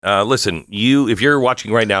Listen, if you're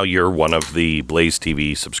watching right now, you're one of the Blaze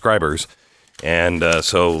TV subscribers. And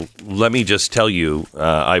so let me just tell you,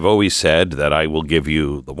 I've always said that I will give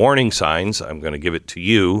you the warning signs. I'm going to give it to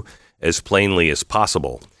you as plainly as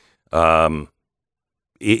possible.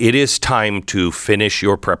 It is time to finish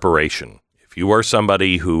your preparation. If you are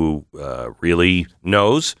somebody who really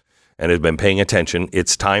knows and has been paying attention,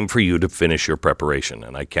 it's time for you to finish your preparation.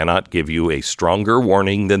 And I cannot give you a stronger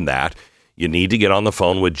warning than that. You need to get on the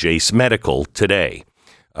phone with Jace Medical today.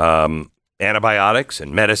 Antibiotics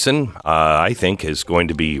and medicine, I think, is going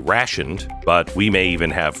to be rationed, but we may even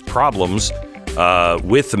have problems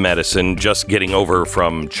with the medicine just getting over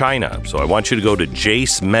from China. So I want you to go to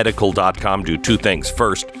jacemedical.com, do two things.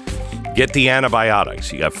 First, get the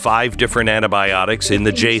antibiotics. You have 5 different antibiotics in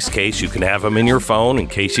the Jace case. You can have them in your phone in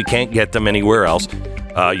case you can't get them anywhere else.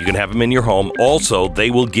 You can have them in your home. Also,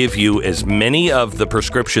 they will give you as many of the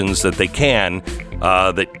prescriptions that they can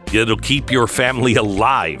that it'll keep your family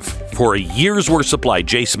alive for a year's worth supply.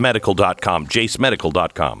 jacemedical.com,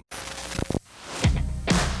 jacemedical.com.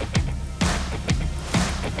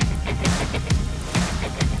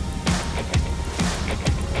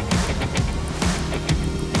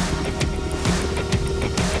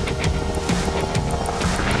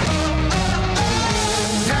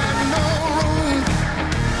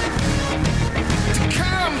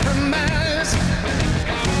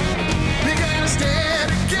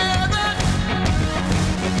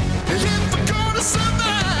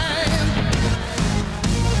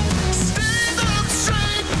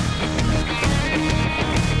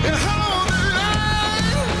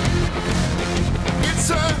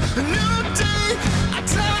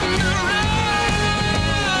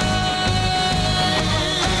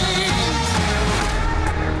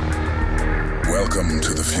 Welcome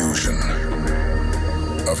to the fusion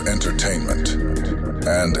of entertainment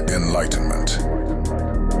and enlightenment.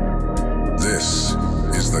 This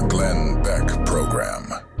is the Glenn Beck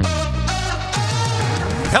Program.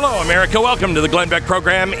 Hello, America. Welcome to the Glenn Beck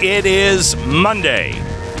Program. It is Monday.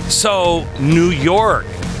 So, New York,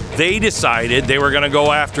 they decided they were going to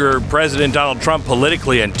go after President Donald Trump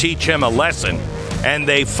politically and teach him a lesson. And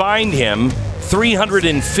they fined him $300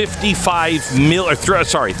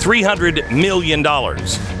 million.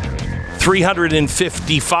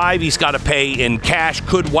 355 he's got to pay in cash,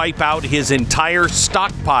 could wipe out his entire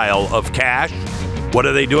stockpile of cash. What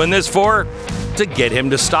are they doing this for? To get him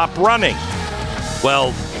to stop running.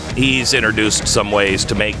 Well, he's introduced some ways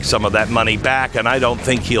to make some of that money back, and I don't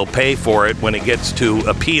think he'll pay for it when it gets to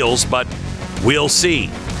appeals, but we'll see.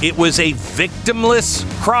 It was a victimless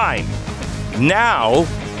crime. Now,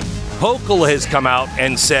 Hochul has come out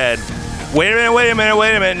and said, wait a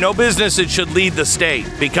minute, no businesses should lead the state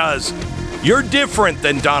because you're different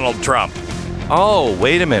than Donald Trump. Oh,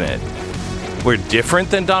 wait a minute. We're different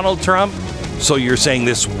than Donald Trump? So you're saying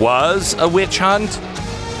this was a witch hunt?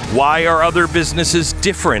 Why are other businesses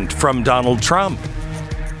different from Donald Trump?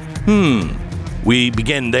 We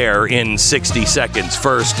begin there in 60 seconds.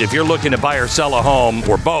 First, if you're looking to buy or sell a home,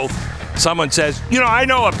 or both, someone says, I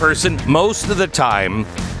know a person. Most of the time,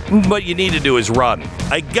 what you need to do is run.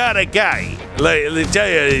 I got a guy. Let me tell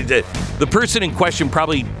you, the person in question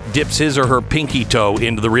probably dips his or her pinky toe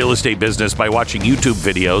into the real estate business by watching YouTube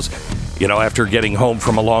videos, after getting home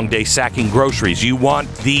from a long day sacking groceries. You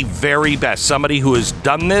want the very best. Somebody who has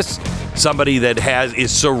done this, somebody that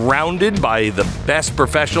is surrounded by the best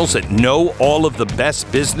professionals that know all of the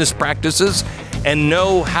best business practices and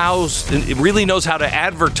really knows how to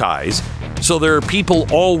advertise. So there are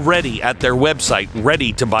people already at their website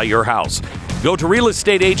ready to buy your house. Go to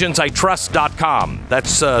realestateagentsitrust.com.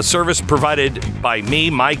 That's a service provided by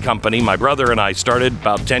me, my company. My brother and I started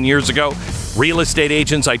about 10 years ago.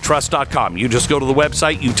 Realestateagentsitrust.com. You just go to the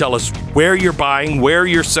website. You tell us where you're buying, where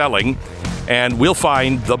you're selling, and we'll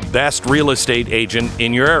find the best real estate agent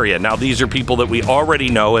in your area. Now, these are people that we already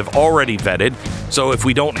know, have already vetted. So if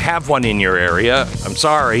we don't have one in your area, I'm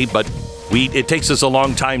sorry, but it takes us a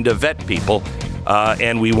long time to vet people,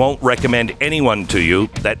 and we won't recommend anyone to you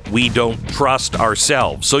that we don't trust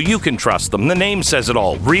ourselves. So you can trust them. The name says it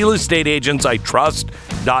all.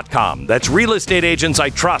 realestateagentsitrust.com. That's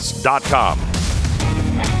realestateagentsitrust.com.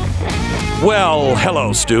 Well,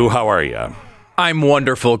 hello, Stu. How are you? I'm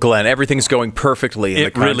wonderful, Glenn. Everything's going perfectly in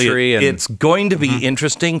the country. Really, it's going to be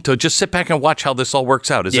interesting to just sit back and watch how this all works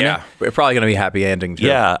out, isn't it? Yeah, we're probably going to be a happy ending, too.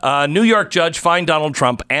 Yeah. New York judge fined Donald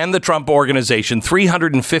Trump and the Trump Organization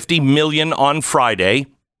 $350 million on Friday.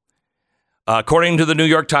 According to the New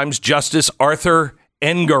York Times, Justice Arthur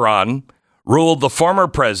Engoron ruled the former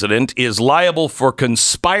president is liable for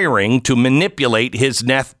conspiring to manipulate his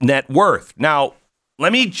net worth. Now,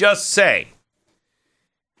 let me just say,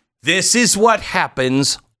 This is what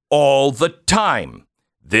happens all the time.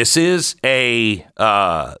 This is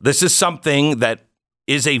something that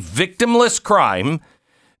is a victimless crime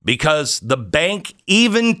because the bank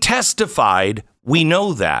even testified. We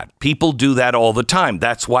know that. People do that all the time.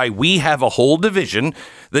 That's why we have a whole division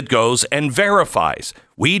that goes and verifies.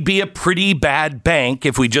 We'd be a pretty bad bank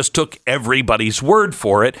if we just took everybody's word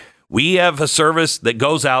for it. We have a service that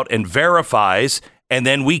goes out and verifies, and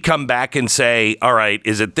then we come back and say, all right,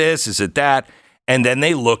 is it this? Is it that? And then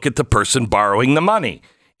they look at the person borrowing the money.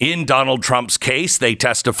 In Donald Trump's case, they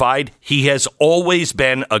testified he has always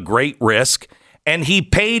been a great risk, and he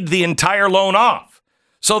paid the entire loan off.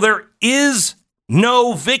 So there is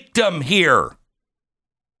no victim here.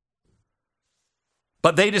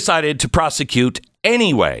 But they decided to prosecute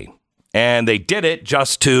anyway, and they did it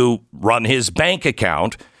just to run his bank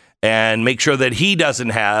account and make sure that he doesn't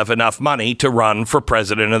have enough money to run for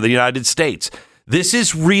president of the United States. This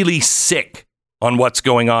is really sick on what's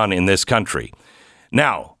going on in this country.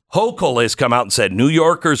 Now, Hochul has come out and said New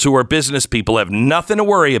Yorkers who are business people have nothing to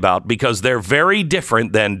worry about because they're very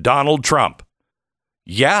different than Donald Trump.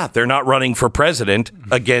 Yeah, they're not running for president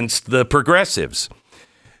against the progressives.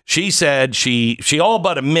 She said she all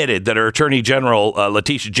but admitted that her Attorney General,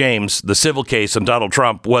 Letitia James, the civil case on Donald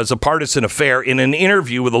Trump was a partisan affair. In an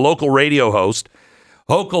interview with a local radio host,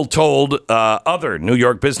 Hochul told other New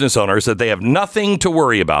York business owners that they have nothing to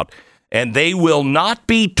worry about and they will not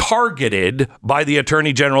be targeted by the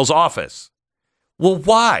Attorney General's office. Well,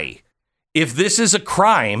 why? If this is a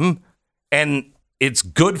crime and it's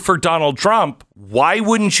good for Donald Trump, why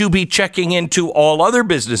wouldn't you be checking into all other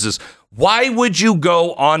businesses? Why would you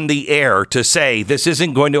go on the air to say this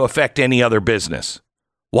isn't going to affect any other business?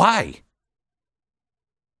 Why?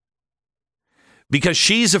 Because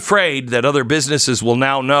she's afraid that other businesses will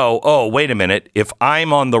now know, oh, wait a minute, if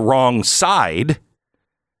I'm on the wrong side,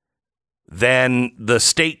 then the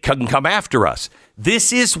state can come after us.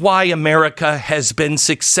 This is why America has been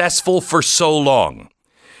successful for so long.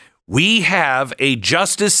 We have a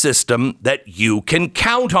justice system that you can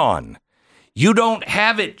count on. You don't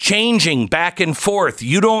have it changing back and forth.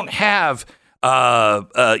 You don't have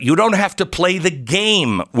to play the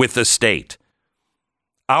game with the state.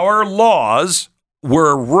 Our laws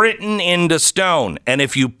were written into stone, and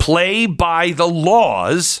if you play by the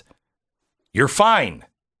laws, you're fine.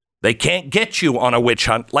 They can't get you on a witch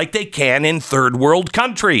hunt like they can in third world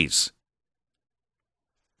countries.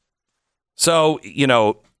 So,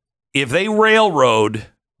 if they railroad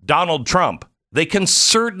Donald Trump, they can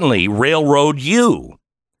certainly railroad you.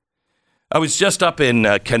 I was just up in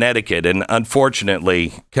Connecticut, and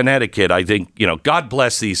unfortunately, Connecticut, I think, God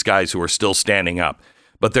bless these guys who are still standing up,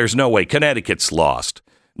 but there's no way. Connecticut's lost.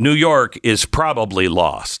 New York is probably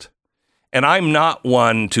lost. And I'm not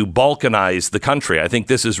one to balkanize the country. I think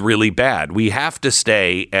this is really bad. We have to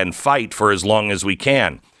stay and fight for as long as we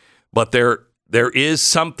can. But there is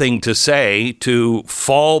something to say to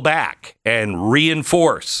fall back and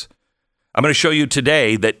reinforce. I'm going to show you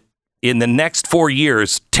today that in the next 4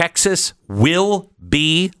 years, Texas will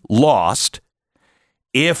be lost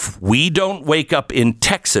if we don't wake up in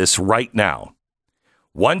Texas right now.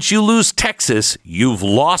 Once you lose Texas, you've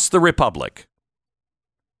lost the republic.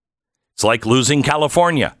 It's like losing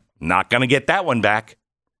California. Not going to get that one back.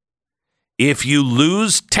 If you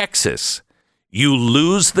lose Texas, you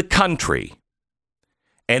lose the country.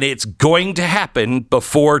 And it's going to happen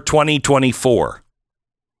before 2024.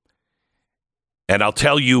 And I'll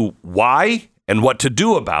tell you why and what to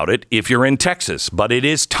do about it if you're in Texas. But it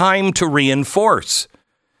is time to reinforce.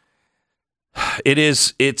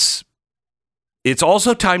 It's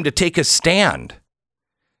also time to take a stand.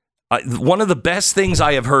 One of the best things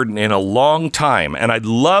I have heard in a long time, and I'd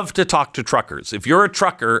love to talk to truckers. If you're a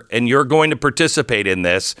trucker and you're going to participate in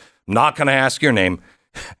this, I'm not going to ask your name.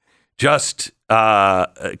 Just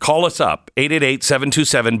call us up,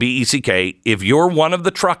 888-727-BECK. If you're one of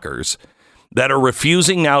the truckers that are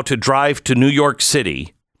refusing now to drive to New York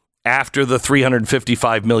City after the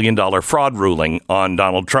 $355 million fraud ruling on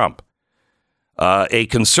Donald Trump. A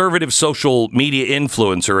conservative social media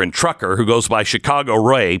influencer and trucker who goes by Chicago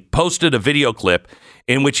Ray posted a video clip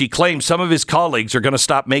in which he claims some of his colleagues are going to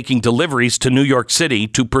stop making deliveries to New York City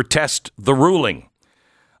to protest the ruling.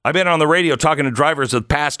 I've been on the radio talking to drivers the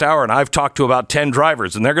past hour, and I've talked to about 10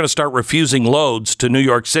 drivers, and they're going to start refusing loads to New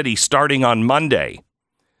York City starting on Monday.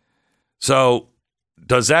 So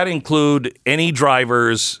does that include any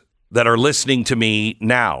drivers that are listening to me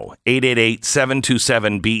now?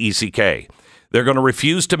 888-727-BECK. They're going to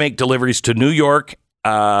refuse to make deliveries to New York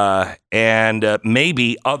and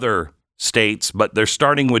maybe other states, but they're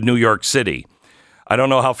starting with New York City. I don't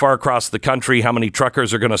know how far across the country, how many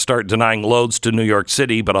truckers are going to start denying loads to New York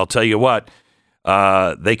City, but I'll tell you what,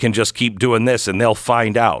 they can just keep doing this and they'll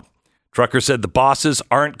find out. Trucker said the bosses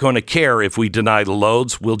aren't going to care if we deny the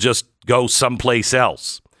loads. We'll just go someplace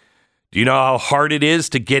else. Do you know how hard it is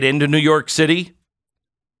to get into New York City?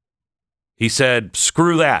 He said,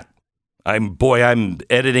 screw that. I'm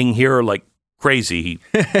editing here like crazy.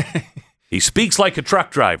 He speaks like a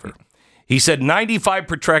truck driver. He said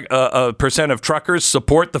 95% of truckers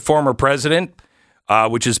support the former president,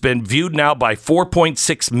 which has been viewed now by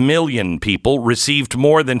 4.6 million people, received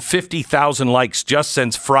more than 50,000 likes just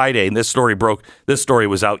since Friday. And this story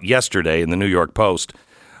was out yesterday in the New York Post.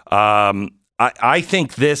 I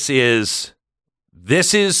think this is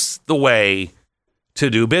the way to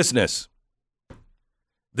do business.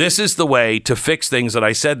 This is the way to fix things. And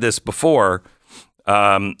I said this before.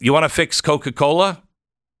 You want to fix Coca-Cola?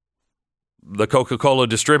 The Coca-Cola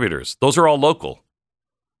distributors. Those are all local.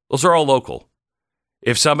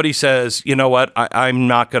 If somebody says, you know what, I'm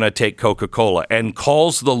not going to take Coca-Cola and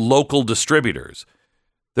calls the local distributors,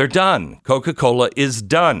 they're done. Coca-Cola is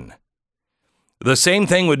done. The same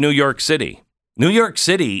thing with New York City. New York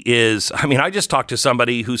City is, I just talked to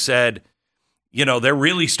somebody who said, they're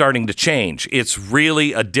really starting to change. It's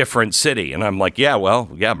really a different city. And I'm like, yeah,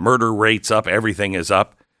 murder rate's up. Everything is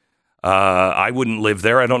up. I wouldn't live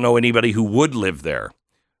there. I don't know anybody who would live there.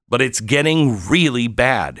 But it's getting really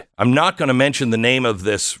bad. I'm not going to mention the name of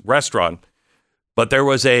this restaurant, but there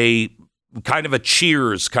was a kind of a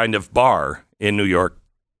Cheers kind of bar in New York.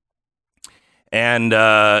 And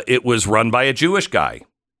it was run by a Jewish guy.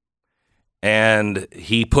 And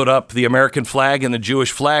he put up the American flag and the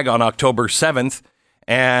Jewish flag on October 7th.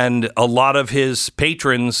 And a lot of his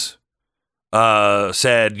patrons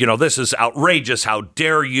said, this is outrageous. How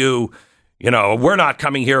dare you? We're not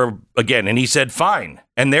coming here again. And he said, fine.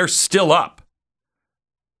 And they're still up.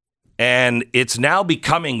 And it's now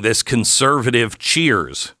becoming this conservative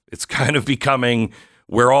Cheers. It's kind of becoming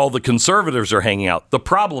where all the conservatives are hanging out. The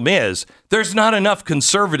problem is there's not enough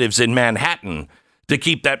conservatives in Manhattan to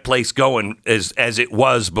keep that place going as it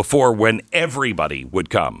was before, when everybody would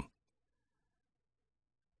come.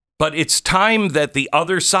 But it's time that the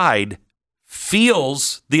other side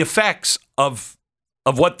feels the effects of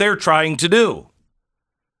what they're trying to do.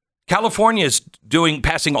 California is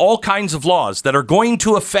passing all kinds of laws that are going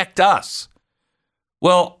to affect us.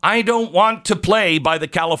 Well, I don't want to play by the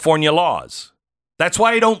California laws. That's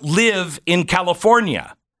why I don't live in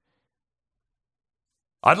California.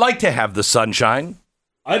 I'd like to have the sunshine.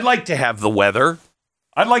 I'd like to have the weather.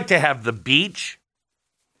 I'd like to have the beach.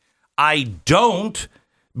 I don't,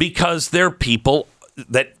 because their people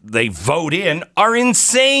that they vote in are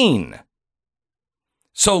insane.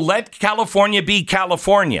 So let California be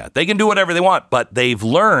California. They can do whatever they want, but they've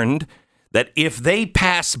learned that if they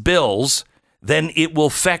pass bills, then it will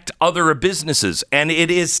affect other businesses. And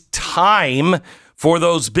it is time for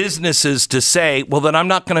those businesses to say, well, then I'm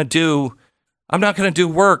not going to do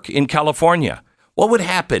work in California. What would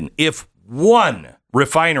happen if one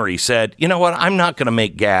refinery said, you know what, I'm not going to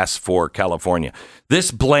make gas for California.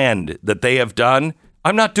 This blend that they have done,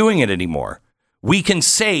 I'm not doing it anymore. We can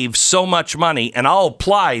save so much money, and I'll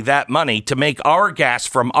apply that money to make our gas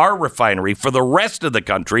from our refinery for the rest of the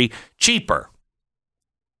country cheaper.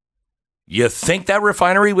 You think that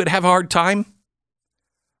refinery would have a hard time?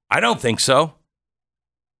 I don't think so.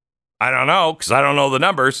 I don't know, because I don't know the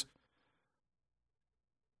numbers.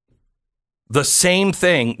 The same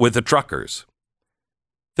thing with the truckers.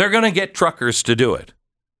 They're going to get truckers to do it.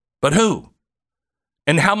 But who?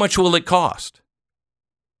 And how much will it cost?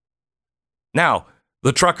 Now,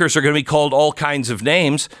 the truckers are going to be called all kinds of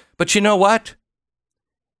names, but you know what?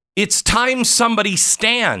 It's time somebody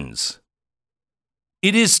stands.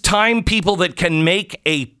 It is time people that can make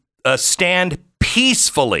a stand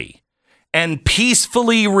peacefully and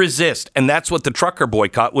peacefully resist. And that's what the trucker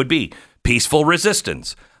boycott would be. Peaceful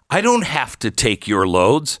resistance. I don't have to take your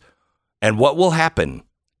loads. And what will happen?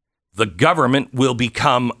 The government will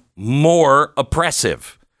become more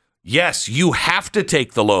oppressive. Yes, you have to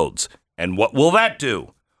take the loads. And what will that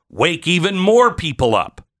do? Wake even more people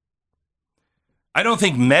up. I don't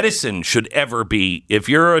think medicine should ever be, if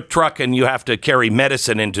you're a truck and you have to carry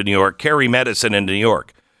medicine into New York, carry medicine into New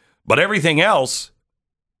York. But everything else,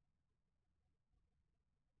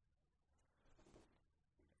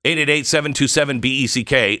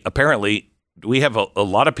 888-727-BECK. Apparently, we have a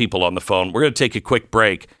lot of people on the phone. We're going to take a quick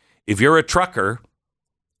break. If you're a trucker,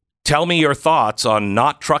 tell me your thoughts on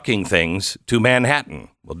not trucking things to Manhattan.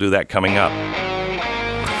 We'll do that coming up.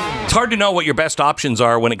 It's hard to know what your best options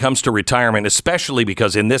are when it comes to retirement, especially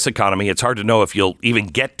because in this economy, it's hard to know if you'll even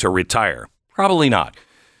get to retire. Probably not.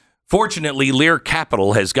 Fortunately, Lear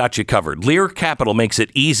Capital has got you covered. Lear Capital makes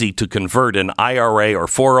it easy to convert an IRA or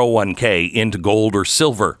 401k into gold or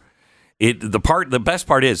silver. The best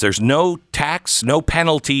part is there's no tax, no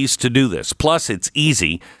penalties to do this. Plus, it's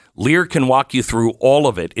easy. Lear can walk you through all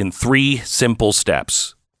of it in 3 simple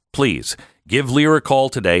steps. Please give Lear a call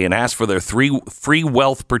today and ask for their 3 free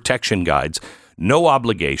wealth protection guides. No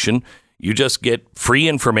obligation. You just get free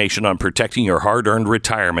information on protecting your hard-earned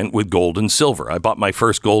retirement with gold and silver. I bought my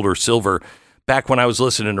first gold or silver back when I was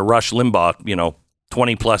listening to Rush Limbaugh,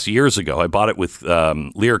 20 plus years ago. I bought it with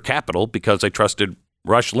Lear Capital because I trusted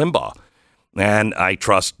Rush Limbaugh, and I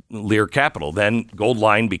trust Lear Capital. Then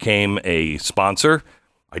Goldline became a sponsor.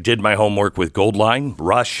 I did my homework with Goldline.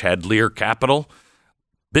 Rush had Lear Capital.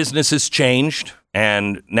 Business has changed,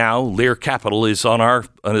 and now Lear Capital is on our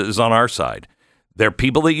side. They're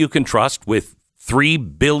people that you can trust with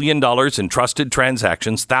 $3 billion in trusted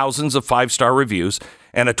transactions, thousands of 5-star reviews,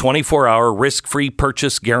 and a 24-hour risk-free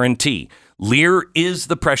purchase guarantee. Lear is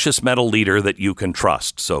the precious metal leader that you can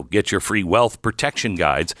trust. So get your free wealth protection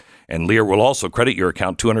guides, and Lear will also credit your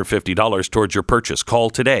account $250 towards your purchase. Call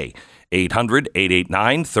today,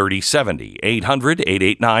 800-889-3070.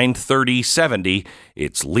 800-889-3070.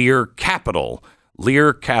 It's Lear Capital.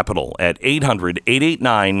 Lear Capital at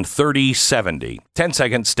 800-889-3070.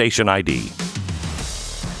 10-second station ID.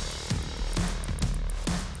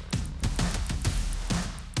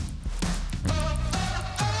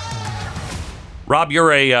 Rob,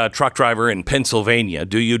 you're a truck driver in Pennsylvania.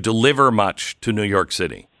 Do you deliver much to New York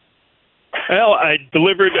City? Well, I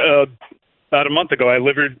delivered about a month ago. I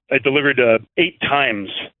delivered 8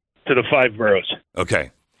 times to the 5 boroughs.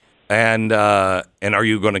 Okay. And are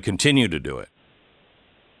you going to continue to do it?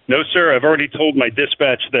 No, sir. I've already told my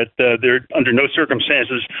dispatch that there, under no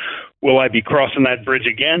circumstances will I be crossing that bridge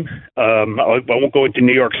again. I won't go into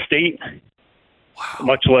New York State,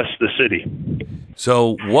 much less the city.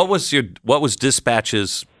 So, what was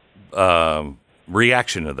dispatch's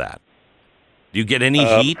reaction to that? Do you get any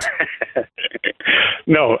heat?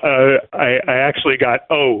 No, I actually got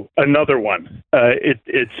another one.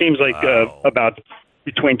 It seems like about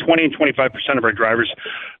between 20 and 25% of our drivers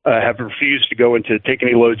have refused to go into take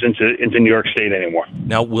any loads into New York State anymore.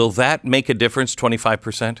 Now, will that make a difference?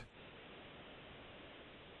 25%?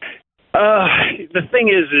 The thing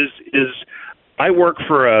is I work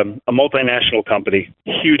for a multinational company,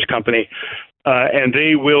 huge company, and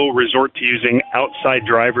they will resort to using outside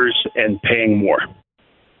drivers and paying more.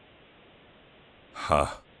 Huh.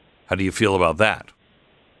 How do you feel about that?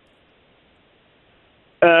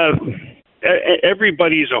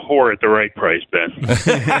 Everybody's a whore at the right price, Ben.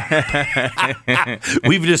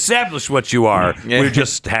 We've established what you are. We're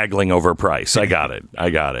just haggling over price. I got it.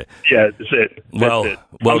 Yeah, that's it. Well,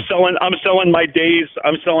 I'm selling my days.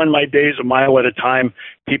 I'm selling my days a mile at a time.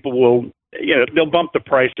 People will, they'll bump the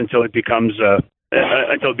price until it becomes an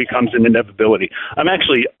inevitability. I'm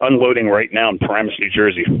actually unloading right now in Paramus, New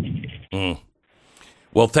Jersey. Mm.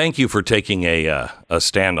 Well, thank you for taking a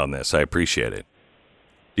stand on this. I appreciate it.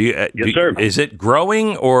 Yes, sir. Is it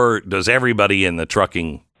growing, or does everybody in the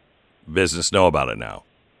trucking business know about it now?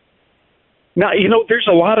 Now, there's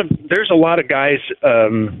a lot of guys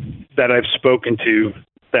that I've spoken to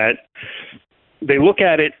that they look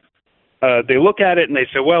at it and they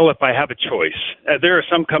say, well, if I have a choice, there are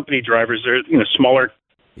some company drivers, there, smaller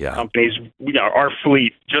companies. Our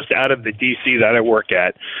fleet, just out of the DC that I work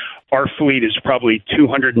at, our fleet is probably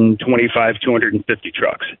 225, 250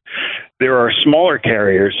 trucks. There are smaller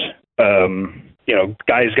carriers,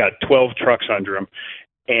 guys got 12 trucks under him,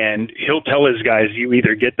 and he'll tell his guys, you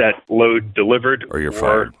either get that load delivered or you're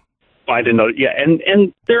fired. Find another. Yeah,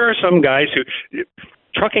 and there are some guys who,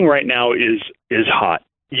 trucking right now is hot.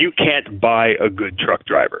 You can't buy a good truck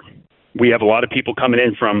driver. We have a lot of people coming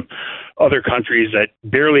in from other countries that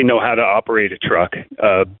barely know how to operate a truck.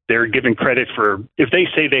 They're given credit for, if they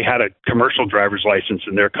say they had a commercial driver's license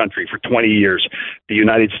in their country for 20 years, the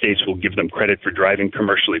United States will give them credit for driving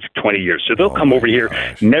commercially for 20 years. So they'll come over here,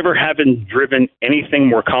 never having driven anything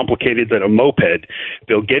more complicated than a moped.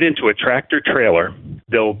 They'll get into a tractor trailer.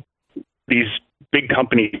 These big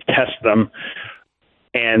companies test them,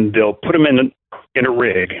 and they'll put them in a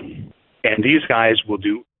rig, and these guys will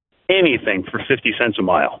do anything for 50 cents a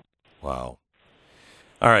mile. Wow.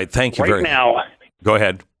 All right. Thank you. Right now. Go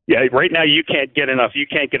ahead. Yeah. Right now you can't get enough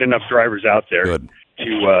drivers out there to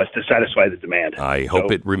satisfy the demand. I hope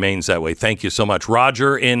it remains that way. Thank you so much.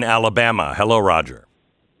 Roger in Alabama. Hello, Roger.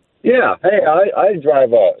 Yeah. Hey, I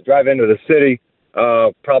drive into the city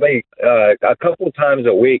probably a couple of times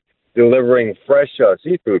a week, delivering fresh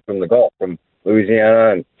seafood from the Gulf, from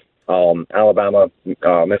Louisiana and Alabama,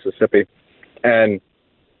 Mississippi. And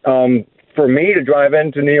for me to drive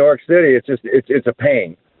into New York City, it's a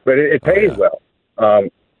pain, but it pays well.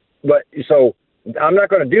 But so I'm not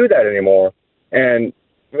going to do that anymore. And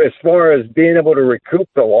as far as being able to recoup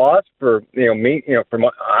the loss for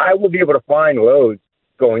I will be able to find loads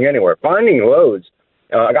going anywhere. Finding loads.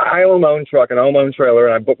 I own my own truck and I own my own trailer,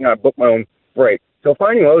 and I book my own freight. So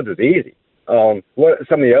finding loads is easy. What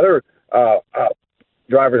some of the other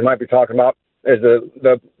drivers might be talking about is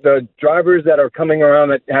the drivers that are coming around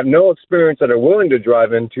that have no experience, that are willing to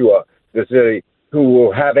drive into the city, who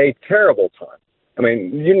will have a terrible time. I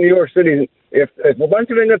mean, New York City, if a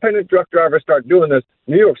bunch of independent truck drivers start doing this,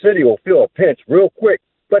 New York City will feel a pinch real quick,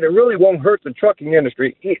 but it really won't hurt the trucking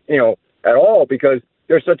industry, at all, because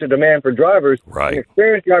there's such a demand for drivers. Right. And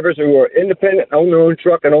experienced drivers who are independent, own their own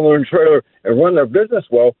truck and own their own trailer and run their business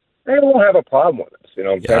well, they won't have a problem with this.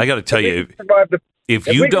 Yeah, I got to tell you, if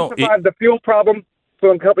you don't survive the fuel problem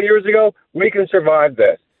from a couple of years ago, we can survive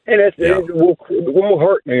this, and it will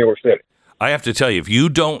hurt New York City. I have to tell you, if you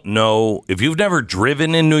don't know, if you've never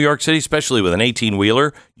driven in New York City, especially with an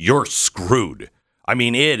 18-wheeler, you're screwed. I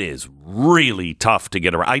mean, it is really tough to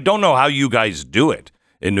get around. I don't know how you guys do it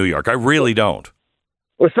in New York. I really don't.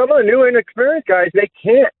 Well, some of the new and experienced guys, they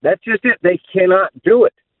can't. That's just it. They cannot do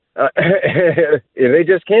it. They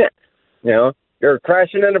just can't. They're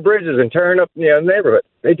crashing into bridges and tearing up the neighborhood.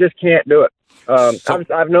 They just can't do it.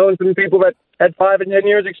 I've known some people that had 5 and 10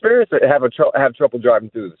 years experience that have trouble driving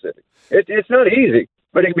through the city. It's not easy,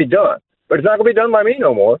 but it can be done. But it's not going to be done by me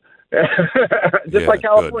no more. Like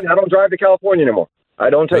California. Good. I don't drive to California anymore.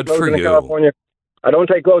 I don't take loads into California. I don't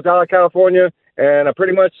take loads out of California, and I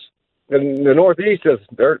pretty much the Northeast is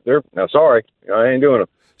they're sorry, I ain't doing them.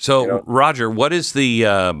 So, Roger, what is the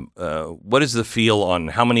feel on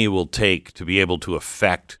how many it will take to be able to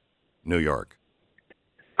affect New York?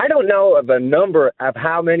 I don't know of a number of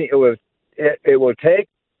how many it will take,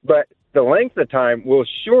 but the length of time will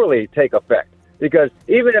surely take effect. Because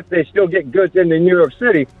even if they still get goods into New York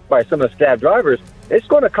City by some of the scab drivers, it's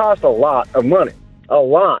going to cost a lot of money,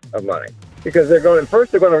 because they're going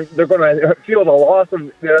to feel the loss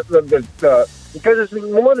of because it's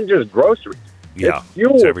more than just groceries. Yeah, it's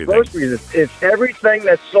fuel, it's everything. Groceries. It's everything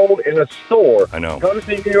that's sold in a store. I know. Comes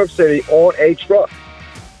to New York City on a truck.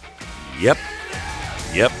 Yep.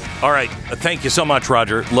 All right. Thank you so much,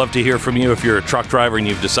 Roger. Love to hear from you if you're a truck driver and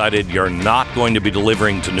you've decided you're not going to be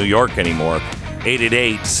delivering to New York anymore.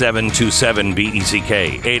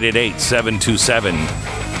 888-727-BECK.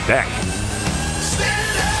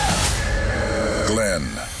 888-727-BECK. Glenn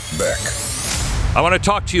Beck. I want to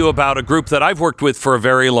talk to you about a group that I've worked with for a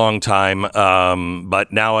very long time,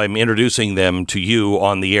 but now I'm introducing them to you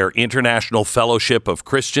on the air. International Fellowship of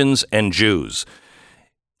Christians and Jews.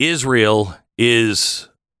 Israel is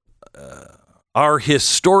our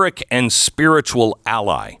historic and spiritual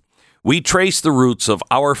ally. We trace the roots of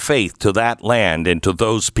our faith to that land and to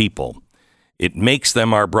those people. It makes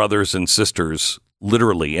them our brothers and sisters,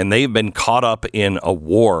 literally, and they've been caught up in a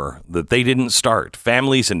war that they didn't start.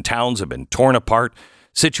 Families and towns have been torn apart.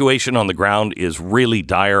 Situation on the ground is really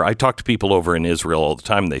dire. I talk to people over in Israel all the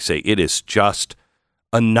time, and they say it is just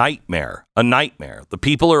a nightmare. The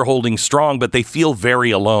people are holding strong, but they feel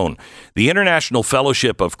very alone. The International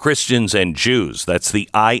Fellowship of Christians and Jews, that's the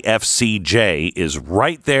IFCJ, is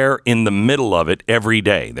right there in the middle of it every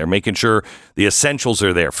day. They're making sure the essentials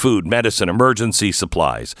are there: food, medicine, emergency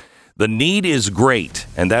supplies. The need is great,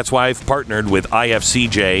 and that's why I've partnered with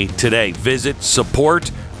IFCJ today. Visit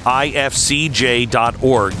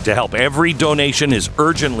supportifcj.org to help. Every donation is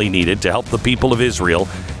urgently needed to help the people of Israel.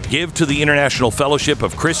 Give to the International Fellowship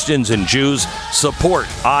of Christians and Jews. Support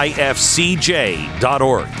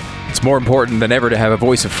ifcj.org. It's more important than ever to have a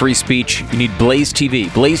voice of free speech. You need Blaze TV.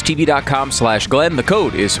 BlazeTV.com/Glenn. The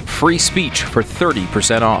code is free speech for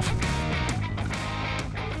 30% off.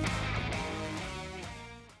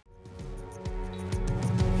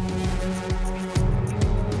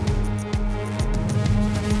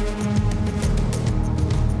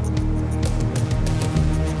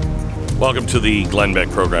 Welcome to the Glenn Beck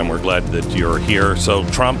program. We're glad that you're here. So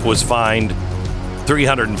Trump was fined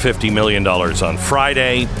 $350 million on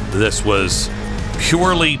Friday. This was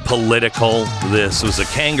purely political. This was a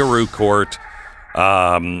kangaroo court.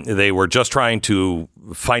 They were just trying to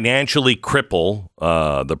financially cripple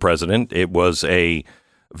the president. It was a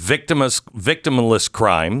victimless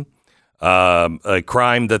crime, a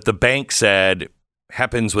crime that the bank said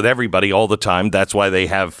happens with everybody all the time. That's why they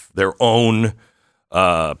have their own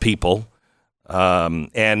people.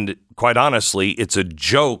 And quite honestly, it's a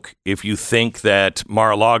joke if you think that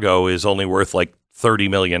Mar-a-Lago is only worth like $30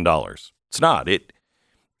 million. It's not. It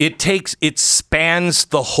It spans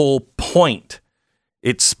the whole point.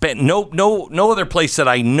 No other place that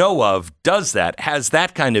I know of does that, has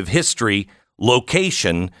that kind of history,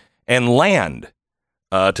 location, and land.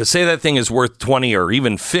 To say that thing is worth $20 or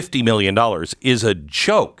even $50 million is a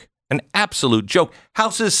joke, an absolute joke.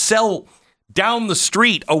 Houses sell down the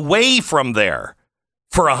street away from there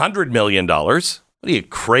for $100 million. What are you,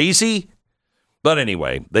 crazy? But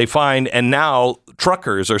anyway, they find, and now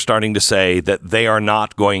truckers are starting to say that they are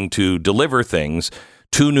not going to deliver things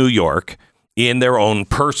to New York in their own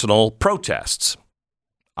personal protests.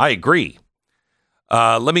 I agree.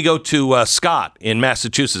 Let me go to Scott in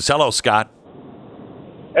Massachusetts. Hello, Scott.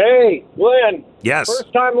 Hey, Glenn. Yes.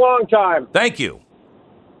 First time, long time. Thank you.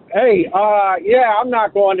 Hey, I'm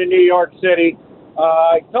not going to New York City.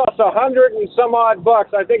 It costs $100 and some odd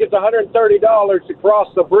bucks. I think it's $130 to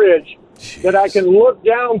cross the bridge. Jeez. That I can look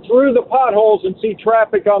down through the potholes and see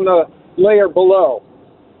traffic on the layer below.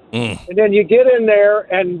 And then you get in there,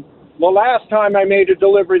 and the last time I made a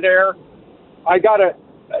delivery there,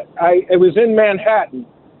 it was in Manhattan,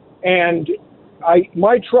 and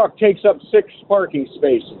my truck takes up 6 parking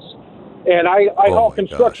spaces, and I haul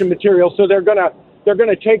construction material, so they're gonna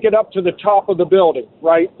take it up to the top of the building,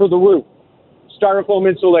 right, for the roof, styrofoam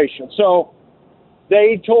insulation. So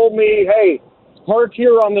they told me, hey, park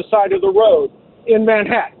here on the side of the road in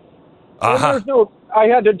Manhattan. I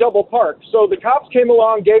had to double park. So the cops came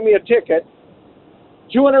along, gave me a ticket,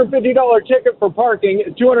 $250 ticket for parking,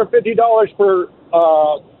 $250 for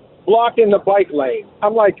blocking the bike lane.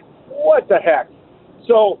 I'm like, what the heck?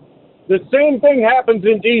 So the same thing happens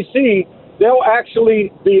in D.C. They'll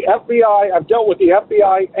actually, the FBI, I've dealt with the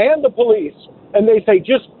FBI and the police, and they say,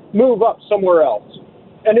 just move up somewhere else.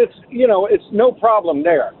 And it's no problem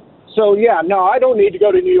there. So, I don't need to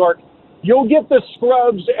go to New York. You'll get the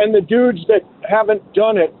scrubs and the dudes that haven't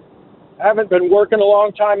done it, haven't been working a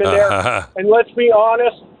long time in there. And let's be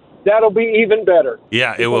honest, that'll be even better.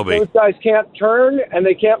 Yeah, it will be. Those guys can't turn and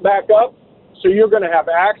they can't back up. So you're going to have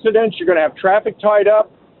accidents. You're going to have traffic tied up.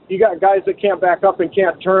 You got guys that can't back up and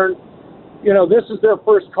can't turn. This is their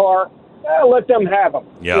first car. Let them have them.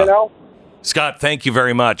 Yeah. Scott, thank you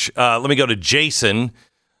very much. Let me go to Jason.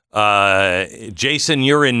 Jason,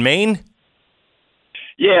 you're in Maine?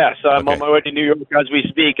 Yes, I'm on my way to New York as we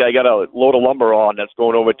speak. I got a load of lumber on that's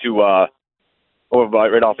going over to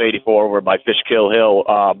right off 84 over by Fishkill Hill.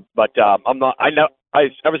 But I'm not.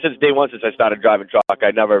 Ever since day one, since I started driving truck,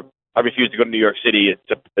 I refuse to go to New York City.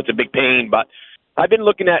 It's a big pain. But I've been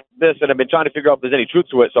looking at this and I've been trying to figure out if there's any truth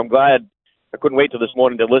to it. So I'm glad I couldn't wait till this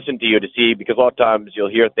morning to listen to you to see, because a lot of times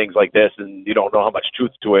you'll hear things like this and you don't know how much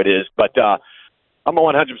truth to it is. But I'm a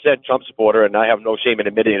 100% Trump supporter, and I have no shame in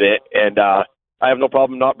admitting it. And I have no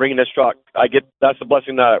problem not bringing this truck. That's the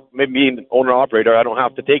blessing that maybe being an owner-operator, I don't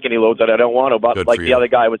have to take any loads that I don't want to. But Good like the other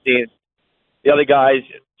guy was saying, the other guys,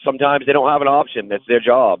 sometimes they don't have an option. It's their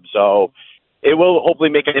job. So it will hopefully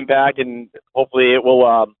make an impact, and hopefully it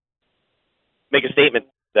will make a statement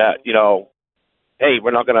that, hey,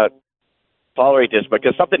 we're not going to tolerate this,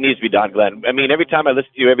 because something needs to be done, Glenn. I mean, every time I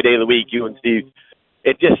listen to you every day of the week, you and Steve,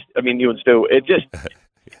 you and Stu,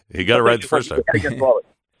 you got it right the first time.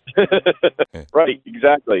 Right,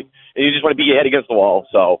 exactly. And you just want to beat your head against the wall.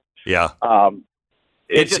 So yeah,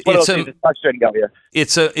 it's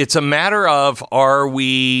a matter of, are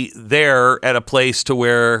we there at a place to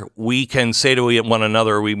where we can say to one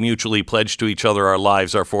another, we mutually pledge to each other our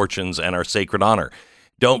lives, our fortunes, and our sacred honor.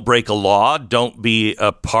 Don't break a law. Don't be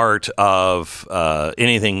a part of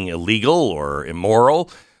anything illegal or immoral,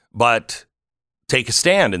 but take a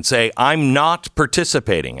stand and say, I'm not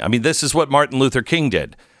participating. I mean, this is what Martin Luther King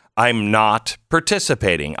did. I'm not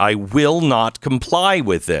participating. I will not comply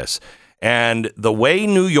with this. And the way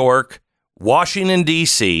New York, Washington,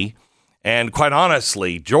 D.C., and quite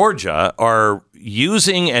honestly, Georgia are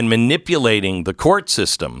using and manipulating the court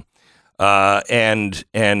system and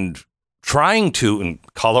trying to, and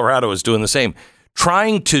Colorado is doing the same,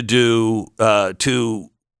 trying to to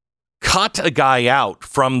cut a guy out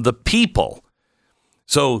from the people.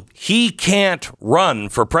 So he can't run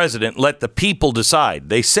for president, let the people decide.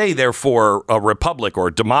 They say they're for a republic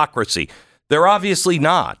or democracy. They're obviously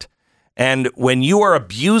not. And when you are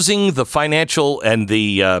abusing the financial and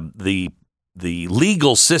the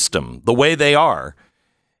legal system the way they are,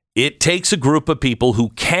 it takes a group of people who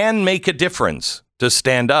can make a difference to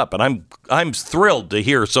stand up. And I'm thrilled to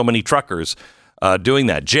hear so many truckers doing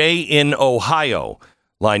that. Jay in Ohio,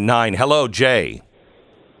 line 9. Hello, Jay.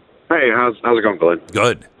 Hey, how's it going, Glenn?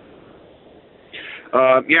 Good.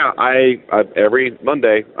 I every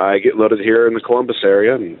Monday I get loaded here in the Columbus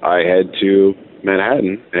area, and I head to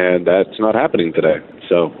Manhattan, and that's not happening today.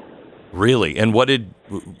 So Really? And what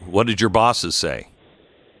did your bosses say?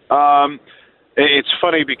 It's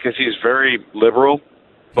funny because he's very liberal,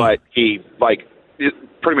 but he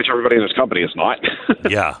pretty much everybody in his company is not.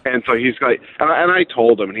 Yeah. And so he's like, and I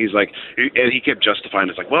told him, and he's like, and he kept justifying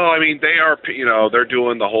it. It's like, well, I mean, they are, they're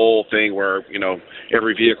doing the whole thing where,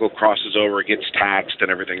 every vehicle crosses over, gets taxed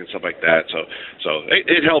and everything and stuff like that. So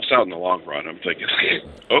it helps out in the long run. I'm thinking,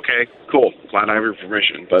 okay, cool. Glad I have your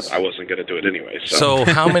permission, but I wasn't going to do it anyway. So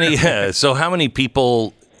how many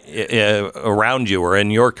people around you or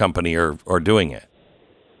in your company are doing it?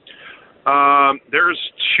 There's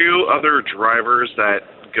 2 other drivers that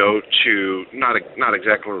go to not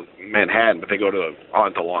exactly Manhattan, but they go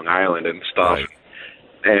onto Long Island and stuff, right.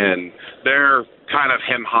 And they're kind of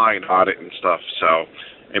him-hawing on it and stuff. So,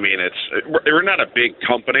 I mean, we're not a big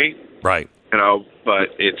company, right?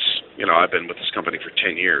 But it's I've been with this company for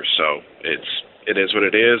 10 years, so it is what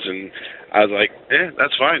it is, and I was like,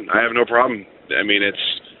 that's fine. I have no problem. I mean,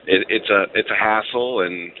 it's a hassle,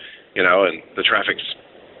 and and the traffic's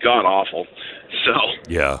god awful. So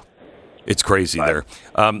yeah, it's crazy there.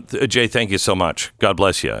 Jay, thank you so much. God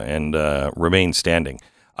bless you, and remain standing.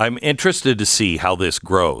 I'm interested to see how this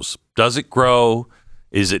grows. Does it grow?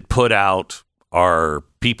 Is it put out? Are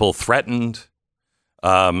people threatened?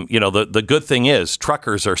 The good thing is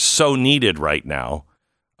truckers are so needed right now.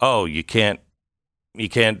 Oh, you can't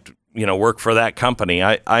work for that company.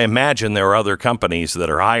 I imagine there are other companies that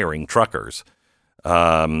are hiring truckers.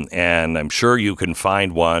 And I'm sure you can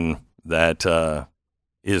find one that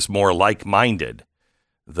is more like-minded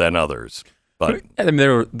than others. But I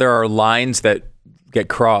mean, there are lines that get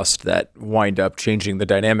crossed that wind up changing the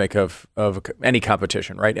dynamic of any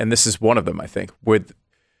competition, right? And this is one of them, I think.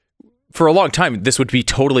 For a long time, this would be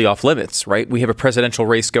totally off limits, right? We have a presidential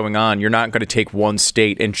race going on. You're not going to take one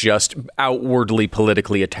state and just outwardly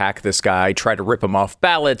politically attack this guy, try to rip him off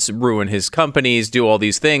ballots, ruin his companies, do all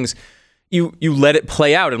these things. You let it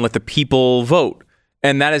play out and let the people vote.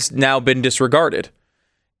 And that has now been disregarded.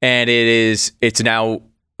 And it's now,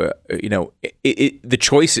 the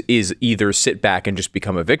choice is either sit back and just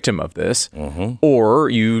become a victim of this, or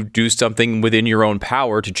you do something within your own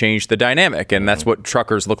power to change the dynamic. And that's what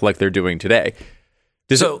truckers look like they're doing today.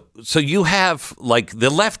 So you have, the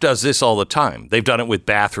left does this all the time. They've done it with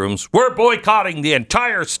bathrooms. We're boycotting the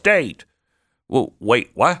entire state. Well, wait,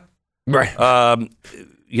 what? Right.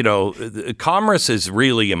 Commerce is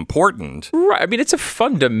really important. Right. I mean, it's a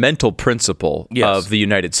fundamental principle of the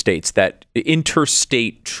United States that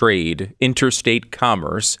interstate trade, interstate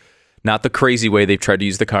commerce, not the crazy way they've tried to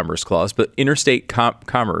use the Commerce Clause, but interstate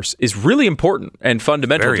commerce is really important and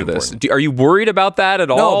fundamental to this. Are you worried about that at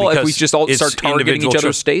all? If we just all start targeting each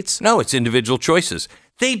other's states? No, it's individual choices.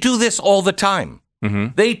 They do this all the time.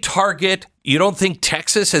 Mm-hmm. They target. You don't think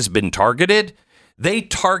Texas has been targeted? They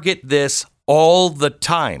target this all the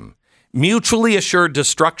time. Mutually assured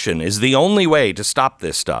destruction is the only way to stop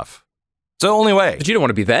this stuff. It's the only way. But you don't want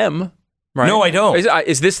to be them, right? No, I don't.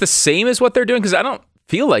 Is this the same as what they're doing? Because I don't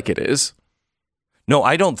feel like it is. No,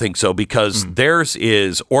 I don't think so, because theirs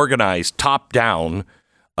is organized top down,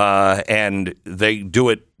 and they do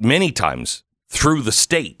it many times through the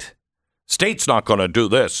state. State's not going to do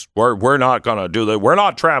this. We're not going to do that. We're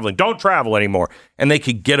not traveling. Don't travel anymore. And they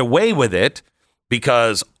could get away with it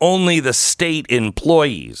because only the state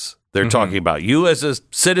employees they're talking about. You as a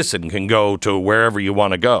citizen can go to wherever you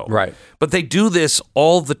want to go. Right. But they do this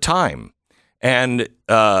all the time. And,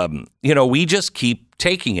 we just keep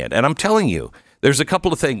taking it. And I'm telling you, there's a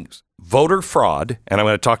couple of things. Voter fraud, and I'm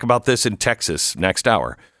going to talk about this in Texas next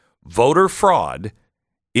hour. Voter fraud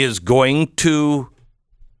is going to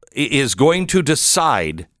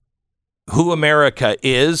decide who America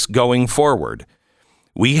is going forward.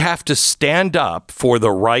 We have to stand up for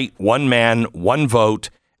the right one man, one vote,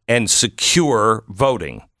 and secure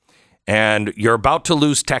voting. And you're about to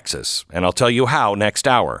lose Texas, and I'll tell you how next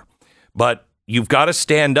hour. But you've got to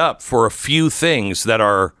stand up for a few things that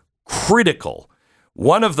are critical.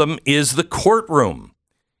 One of them is the courtroom.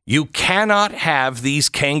 You cannot have these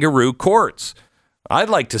kangaroo courts. I'd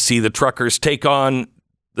like to see the truckers take on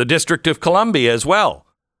the District of Columbia as well,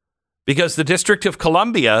 because the District of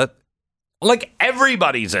Columbia,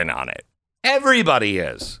 everybody's in on it. Everybody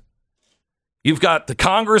is. You've got the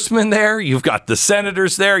congressmen there. You've got the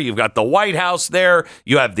senators there. You've got the White House there.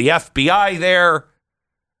 You have the FBI there.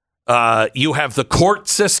 You have the court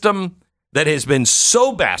system that has been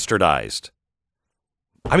so bastardized.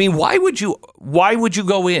 I mean, why would you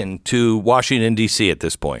go into Washington, D.C. at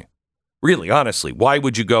this point? Really, honestly, why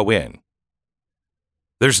would you go in?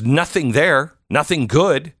 There's nothing there, nothing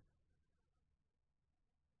good.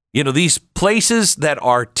 These places that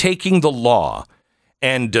are taking the law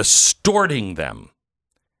and distorting them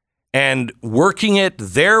and working it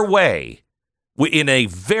their way in a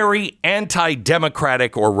very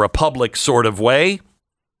anti-democratic or republic sort of way,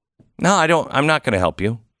 no, I'm not going to help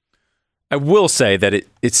you. I will say that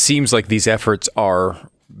it seems like these efforts are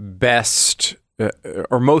best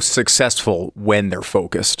or most successful when they're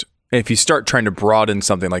focused. And if you start trying to broaden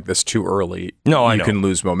something like this too early, you can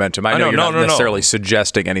lose momentum. I know you're not necessarily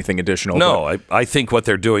suggesting anything additional. No, I think what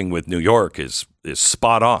they're doing with New York is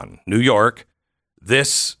spot on. New York,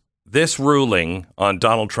 this ruling on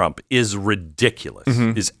Donald Trump is ridiculous.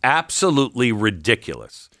 Is absolutely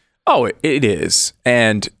ridiculous. Oh, it is.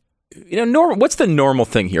 And what's the normal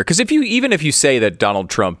thing here? Because even if you say that Donald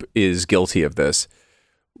Trump is guilty of this,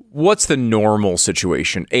 what's the normal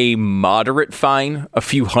situation? A moderate fine, a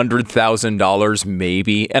few $100,000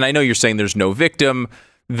 maybe. And I know you're saying there's no victim.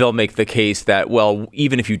 They'll make the case that, well,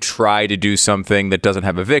 even if you try to do something that doesn't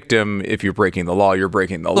have a victim, if you're breaking the law, you're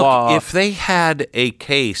breaking the law. If they had a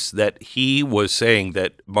case that he was saying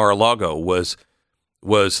that Mar-a-Lago was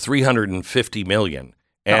 $350 million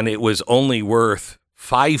and it was only worth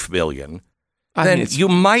 $5 million, then you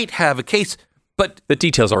might have a case. But the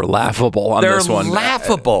details are laughable on this one. They're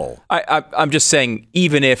laughable. I'm just saying,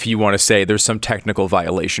 even if you want to say there's some technical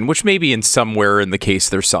violation, which maybe in somewhere in the case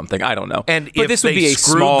there's something, I don't know. And but if this would be a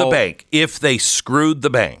screwed the bank, if they screwed the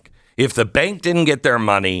bank, if the bank didn't get their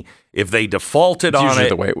money, if they defaulted on usually it,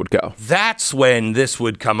 the way it would go. That's when this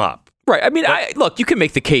would come up. Right. I mean, look, you can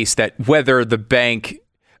make the case that whether the bank.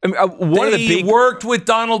 They worked with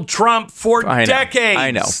Donald Trump for decades. I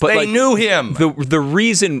know, but they knew him. The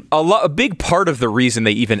reason, a big part of the reason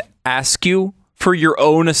they even ask you for your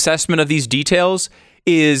own assessment of these details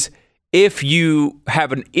is if you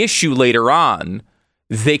have an issue later on,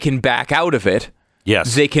 they can back out of it.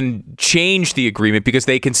 Yes, they can change the agreement because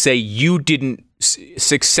they can say you didn't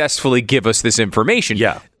successfully give us this information.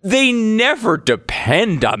 Yeah. They never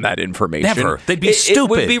depend on that information. Never. They'd be stupid. It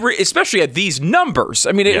would be especially at these numbers.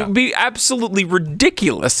 I mean, it would be absolutely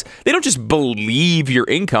ridiculous. They don't just believe your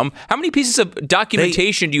income. How many pieces of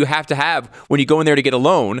documentation do you have to have when you go in there to get a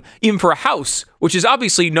loan, even for a house, which is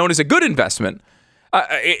obviously known as a good investment?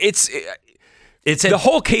 The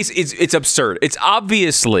whole case it's absurd. It's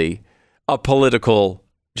obviously a political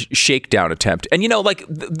shakedown attempt. And,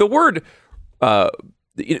 the word...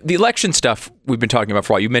 the election stuff we've been talking about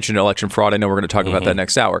for a while. You mentioned election fraud. I know we're going to talk about that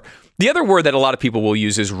next hour. The other word that a lot of people will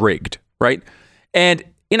use is rigged, right? And,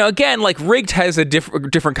 again, like rigged has a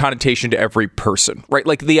different connotation to every person, right?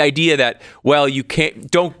 Like the idea that, well,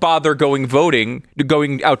 don't bother going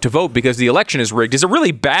out to vote because the election is rigged is a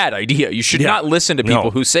really bad idea. You should not listen to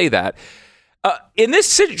people who say that. In this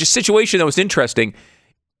situation that was interesting,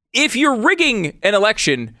 if you're rigging an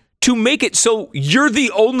election to make it so you're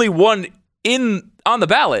the only one on the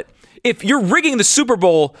ballot, if you're rigging the Super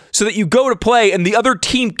Bowl so that you go to play and the other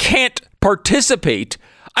team can't participate,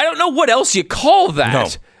 I don't know what else you call that. No.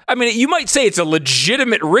 I mean, you might say it's a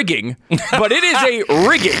legitimate rigging, but it is a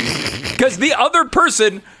rigging because the other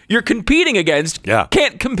person you're competing against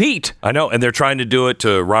can't compete. I know, and they're trying to do it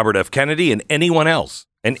to Robert F. Kennedy and anyone else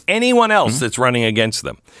that's running against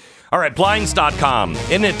them. All right, Blinds.com.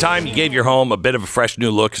 Isn't it time you gave your home a bit of a fresh new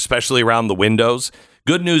look, especially around the windows?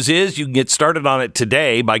 Good news is you can get started on it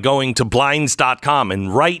today by going to Blinds.com.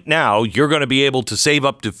 And right now, you're going to be able to save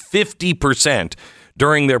up to 50%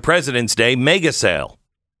 during their President's Day mega sale.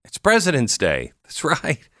 It's President's Day. That's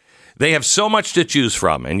right. They have so much to choose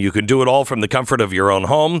from, and you can do it all from the comfort of your own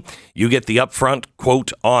home. You get the upfront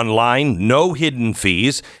quote online, no hidden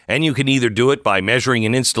fees, and you can either do it by measuring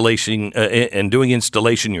an installation and doing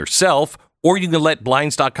installation yourself, or you can let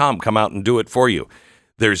Blinds.com come out and do it for you.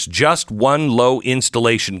 There's just one low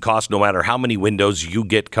installation cost no matter how many windows you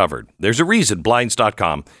get covered. There's a reason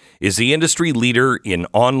Blinds.com is the industry leader in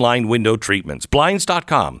online window treatments.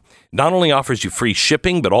 Blinds.com not only offers you free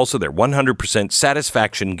shipping, but also their 100%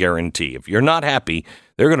 satisfaction guarantee. If you're not happy,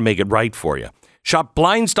 they're going to make it right for you. Shop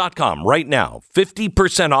Blinds.com right now.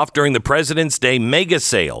 50% off during the President's Day mega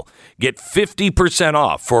sale. Get 50%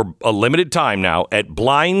 off for a limited time now at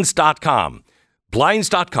Blinds.com.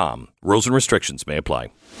 Blinds.com. Rules and restrictions may apply.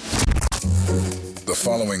 The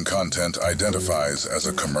following content identifies as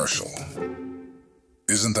a commercial.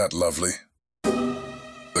 Isn't that lovely?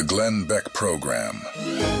 The Glenn Beck Program.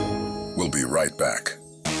 We'll be right back.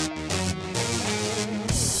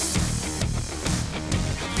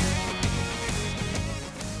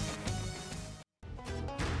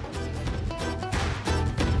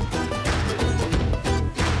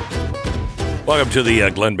 Welcome to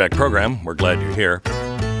the Glenn Beck Program. We're glad you're here.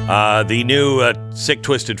 The new Sick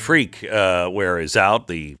Twisted Freak wear is out.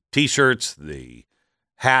 The T-shirts, the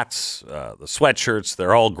hats, the sweatshirts,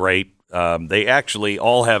 they're all great. They actually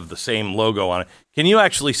all have the same logo on it. Can you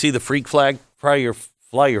actually see the freak flag? Fly your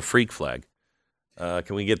freak flag.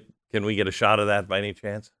 Can we get a shot of that by any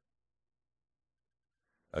chance?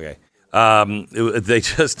 Okay. They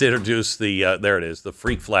just introduced there it is, the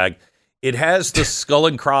freak flag. It has the skull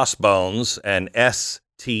and crossbones and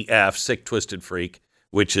STF, sick, twisted freak,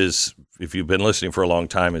 which is, if you've been listening for a long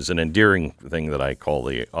time, is an endearing thing that I call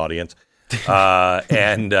the audience.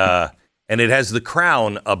 And it has the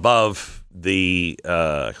crown above the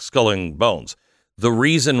skull and bones. The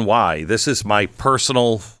reason why, this is my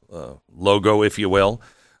personal logo, if you will,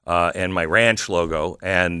 and my ranch logo,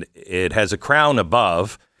 and it has a crown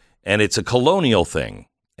above, and it's a colonial thing,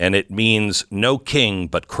 and it means no king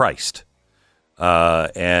but Christ.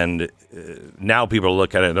 And now people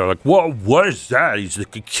look at it and they're like, "Whoa, what is that? He's the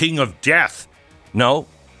king of death." No,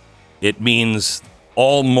 it means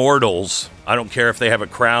all mortals, I don't care if they have a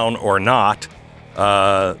crown or not,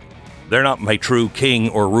 they're not my true king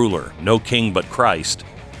or ruler. No king but Christ.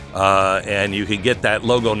 And you can get that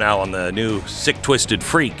logo now on the new Sick Twisted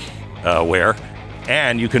Freak wear.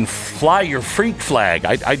 And you can fly your freak flag.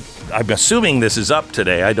 I'm assuming this is up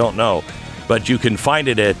today. I don't know. But you can find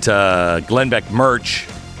it at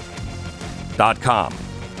glenbeckmerch.com.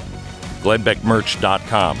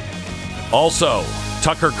 glenbeckmerch.com. Also,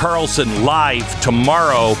 Tucker Carlson Live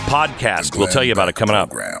tomorrow podcast. We'll tell you about it coming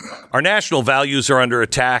up. Our national values are under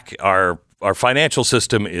attack. Our financial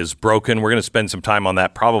system is broken. We're going to spend some time on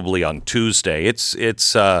that probably on Tuesday. It's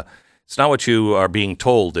not what you are being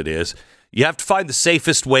told it is. You have to find the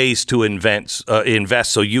safest ways to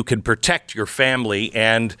invest so you can protect your family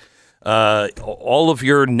and all of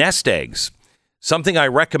your nest eggs. Something I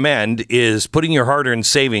recommend is putting your hard-earned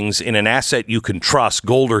savings in an asset you can trust,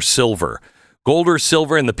 gold or silver. Gold or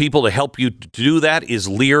silver, and the people to help you do that is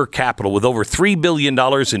Lear Capital. With over $3 billion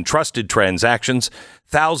in trusted transactions,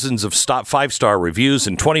 thousands of 5-star reviews,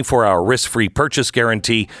 and 24-hour risk-free purchase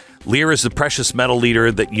guarantee, Lear is the precious metal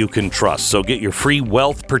leader that you can trust. So get your free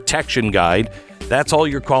wealth protection guide. That's all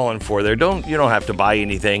you're calling for there. You don't have to buy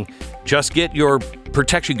anything. Just get your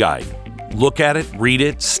protection guide. Look at it, read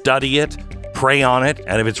it, study it, pray on it,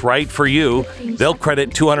 and if it's right for you, they'll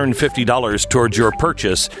credit $250 towards your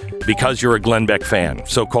purchase because you're a Glenn Beck fan.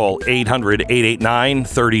 So call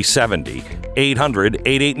 800-889-3070.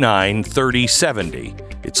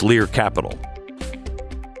 800-889-3070. It's Lear Capital.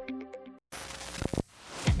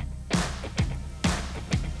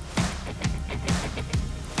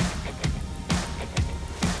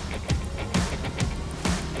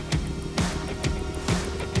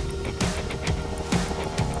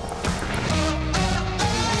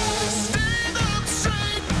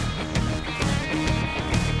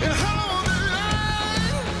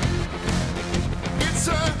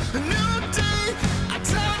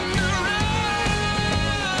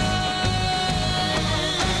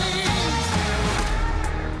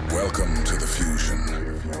 Welcome to the fusion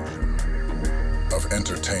of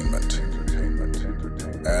entertainment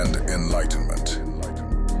and enlightenment.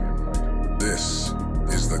 This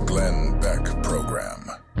is the Glenn Beck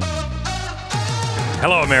Program.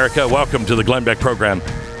 Hello, America. Welcome to the Glenn Beck Program.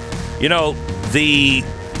 You know, the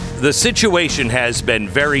situation has been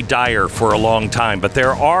very dire for a long time, but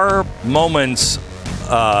there are moments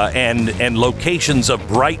and locations of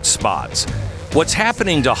bright spots. What's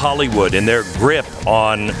happening to Hollywood and their grip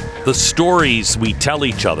on the stories we tell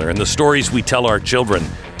each other and the stories we tell our children,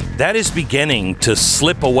 that is beginning to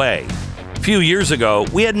slip away. A few years ago,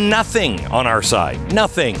 we had nothing on our side.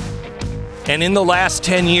 Nothing. And in the last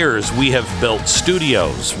 10 years, we have built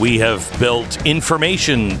studios. We have built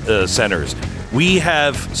information centers. We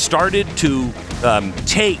have started to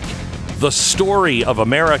take the story of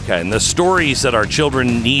America and the stories that our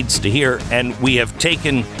children needs to hear, and we have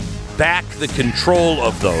taken back the control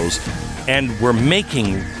of those, and we're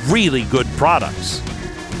making really good products.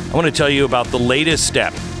 I want to tell you about the latest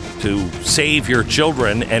step to save your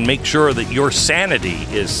children and make sure that your sanity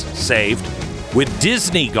is saved. With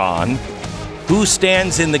Disney gone, who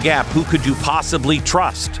stands in the gap? Who could you possibly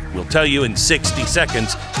trust? We'll tell you in 60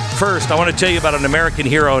 seconds. First, I want to tell you about an American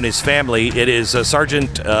hero and his family. It is a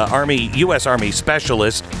U.S. Army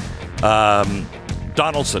specialist,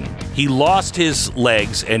 Donaldson. He lost his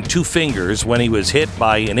legs and 2 fingers when he was hit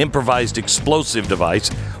by an improvised explosive device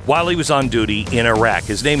while he was on duty in Iraq.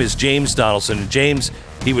 His name is James Donaldson. James,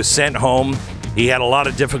 he was sent home. He had a lot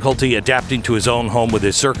of difficulty adapting to his own home with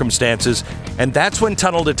his circumstances, and that's when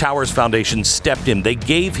Tunnel to Towers Foundation stepped in. They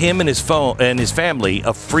gave him and his family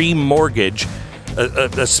a free mortgage,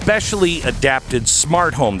 a specially adapted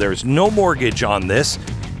smart home. There's no mortgage on this.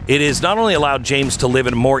 It has not only allowed James to live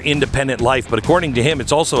a more independent life, but according to him,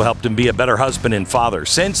 it's also helped him be a better husband and father.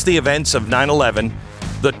 Since the events of 9/11,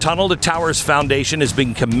 the Tunnel to Towers Foundation has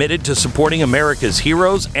been committed to supporting America's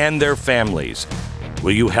heroes and their families.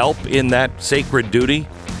 Will you help in that sacred duty?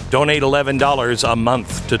 Donate $11 a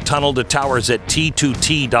month to Tunnel to Towers at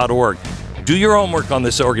t2t.org. Do your homework on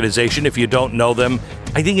this organization if you don't know them.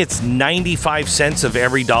 I think it's 95 cents of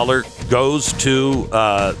every dollar goes to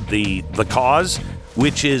the cause,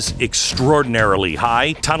 which is extraordinarily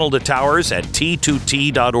high. Tunnel to Towers at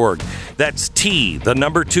t2t.org. That's T2T.org.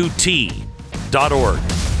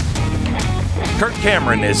 Kirk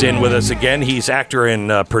Cameron is in with us again. He's actor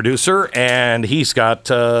and producer, and he's got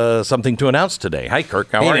something to announce today. Hi, Kirk.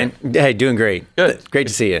 How are you? Hey, doing great. Good. Great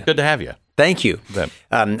to see you. Good to have you. Thank you.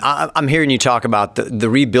 I'm hearing you talk about the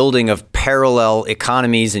rebuilding of parallel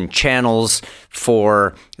economies and channels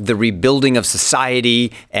for the rebuilding of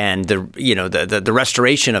society and the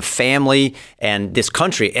restoration of family and this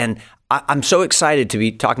country. And I'm so excited to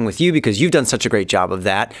be talking with you because you've done such a great job of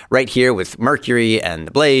that right here with Mercury and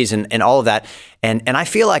the Blaze and all of that. And I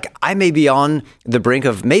feel like I may be on the brink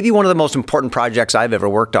of maybe one of the most important projects I've ever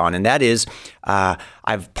worked on. And that is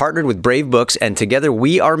I've partnered with Brave Books, and together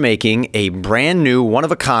we are making a brand new,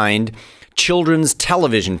 one-of-a-kind children's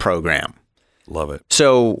television program. Love it.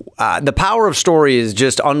 So the power of story is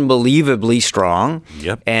just unbelievably strong.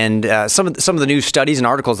 Yep. And some of the new studies and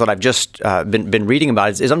articles that I've just been reading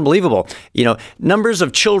about is unbelievable. You know, numbers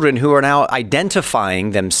of children who are now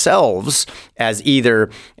identifying themselves as either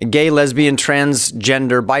gay, lesbian,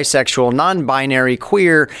 transgender, bisexual, non-binary,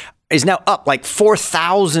 queer is now up like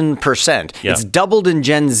 4,000%. Yeah. It's doubled in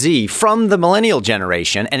Gen Z from the millennial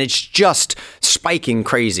generation, and it's just spiking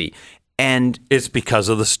crazy. And it's because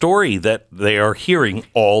of the story that they are hearing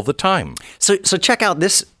all the time. So check out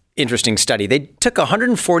this interesting study. They took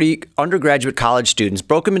 140 undergraduate college students,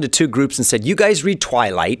 broke them into two groups and said, you guys read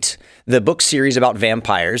Twilight, the book series about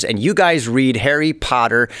vampires, and you guys read Harry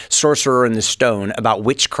Potter, Sorcerer and the Stone, about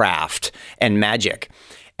witchcraft and magic.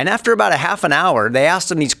 And after about a half an hour, they asked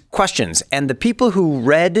them these questions. And the people who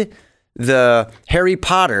read the Harry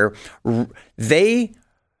Potter, they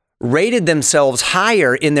rated themselves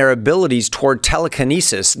higher in their abilities toward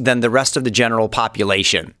telekinesis than the rest of the general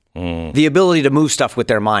population. The ability to move stuff with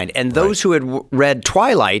their mind. And those who had read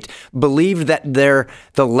Twilight believed that the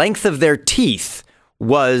length of their teeth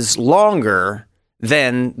was longer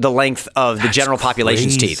than the length of the general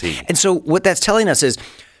population's teeth. And so what that's telling us is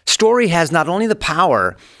story has not only the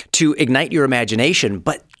power to ignite your imagination,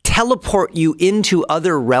 but teleport you into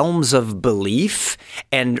other realms of belief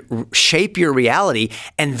and shape your reality.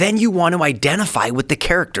 And then you want to identify with the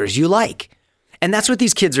characters you like. And that's what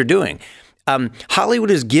these kids are doing. Hollywood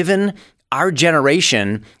has given our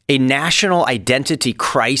generation a national identity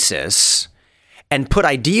crisis and put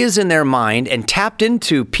ideas in their mind and tapped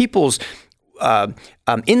into people's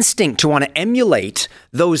instinct to want to emulate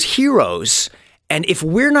those heroes. And if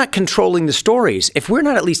we're not controlling the stories, if we're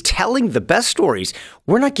not at least telling the best stories,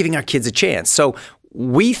 we're not giving our kids a chance. So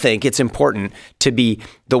we think it's important to be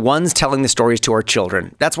the ones telling the stories to our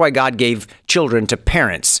children. That's why God gave children to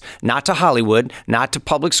parents, not to Hollywood, not to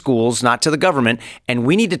public schools, not to the government. And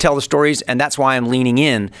we need to tell the stories. And that's why I'm leaning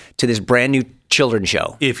in to this brand new children's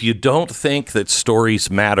show. If you don't think that stories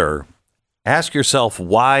matter, ask yourself,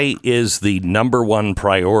 why is the number one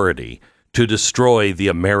priority to destroy the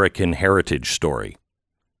American heritage story?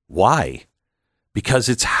 Why? Because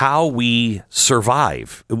it's how we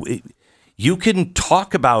survive. You can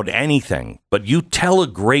talk about anything, but you tell a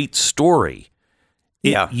great story.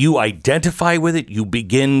 You identify with it. You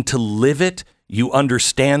begin to live it. You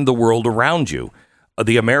understand the world around you.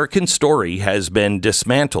 The American story has been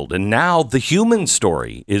dismantled, and now the human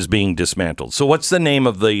story is being dismantled. So what's the name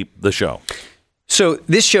of the show? So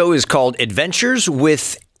this show is called Adventures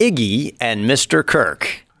with Iggy and Mr.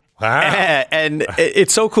 Kirk. Wow. And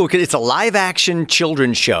it's so cool because it's a live action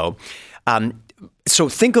children's show. So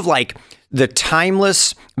think of like the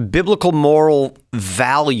timeless biblical moral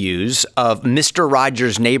values of Mr.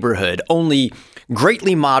 Rogers' Neighborhood, only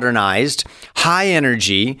greatly modernized, high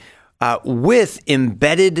energy, with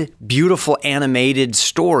embedded, beautiful animated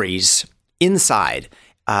stories inside.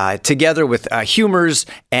 Together with humor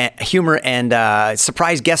and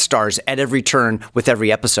surprise guest stars at every turn with every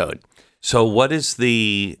episode. So what is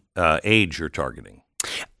the age you're targeting?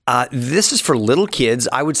 This is for little kids,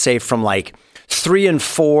 I would say from like 3 and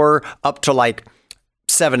 4 up to like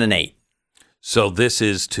 7 and 8. So this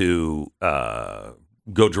is to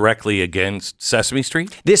go directly against Sesame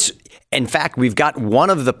Street? In fact, we've got one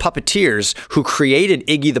of the puppeteers who created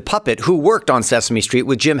Iggy the Puppet, who worked on Sesame Street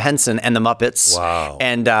with Jim Henson and the Muppets. Wow.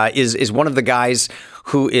 And is one of the guys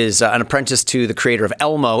who is an apprentice to the creator of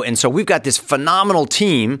Elmo. And so we've got this phenomenal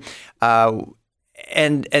team. And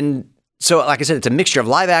so, like I said, it's a mixture of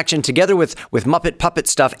live action together with Muppet puppet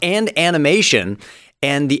stuff and animation.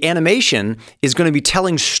 And the animation is going to be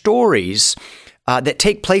telling stories that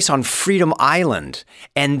take place on Freedom Island.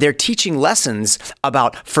 And they're teaching lessons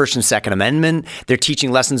about First and Second Amendment. They're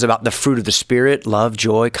teaching lessons about the fruit of the Spirit, love,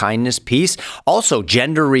 joy, kindness, peace. Also,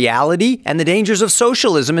 gender reality and the dangers of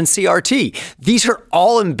socialism and CRT. These are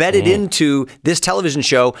all embedded into this television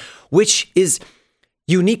show, which is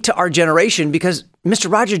unique to our generation because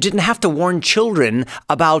Mr. Rogers didn't have to warn children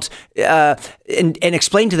about and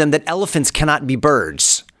explain to them that elephants cannot be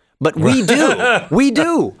birds. But we do. We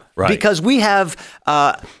do. Right. Because we have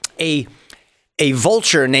a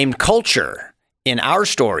vulture named culture in our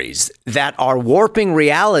stories that are warping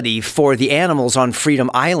reality for the animals on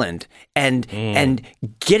Freedom Island and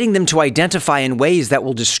getting them to identify in ways that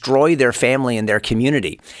will destroy their family and their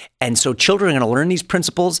community. And so children are going to learn these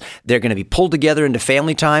principles. They're going to be pulled together into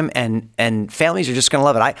family time, and families are just going to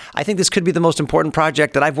love it. I think this could be the most important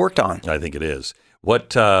project that I've worked on. I think it is. Where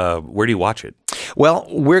do you watch it? Well,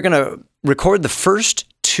 we're going to record the first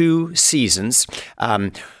 2 seasons,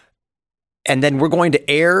 and then we're going to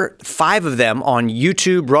air 5 of them on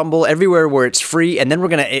YouTube, Rumble, everywhere where it's free. And then we're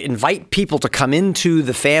going to invite people to come into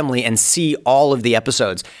the family and see all of the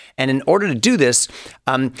episodes. And in order to do this,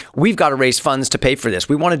 we've got to raise funds to pay for this.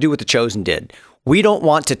 We want to do what The Chosen did. We don't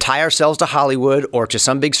want to tie ourselves to Hollywood or to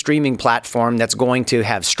some big streaming platform that's going to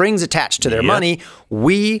have strings attached to their money.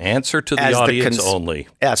 We answer to the audience only.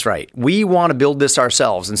 That's right. We want to build this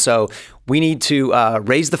ourselves. And so we need to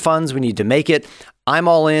raise the funds. We need to make it. I'm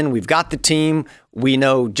all in. We've got the team. We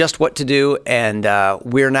know just what to do. And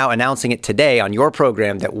we're now announcing it today on your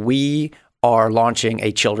program that we are launching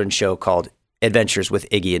a children's show called Adventures with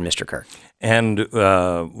Iggy and Mr. Kirk. And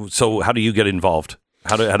so how do you get involved?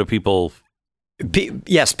 How do people...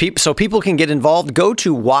 Yes, so people can get involved. Go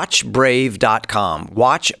to watchbrave.com.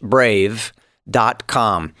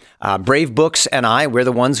 Watchbrave.com. Brave Books and we're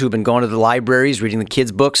the ones who've been going to the libraries, reading the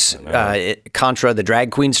kids' books, contra the drag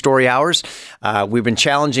queen story hours. We've been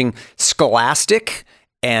challenging Scholastic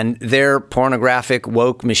and their pornographic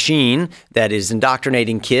woke machine that is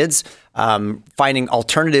indoctrinating kids, finding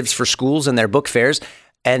alternatives for schools and their book fairs.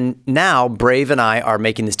 And now Brave and I are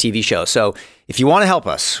making this TV show. So if you want to help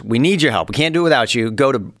us, we need your help. We can't do it without you.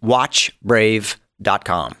 Go to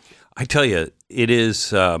watchbrave.com. I tell you, it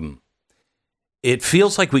is, it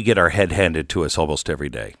feels like we get our head handed to us almost every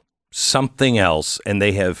day. Something else, and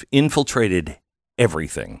they have infiltrated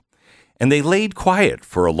everything. And they laid quiet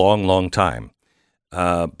for a long, long time.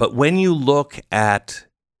 But when you look at,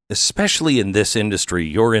 especially in this industry,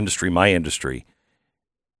 your industry, my industry,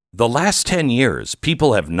 the last 10 years,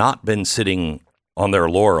 people have not been sitting on their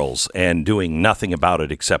laurels and doing nothing about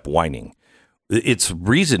it except whining. It's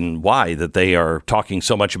reason why that they are talking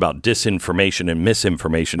so much about disinformation and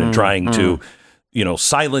misinformation and trying to,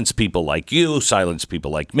 silence people like you, silence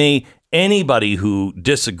people like me. Anybody who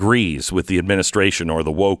disagrees with the administration or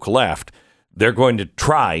the woke left, they're going to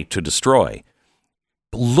try to destroy.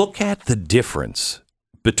 Look at the difference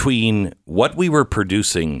between what we were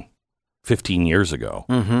producing 15 years ago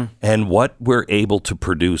and what we're able to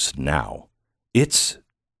produce now. It's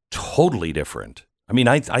totally different. I mean,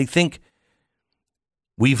 I think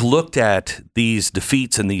we've looked at these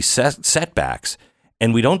defeats and these setbacks,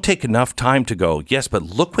 and we don't take enough time to go, yes, but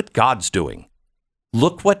look what God's doing.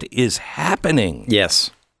 Look what is happening.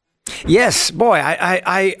 Yes. Yes, boy,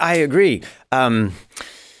 I agree.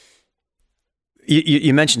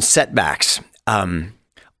 You mentioned setbacks.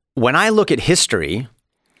 When I look at history,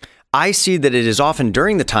 I see that it is often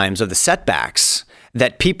during the times of the setbacks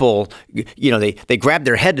that people, they grab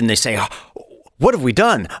their head and they say, what have we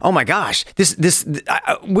done? Oh my gosh,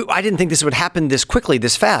 I didn't think this would happen this quickly,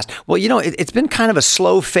 this fast. Well, it's been kind of a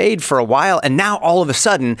slow fade for a while. And now all of a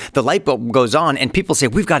sudden the light bulb goes on and people say,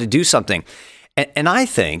 we've got to do something. And I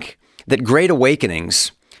think that great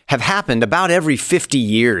awakenings have happened about every 50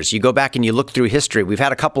 years. You go back and you look through history. We've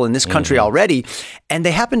had a couple in this country already, and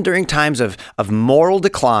they happen during times of moral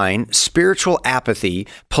decline, spiritual apathy,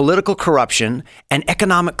 political corruption, and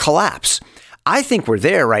economic collapse. I think we're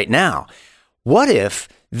there right now. What if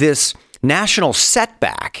this national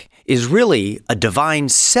setback is really a divine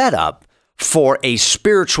setup for a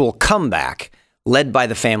spiritual comeback led by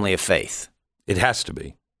the family of faith? It has to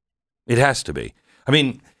be. It has to be. I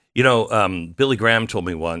mean, Billy Graham told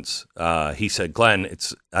me once, he said, Glenn,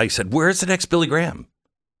 I said, where's the next Billy Graham?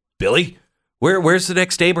 Billy? Where's the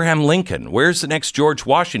next Abraham Lincoln? Where's the next George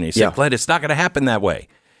Washington? He said, Glenn, it's not going to happen that way.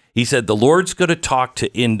 He said, the Lord's going to talk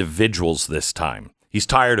to individuals this time. He's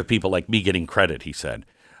tired of people like me getting credit, he said.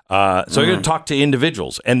 So you're going to talk to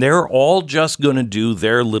individuals, and they're all just going to do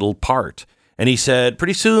their little part. And he said,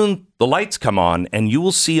 pretty soon the lights come on, and you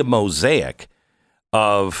will see a mosaic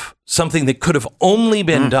of something that could have only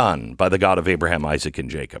been done by the God of Abraham, Isaac, and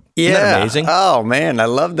Jacob. Isn't that amazing? Oh, man, I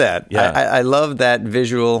love that. Yeah. I love that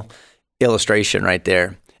visual illustration right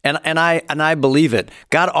there. And I believe it.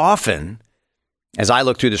 God often, as I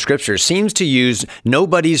look through the scriptures, seems to use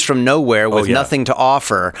nobodies from nowhere with nothing to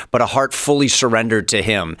offer, but a heart fully surrendered to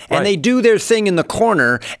him. Right. And they do their thing in the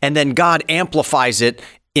corner, and then God amplifies it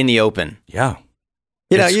in the open. Yeah.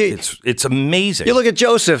 It's amazing. You look at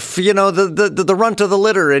Joseph, the runt of the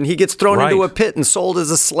litter, and he gets thrown into a pit and sold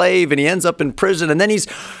as a slave, and he ends up in prison, and then he's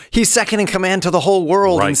second in command to the whole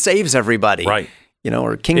world and saves everybody. Right.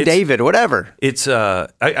 Or King David, whatever. It's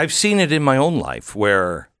I've seen it in my own life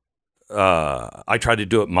where I try to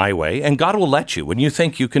do it my way, and God will let you. When you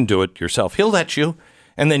think you can do it yourself, He'll let you,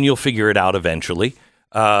 and then you'll figure it out eventually.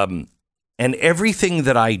 And everything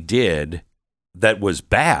that I did that was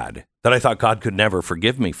bad, that I thought God could never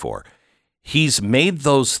forgive me for, He's made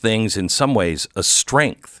those things in some ways a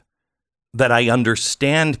strength, that I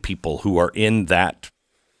understand people who are in that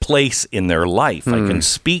place in their life. I can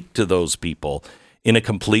speak to those people in a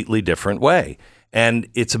completely different way. And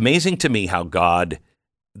it's amazing to me how God,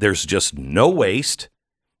 there's just no waste.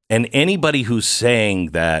 And anybody who's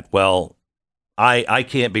saying that, well, I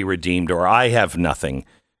can't be redeemed or I have nothing,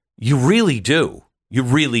 you really do. You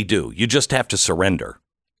really do. You just have to surrender.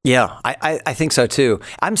 Yeah, I think so too.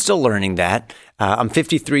 I'm still learning that. I'm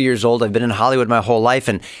 53 years old. I've been in Hollywood my whole life.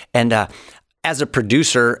 And as a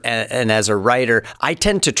producer and as a writer, I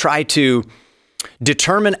tend to try to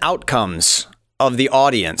determine outcomes of the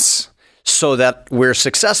audience so that we're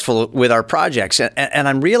successful with our projects. And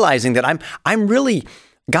I'm realizing that I'm really,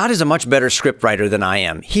 God is a much better script writer than I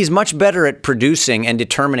am. He's much better at producing and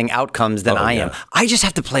determining outcomes than I am. I just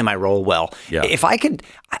have to play my role well. Yeah. If I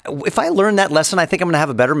learn that lesson, I think I'm going to have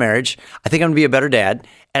a better marriage. I think I'm going to be a better dad.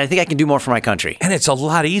 And I think I can do more for my country. And it's a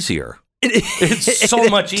lot easier. It's so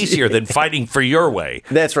much easier than fighting for your way.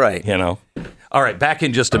 That's right. All right, back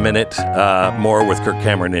in just a minute. More with Kirk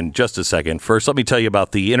Cameron in just a second. First, let me tell you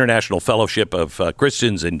about the International Fellowship of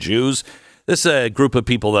Christians and Jews. This is a group of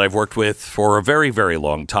people that I've worked with for a very, very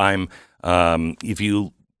long time. If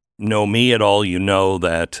you know me at all, you know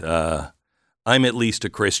that I'm at least a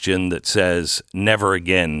Christian that says never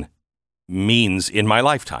again means in my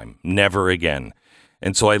lifetime, never again.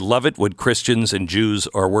 And so I love it when Christians and Jews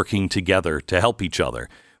are working together to help each other.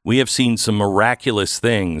 We have seen some miraculous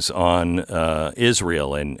things on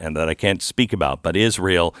Israel, and that I can't speak about, but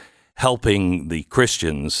Israel helping the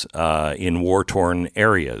Christians in war-torn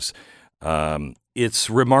areas. It's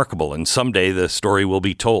remarkable, and someday the story will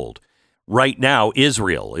be told. Right now,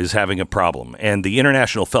 Israel is having a problem, and the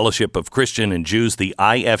International Fellowship of Christian and Jews, the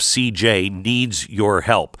IFCJ, needs your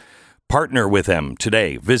help. Partner with them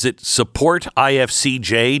today. Visit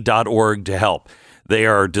supportifcj.org to help. They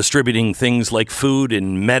are distributing things like food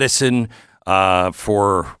and medicine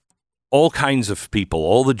for all kinds of people,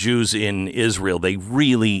 all the Jews in Israel. They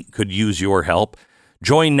really could use your help.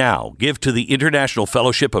 Join now. Give to the International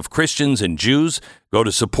Fellowship of Christians and Jews. Go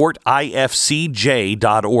to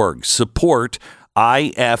supportifcj.org.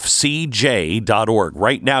 Supportifcj.org.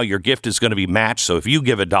 Right now, your gift is going to be matched. So if you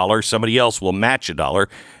give $1, somebody else will match $1,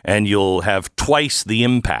 and you'll have twice the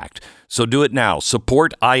impact. So do it now.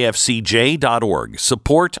 Supportifcj.org.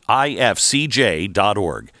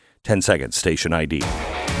 Supportifcj.org. 10 seconds, station ID.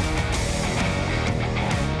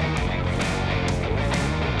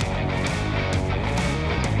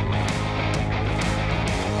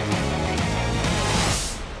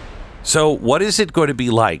 So what is it going to be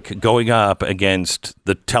like going up against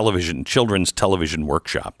the children's television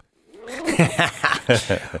workshop?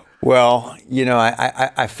 Well,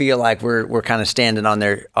 I feel like we're kind of standing on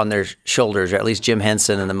their shoulders, or at least Jim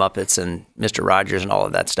Henson and the Muppets and Mr. Rogers and all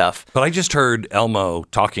of that stuff. But I just heard Elmo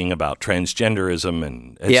talking about transgenderism,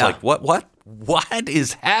 and it's like, what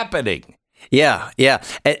is happening? Yeah.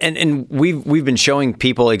 And we've been showing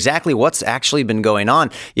people exactly what's actually been going on.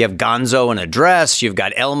 You have Gonzo in a dress. You've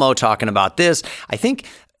got Elmo talking about this. I think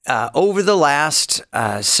over the last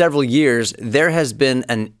several years, there has been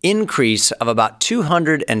an increase of about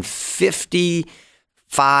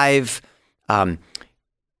 255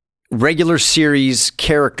 regular series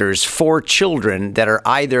characters for children that are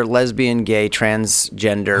either lesbian, gay,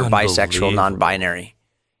 transgender, bisexual, non-binary.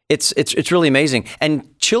 It's really amazing.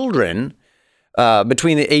 And children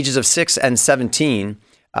between the ages of 6 and 17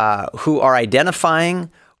 who are identifying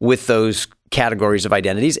with those categories of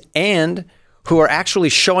identities and who are actually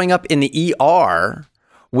showing up in the ER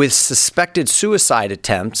with suspected suicide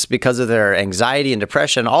attempts because of their anxiety and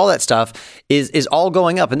depression, all that stuff is all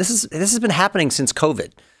going up. And this has been happening since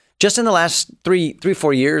COVID. Just in the last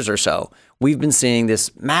 4 years or so, we've been seeing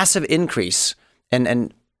this massive increase,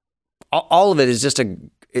 and all of it is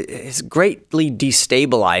it's greatly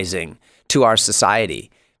destabilizing to our society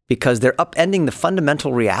because they're upending the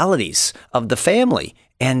fundamental realities of the family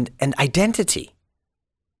and identity.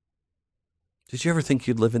 Did you ever think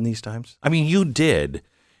you'd live in these times? I mean, you did.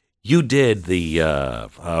 You did the,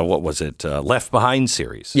 what was it, Left Behind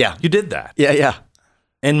series. Yeah. You did that. Yeah.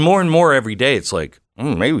 And more every day, it's like,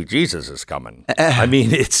 maybe Jesus is coming. I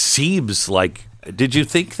mean, it seems like, did you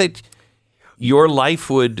think that your life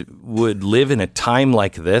would live in a time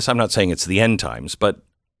like this? I'm not saying it's the end times, but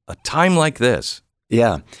a time like this.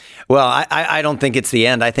 Yeah. Well, I don't think it's the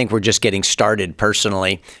end. I think we're just getting started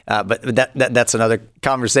personally. But that's another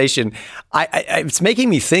conversation. It's making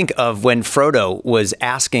me think of when Frodo was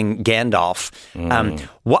asking Gandalf,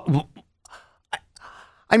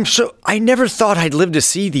 I never thought I'd live to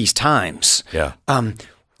see these times. Yeah.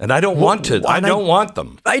 And I don't want to. I don't want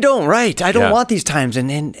them. I don't want these times.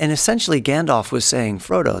 And essentially Gandalf was saying,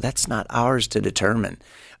 Frodo, that's not ours to determine.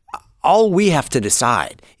 All we have to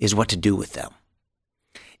decide is what to do with them.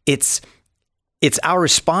 It's our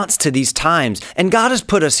response to these times. And God has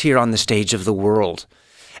put us here on the stage of the world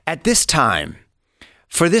at this time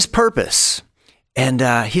for this purpose. And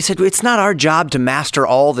he said, it's not our job to master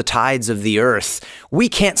all the tides of the earth. We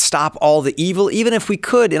can't stop all the evil. Even if we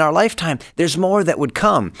could in our lifetime, there's more that would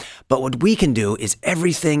come. But what we can do is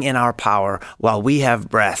everything in our power while we have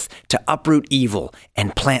breath to uproot evil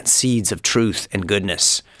and plant seeds of truth and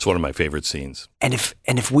goodness. It's one of my favorite scenes. And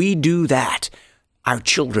if we do that, our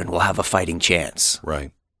children will have a fighting chance.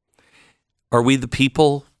 Right. Are we the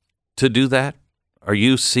people to do that? Are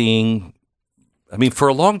you seeing... I mean, for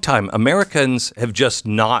a long time, Americans have just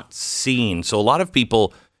not seen. So a lot of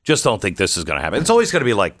people just don't think this is going to happen. It's always going to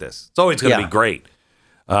be like this. It's always going to be great.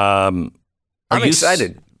 I'm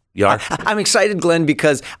excited. You are? I'm excited, Glenn,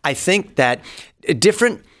 because I think that a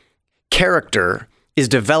different character is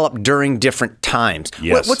developed during different times.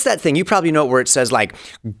 Yes. What's that thing? You probably know where it says, like,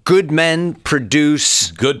 good men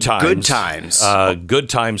produce good times. Good times. Good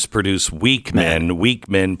times produce weak men. Weak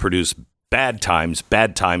men produce bad times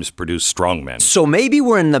produce strong men. So maybe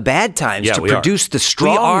we're in the bad times to produce the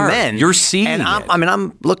strong men. You're seeing and it.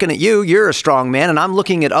 I'm looking at you. You're a strong man, and I'm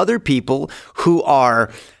looking at other people who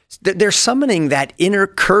are. They're summoning that inner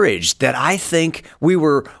courage that I think we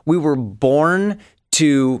were born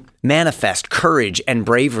to manifest, courage and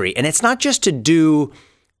bravery. And it's not just to do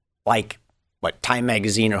like what Time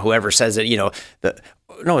Magazine or whoever says it.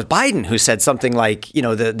 It's Biden who said something like,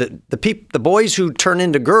 the boys who turn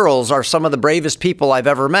into girls are some of the bravest people I've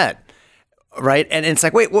ever met, right? And it's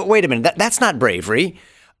like, wait a minute, that's not bravery.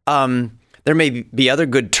 There may be other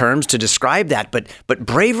good terms to describe that, but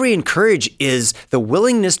bravery and courage is the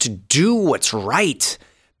willingness to do what's right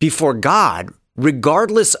before God,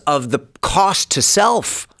 regardless of the cost to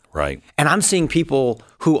self. Right. And I'm seeing people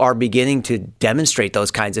who are beginning to demonstrate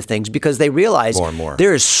those kinds of things because they realize more and more.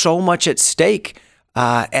 There is so much at stake.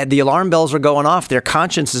 And the alarm bells are going off. Their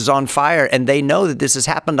conscience is on fire, and they know that this has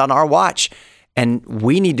happened on our watch. And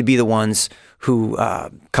we need to be the ones who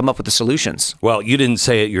come up with the solutions. Well, you didn't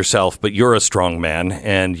say it yourself, but you're a strong man,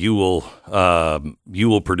 and you will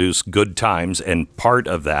produce good times. And part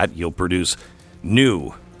of that, you'll produce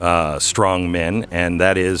new strong men, and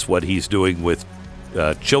that is what he's doing with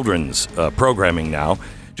children's programming now.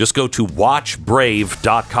 Just go to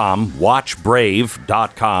watchbrave.com,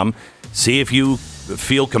 watchbrave.com. See if you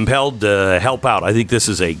feel compelled to help out. I think this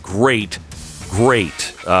is a great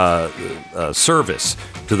service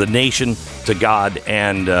to the nation, to God,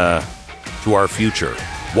 and to our future.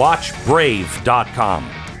 Watchbrave.com.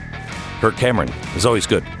 Kirk Cameron, it's always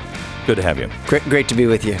good. Good to have you. Great to be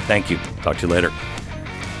with you. Thank you. Talk to you later.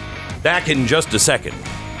 Back in just a second.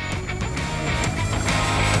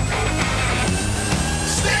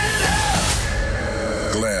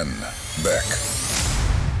 Glenn Beck.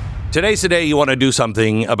 Today's the day you want to do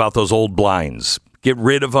something about those old blinds. Get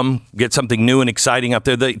rid of them. Get something new and exciting up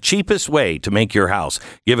there. The cheapest way to make your house,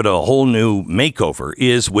 give it a whole new makeover,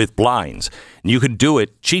 is with blinds. And you can do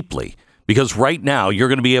it cheaply because right now you're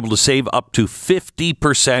going to be able to save up to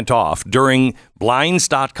 50% off during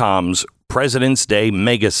Blinds.com's President's Day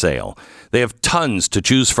mega sale. They have tons to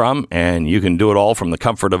choose from, and you can do it all from the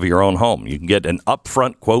comfort of your own home. You can get an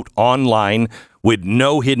upfront quote online with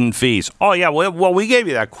no hidden fees. Oh, yeah, well, we gave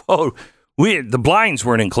you that quote. The blinds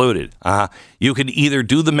weren't included. You could either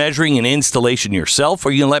do the measuring and installation yourself, or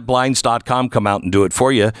you can let Blinds.com come out and do it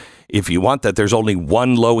for you. If you want that, there's only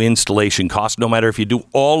one low installation cost, no matter if you do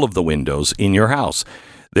all of the windows in your house.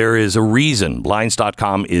 There is a reason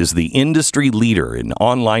Blinds.com is the industry leader in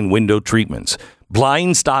online window treatments.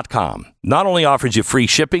 Blinds.com not only offers you free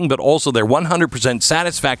shipping, but also their 100%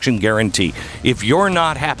 satisfaction guarantee. If you're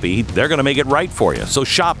not happy, they're going to make it right for you. So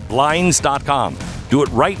shop Blinds.com. Do it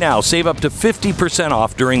right now. Save up to 50%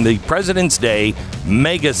 off during the President's Day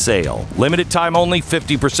mega sale. Limited time only,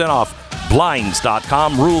 50% off.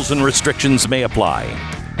 Blinds.com. Rules and restrictions may apply.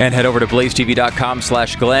 And head over to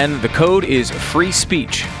blazetv.com/Glenn. The code is free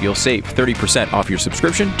speech. You'll save 30% off your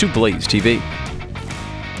subscription to Blaze TV.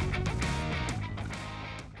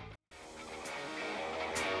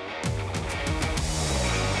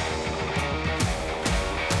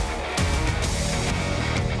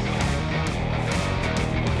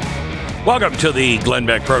 Welcome to the Glenn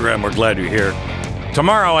Beck program. We're glad you're here.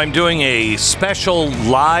 Tomorrow I'm doing a special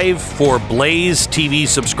live for Blaze TV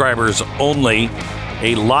subscribers only,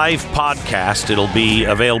 a live podcast. It'll be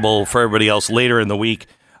available for everybody else later in the week,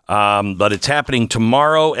 but it's happening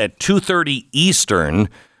tomorrow at 2:30 Eastern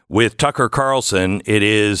with Tucker Carlson. It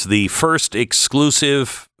is the first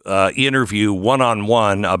exclusive interview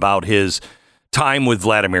one-on-one about his time with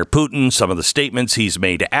Vladimir Putin, some of the statements he's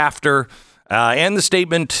made after, and the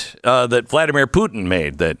statement that Vladimir Putin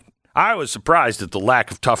made that I was surprised at the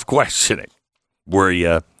lack of tough questioning. Were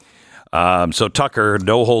you? So Tucker,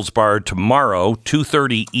 no holds barred tomorrow,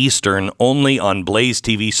 2:30 Eastern, only on Blaze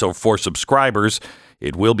TV. So for subscribers,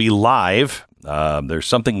 it will be live. There's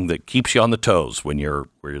something that keeps you on the toes when you're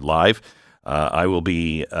live. I will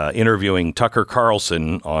be interviewing Tucker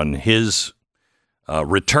Carlson on his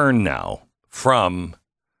return now from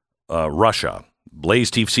Russia.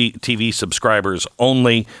 Blaze TV subscribers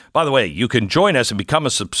only. By the way, you can join us and become a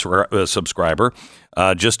subscriber.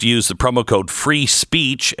 Just use the promo code free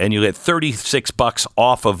speech and you get $36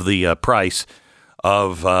 off of the price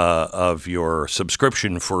of your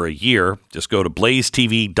subscription for a year. Just go to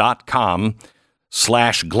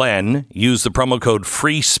blazetv.com/Glenn. Use the promo code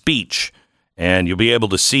free speech and you'll be able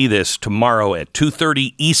to see this tomorrow at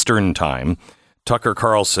 2:30 Eastern time. Tucker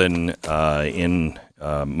Carlson in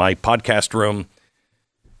my podcast room.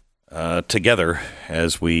 Together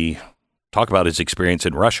as we talk about his experience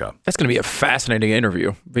in Russia. That's going to be a fascinating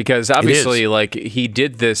interview because obviously, like, he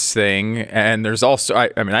did this thing, and there's also,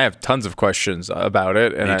 I have tons of questions about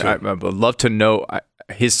it, and I would love to know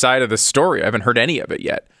his side of the story. I haven't heard any of it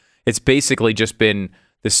yet. It's basically just been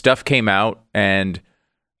the stuff came out, and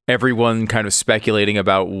everyone kind of speculating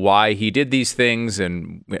about why he did these things,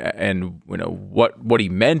 and you know what he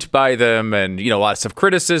meant by them, and lots of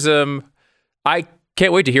criticism. I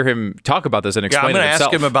can't wait to hear him talk about this and explain it himself. I'm going to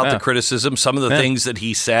ask him about the criticism, some of the things that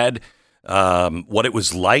he said, what it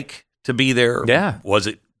was like to be there. Yeah. Was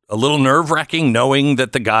it a little nerve-wracking knowing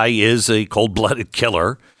that the guy is a cold-blooded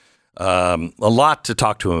killer? A lot to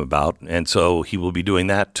talk to him about, and so he will be doing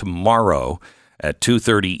that tomorrow at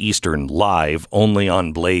 2:30 Eastern live only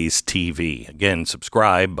on Blaze TV. Again,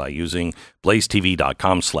 subscribe by using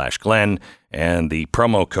blazetv.com/Glenn and the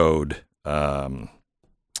promo code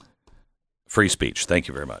free speech. Thank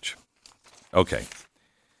you very much. Okay.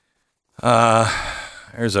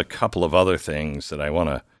 There's a couple of other things that I want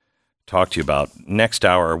to talk to you about. Next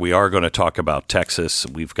hour, we are going to talk about Texas.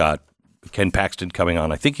 We've got Ken Paxton coming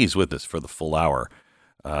on. I think he's with us for the full hour.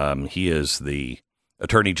 He is the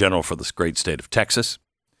Attorney General for this great state of Texas.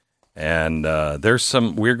 And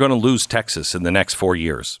we're going to lose Texas in the next 4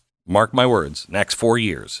 years. Mark my words, next 4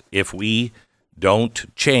 years. If we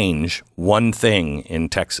don't change one thing in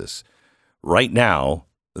Texas. Right now,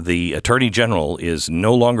 the Attorney General is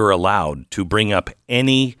no longer allowed to bring up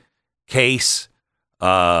any case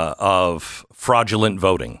of fraudulent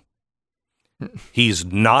voting. He's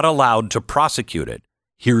not allowed to prosecute it.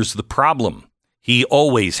 Here's the problem. He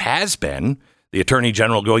always has been the Attorney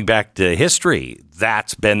General going back to history.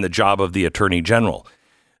 That's been the job of the Attorney General.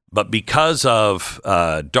 But because of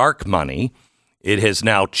dark money, it has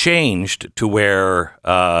now changed to where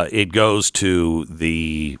it goes to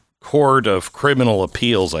the Court of Criminal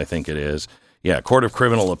Appeals, I think it is. Yeah, Court of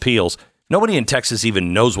Criminal Appeals. Nobody in Texas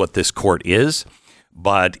even knows what this court is,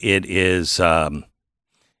 but it is,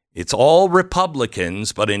 it's all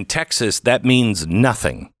Republicans, but in Texas, that means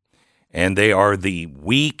nothing. And they are the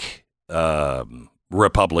weak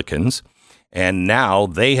Republicans. And now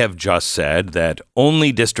they have just said that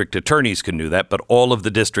only district attorneys can do that, but all of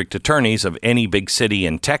the district attorneys of any big city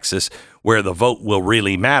in Texas where the vote will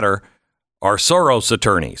really matter are Soros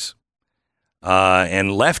attorneys and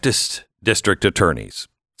leftist district attorneys.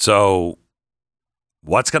 So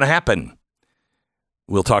what's going to happen?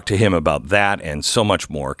 We'll talk to him about that and so much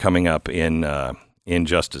more coming up in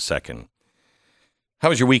just a second. How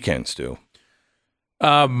was your weekend, Stu?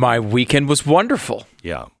 My weekend was wonderful.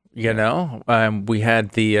 Yeah. You know, we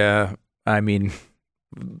had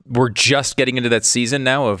we're just getting into that season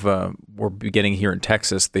now of we're beginning here in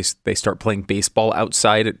Texas. They start playing baseball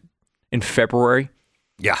outside in February.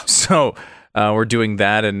 Yeah. So we're doing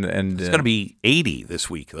that, and it's going to be 80 this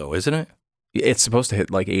week, though, isn't it? It's supposed to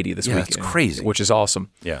hit like 80 this week. It's crazy, which is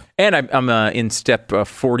awesome. Yeah. And I'm in step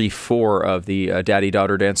 44 of the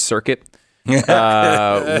daddy-daughter dance circuit.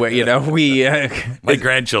 Where, you know, we my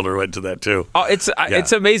grandchildren went to that too. Oh, it's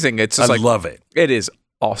amazing. It's just I love it. It is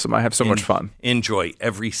awesome. I have so much fun. Enjoy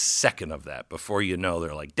every second of that. Before you know,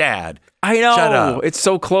 they're like, "Dad, I know, shut up." It's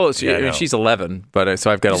so close. Yeah, I mean, she's 11, but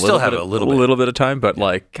so I've got a little bit of time. But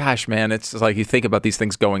like, gosh, man, it's just like you think about these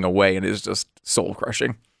things going away, and it's just soul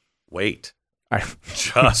crushing. Wait.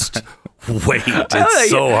 Just wait. It's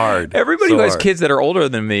so hard. Everybody who has kids that are older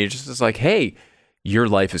than me just is like, hey, your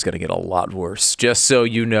life is going to get a lot worse. Just so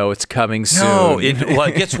you know, it's coming soon. No,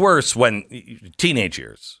 it gets worse when teenage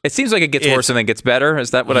years. It seems like it gets worse and then gets better.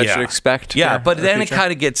 Is that what I should expect? Yeah, but then it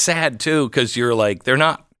kind of gets sad too because you're like, they're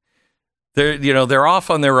off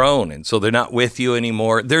on their own, and so they're not with you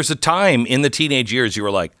anymore. There's a time in the teenage years you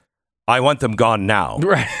were like, I want them gone now.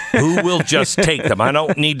 Right. Who will just take them? I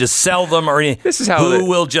don't need to sell them or anything. Who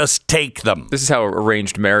will just take them? This is how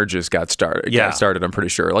arranged marriages got started. Yeah. Got started, I'm pretty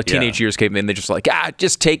sure. Like teenage years came in, they just like,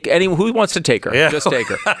 just take anyone who wants to take her. Yeah. Just take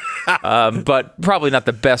her. But probably not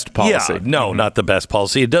the best policy. Yeah, no, not the best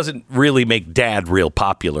policy. It doesn't really make dad real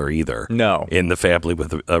popular either. No. In the family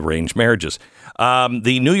with arranged marriages.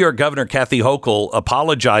 The New York governor, Kathy Hochul,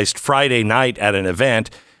 apologized Friday night at an event.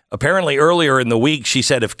 Apparently, earlier in the week, she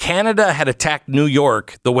said if Canada had attacked New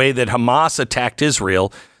York the way that Hamas attacked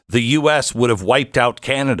Israel, the U.S. would have wiped out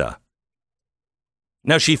Canada.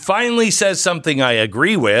 Now, she finally says something I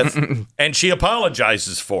agree with, and she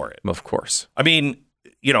apologizes for it. Of course. I mean,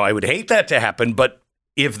 I would hate that to happen, but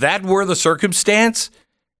if that were the circumstance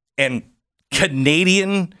and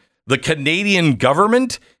the Canadian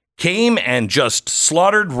government came and just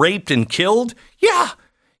slaughtered, raped, and killed, yeah,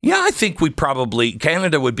 I think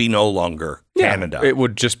Canada would be no longer Canada. It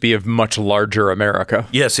would just be a much larger America.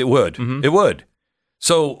 Yes, it would. Mm-hmm. It would.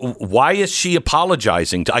 So why is she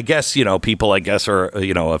apologizing? I guess, people, are,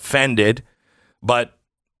 offended. But,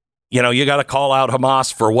 you got to call out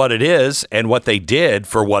Hamas for what it is and what they did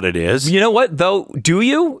for what it is. You know what, though? Do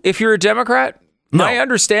you, if you're a Democrat? No. My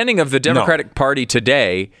understanding of the Democratic Party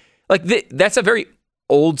today, that's a very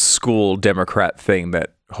old school Democrat thing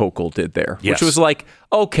that Hochul did there, which was like,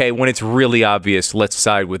 okay, when it's really obvious, let's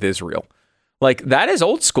side with Israel. Like, that is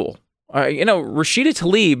old school. Rashida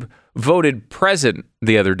Tlaib voted present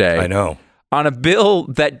the other day. I know. On a bill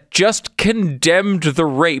that just condemned the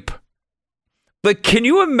rape. Like, can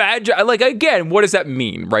you imagine? Like, again, what does that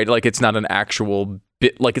mean, right? Like, it's not an actual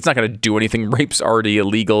bit. Like, it's not going to do anything. Rape's already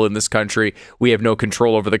illegal in this country. We have no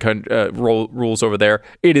control over the rules over there.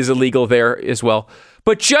 It is illegal there as well.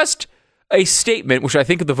 But just a statement, which I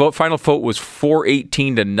think the final vote was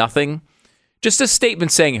 418-0. Just a statement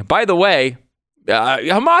saying, by the way,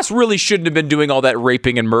 Hamas really shouldn't have been doing all that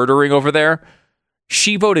raping and murdering over there.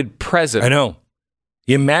 She voted present. I know.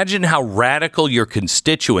 Imagine how radical your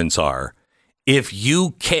constituents are if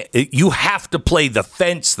you have to play the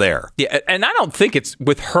fence there. Yeah, and I don't think it's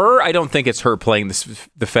with her. I don't think it's her playing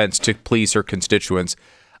the fence to please her constituents.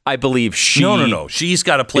 I believe she. No. She's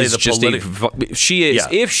got to play the political. She is. Yeah.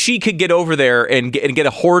 If she could get over there and get a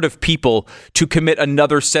horde of people to commit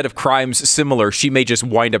another set of crimes similar, she may just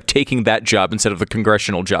wind up taking that job instead of the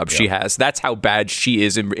congressional job she has. That's how bad she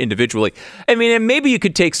is individually. I mean, and maybe you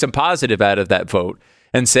could take some positive out of that vote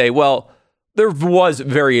and say, well, there was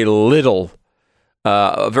very little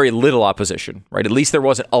opposition, right? At least there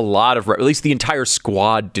wasn't a lot of, at least the entire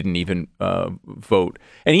squad didn't even vote.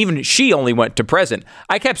 And even she only went to present.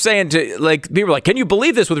 I kept saying to, people were like, can you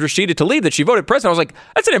believe this with Rashida Tlaib that she voted present? I was like,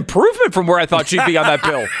 that's an improvement from where I thought she'd be on that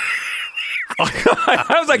bill.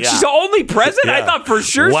 I was like, she's only present? I thought for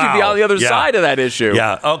sure she'd be on the other side of that issue.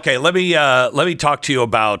 Yeah. Okay. Let me talk to you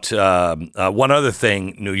about one other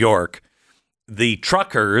thing, New York. The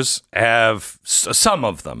truckers some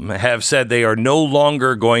of them have said they are no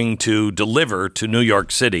longer going to deliver to New York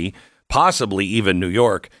City, possibly even New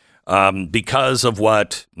York, because of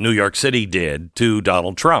what New York City did to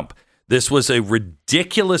Donald Trump. This was a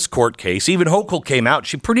ridiculous court case. Even Hochul came out.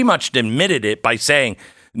 She pretty much admitted it by saying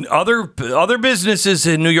other businesses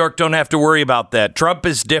in New York don't have to worry about that. Trump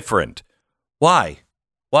is different. Why?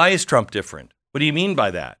 Why is Trump different? What do you mean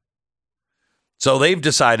by that? So they've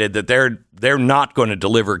decided that they're not going to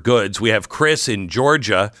deliver goods. We have Chris in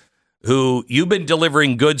Georgia, who you've been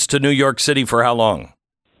delivering goods to New York City for how long?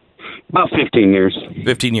 About 15 years.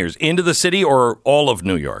 15 years. Into the city or all of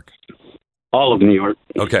New York? All of New York.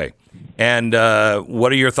 Okay. And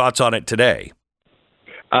what are your thoughts on it today?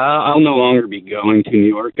 I'll no longer be going to New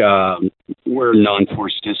York. We're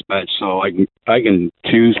non-force dispatch, so I can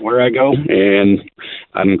choose where I go, and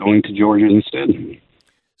I'm going to Georgia instead.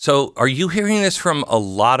 So are you hearing this from a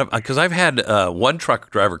lot of, because I've had one truck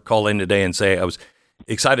driver call in today and say, I was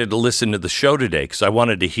excited to listen to the show today because I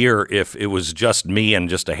wanted to hear if it was just me and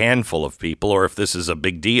just a handful of people or if this is a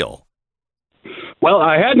big deal. Well,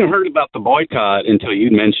 I hadn't heard about the boycott until you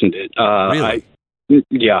mentioned it. Really?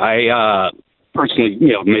 I personally,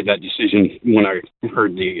 made that decision when I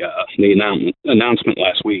heard the announcement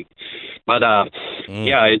last week. But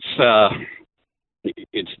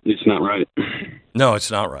it's not right. No,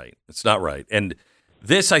 it's not right. It's not right. And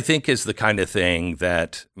this, I think, is the kind of thing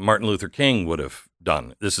that Martin Luther King would have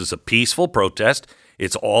done. This is a peaceful protest.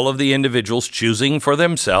 It's all of the individuals choosing for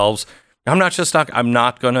themselves. I'm not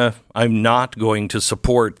going to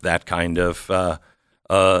support that kind of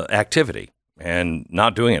activity and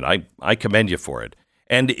not doing it. I commend you for it.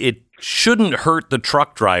 And it shouldn't hurt the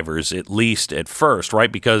truck drivers, at least at first,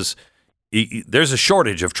 right? Because there's a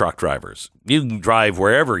shortage of truck drivers. You can drive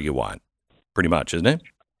wherever you want, pretty much, isn't it?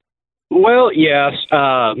 Well, yes.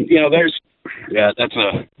 That's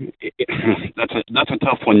a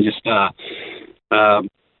tough one. Just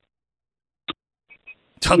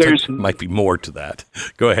Sounds like there might be more to that.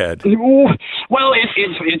 Go ahead. Well,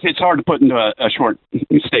 it's hard to put into a short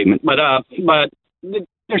statement, but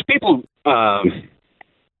there's people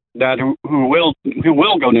that who will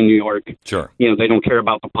go to New York. Sure. They don't care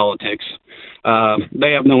about the politics.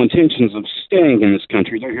 They have no intentions of staying in this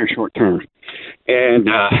country. They're here short term, and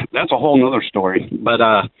that's a whole other story.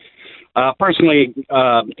 But personally,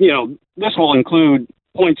 this will include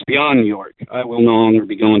points beyond New York. I will no longer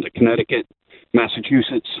be going to Connecticut,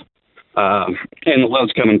 Massachusetts, and the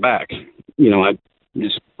load's coming back. I'm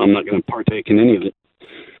not going to partake in any of it.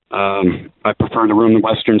 I prefer to run the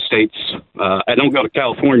western states. I don't go to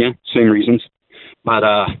California, same reasons. But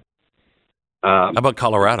how about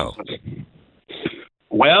Colorado?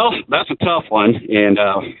 Well, that's a tough one, and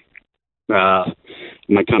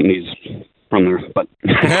my company's from there. But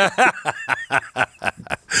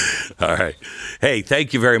all right. Hey,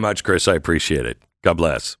 thank you very much, Chris. I appreciate it. God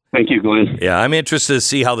bless. Thank you, Glenn. Yeah, I'm interested to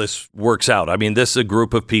see how this works out. I mean, this is a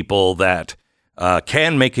group of people that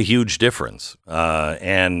can make a huge difference.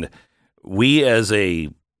 And we as a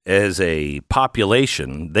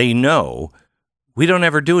population, they know we don't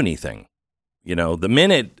ever do anything. The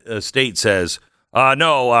minute a state says,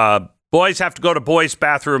 no, boys have to go to boys'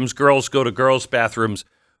 bathrooms, girls go to girls' bathrooms,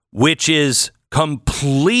 which is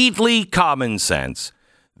completely common sense,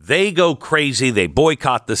 they go crazy. They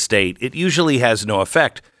boycott the state. It usually has no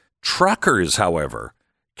effect. Truckers, however,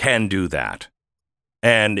 can do that.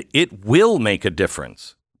 And it will make a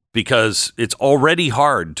difference because it's already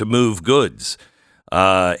hard to move goods.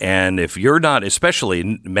 And if you're not, especially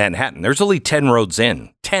in Manhattan, there's only 10 roads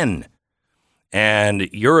in. 10. And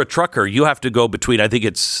you're a trucker, you have to go between, I think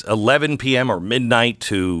it's 11 p.m. or midnight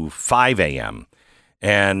to 5 a.m.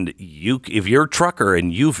 And if you're a trucker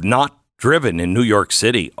and you've not driven in New York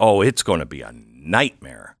City, it's going to be a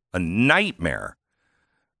nightmare. A nightmare.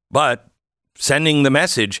 But sending the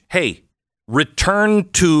message, hey, return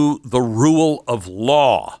to the rule of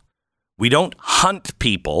law. We don't hunt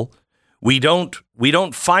people. We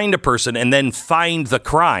don't find a person and then find the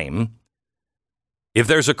crime. If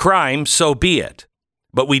there's a crime, so be it.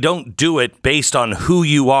 But we don't do it based on who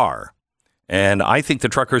you are. And I think the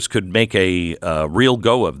truckers could make a real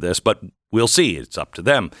go of this, but we'll see. It's up to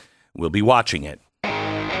them. We'll be watching it.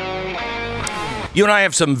 You and I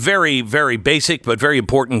have some very, very basic but very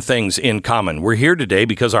important things in common. We're here today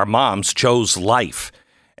because our moms chose life.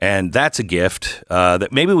 And that's a gift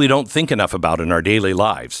that maybe we don't think enough about in our daily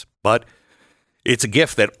lives. But it's a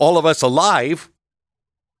gift that all of us alive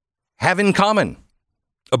have in common.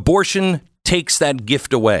 Abortion takes that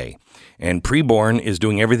gift away. And Preborn is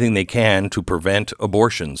doing everything they can to prevent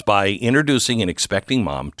abortions by introducing an expecting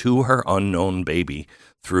mom to her unknown baby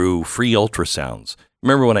through free ultrasounds.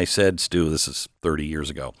 Remember when I said, Stu, this is 30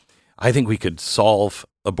 years ago, I think we could solve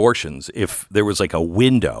abortions if there was like a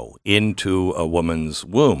window into a woman's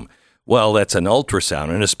womb. Well, that's an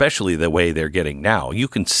ultrasound, and especially the way they're getting now. You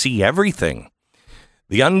can see everything.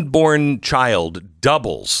 The unborn child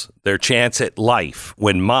doubles their chance at life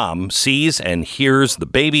when mom sees and hears the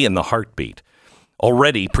baby and the heartbeat.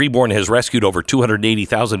 Already, Preborn has rescued over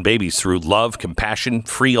 280,000 babies through love, compassion,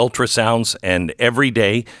 free ultrasounds, and every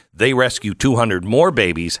day they rescue 200 more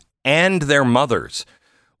babies and their mothers.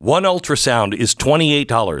 One ultrasound is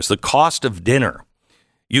 $28, the cost of dinner.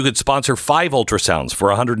 You could sponsor 5 ultrasounds for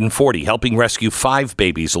 $140, helping rescue 5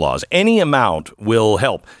 babies' lost. Any amount will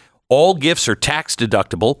help. All gifts are tax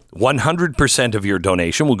deductible. 100% of your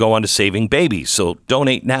donation will go on to saving babies. So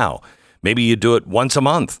donate now. Maybe you do it once a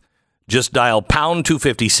month. Just dial pound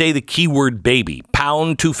 250. Say the keyword baby.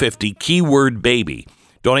 Pound 250, keyword baby.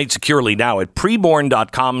 Donate securely now at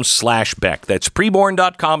preborn.com/Beck. That's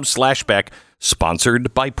preborn.com/Beck.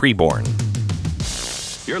 Sponsored by Preborn.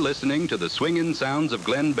 You're listening to the swinging sounds of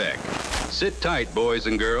Glenn Beck. Sit tight, boys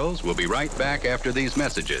and girls. We'll be right back after these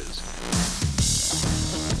messages.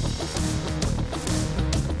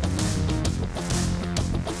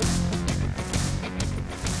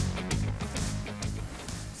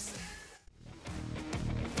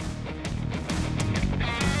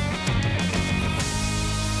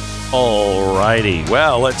 All righty.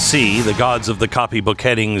 Well, let's see. The gods of the copybook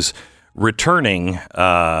headings returning.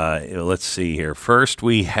 Let's see here. First,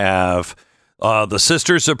 we have the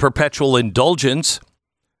Sisters of Perpetual Indulgence.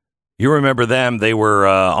 You remember them. They were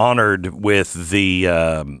honored with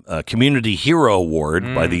the Community Hero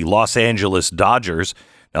Award by the Los Angeles Dodgers.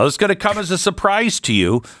 Now, this is going to come as a surprise to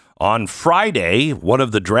you. On Friday, one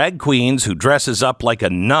of the drag queens who dresses up like a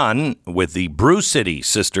nun with the Brew City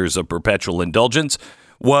Sisters of Perpetual Indulgence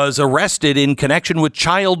was arrested in connection with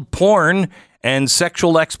child porn and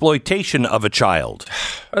sexual exploitation of a child.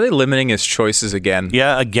 Are they limiting his choices again?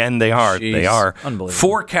 Yeah, again, they are. Jeez, they are. Unbelievable.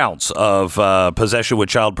 4 counts of possession with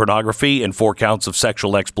child pornography and 4 counts of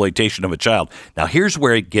sexual exploitation of a child. Now, here's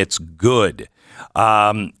where it gets good.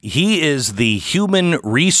 He is the human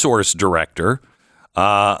resource director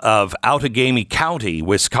of Outagamie County,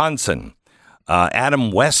 Wisconsin,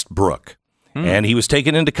 Adam Westbrook. And he was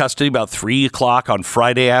taken into custody about 3 o'clock on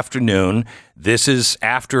Friday afternoon. This is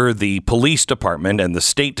after the police department and the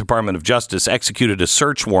State Department of Justice executed a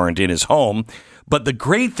search warrant in his home. But the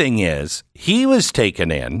great thing is he was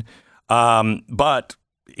taken in, but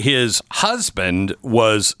his husband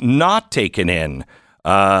was not taken in.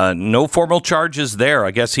 No formal charges there.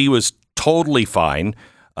 I guess he was totally fine.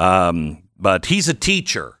 But he's a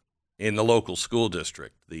teacher in the local school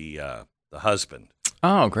district, the husband.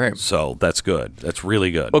 Oh, great. So that's good. That's really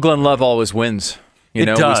good. Well, Glenn, love always wins. You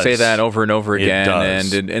know, does. we say that over and over again. It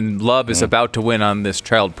does. And love is about to win on this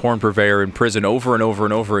child porn purveyor in prison over and over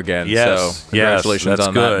and over again. Yes. So congratulations that's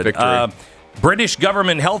on good. that victory. British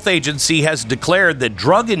Government Health Agency has declared that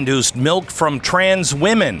drug-induced milk from trans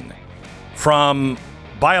women from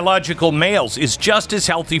biological males is just as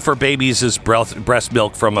healthy for babies as breast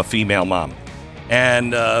milk from a female mom.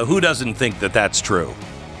 And who doesn't think that that's true?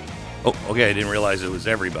 Oh, okay. I didn't realize it was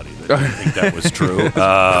everybody that didn't think that was true.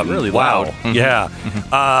 Really wow. loud. Yeah.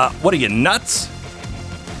 What are you, nuts?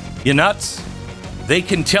 You nuts? They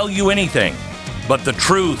can tell you anything, but the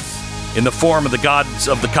truth in the form of the gods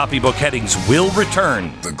of the copybook headings will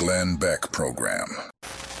return. The Glenn Beck Program.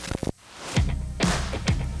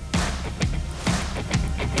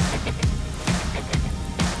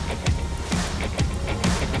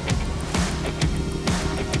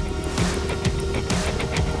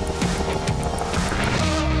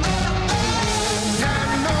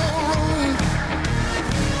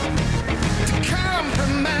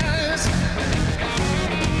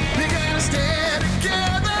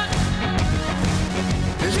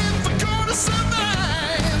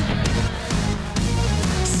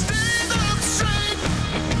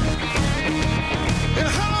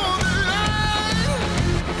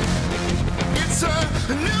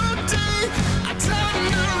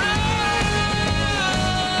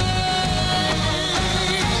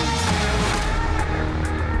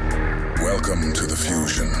 Welcome to the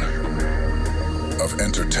fusion of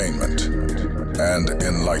entertainment and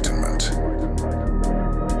enlightenment.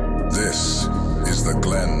 This is the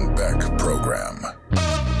Glenn Beck Program.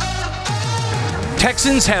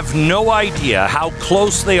 Texans have no idea how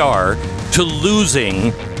close they are to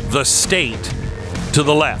losing the state to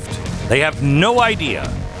the left. They have no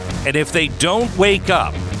idea. And if they don't wake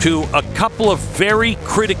up to a couple of very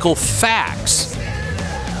critical facts,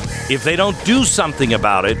 if they don't do something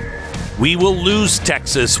about it, we will lose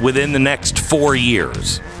Texas within the next 4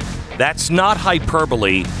 years. That's not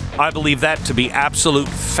hyperbole. I believe that to be absolute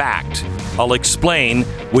fact. I'll explain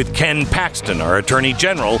with Ken Paxton, our Attorney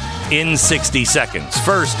General, in 60 seconds.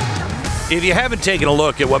 First, if you haven't taken a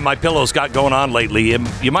look at what MyPillow's got going on lately,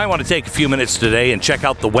 you might want to take a few minutes today and check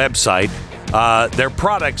out the website. Their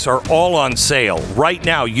products are all on sale. Right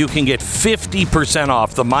now, you can get 50%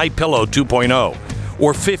 off the MyPillow 2.0.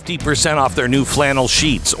 or 50% off their new flannel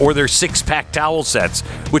sheets or their 6-pack towel sets,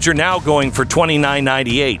 which are now going for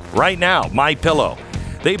 $29.98. Right now, MyPillow.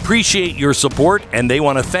 They appreciate your support, and they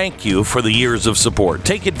want to thank you for the years of support.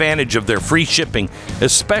 Take advantage of their free shipping,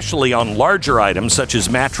 especially on larger items such as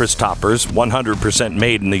mattress toppers, 100%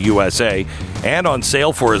 made in the USA, and on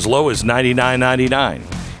sale for as low as $99.99.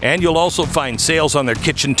 And you'll also find sales on their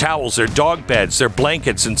kitchen towels, their dog beds, their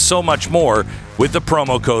blankets, and so much more with the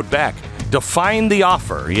promo code BECK. To find the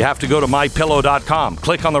offer, you have to go to MyPillow.com.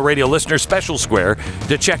 Click on the radio listener special square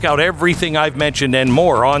to check out everything I've mentioned and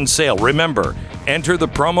more on sale. Remember, enter the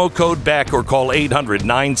promo code BECK or call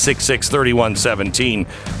 800-966-3117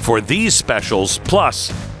 for these specials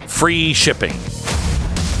plus free shipping.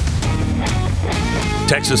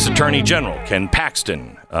 Texas Attorney General Ken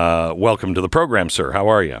Paxton, welcome to the program, sir. How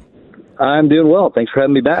are you? I'm doing well. Thanks for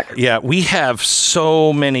having me back. Yeah, we have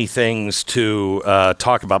so many things to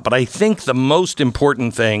talk about, but I think the most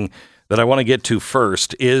important thing that I want to get to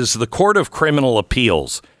first is the Court of Criminal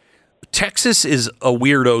Appeals. Texas is a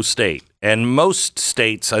weirdo state, and most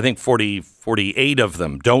states, I think 48 of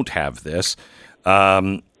them, don't have this.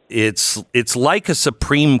 It's like a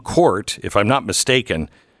Supreme Court, if I'm not mistaken,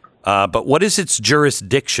 but what is its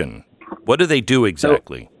jurisdiction? What do they do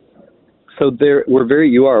exactly? So we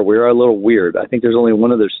are a little weird. I think there's only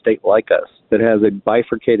one other state like us that has a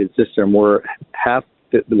bifurcated system where some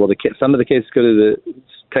of the cases go to the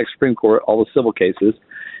Texas Supreme Court, all the civil cases,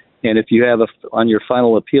 and if you have on your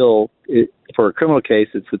final appeal for a criminal case,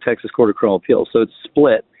 it's the Texas Court of Criminal Appeals. So it's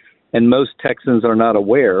split, and most Texans are not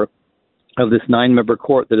aware of this 9-member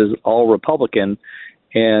court that is all Republican,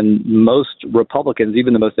 and most Republicans,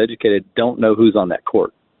 even the most educated, don't know who's on that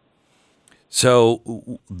court.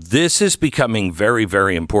 So this is becoming very,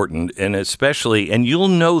 very important, and you'll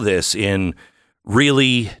know this in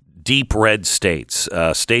really deep red states,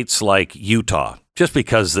 states like Utah. Just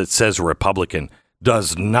because it says Republican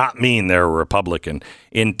does not mean they're a Republican.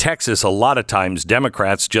 In Texas, a lot of times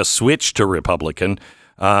Democrats just switch to Republican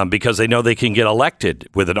because they know they can get elected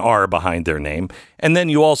with an R behind their name. And then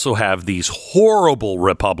you also have these horrible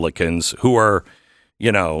Republicans who are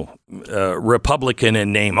Republican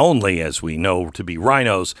in name only, as we know to be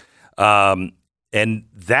rhinos. And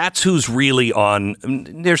that's who's really on.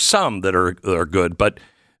 There's some that are good, but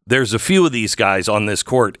there's a few of these guys on this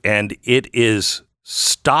court, and it is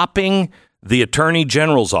stopping the Attorney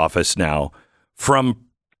General's office now from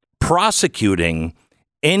prosecuting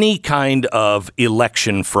any kind of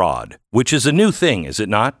election fraud, which is a new thing, is it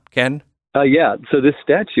not, Ken? Yeah. So this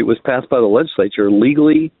statute was passed by the legislature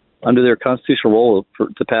legally under their constitutional role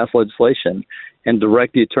to pass legislation and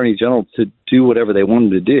direct the Attorney General to do whatever they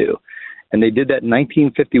wanted to do. And they did that in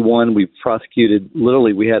 1951. We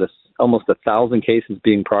had almost 1,000 cases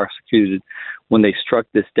being prosecuted when they struck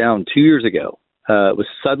this down 2 years ago. It was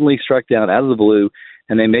suddenly struck down out of the blue,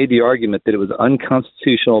 and they made the argument that it was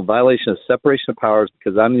unconstitutional, violation of separation of powers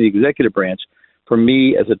because I'm in the executive branch, for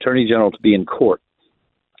me as Attorney General to be in court.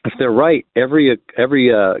 If they're right, every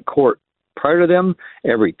court prior to them,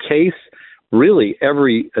 every case, really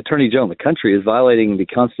every attorney general in the country is violating the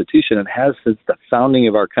Constitution and has since the founding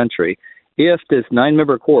of our country. If this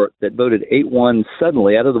 9-member court that voted 8-1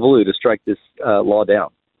 suddenly out of the blue to strike this law down.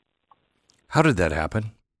 How did that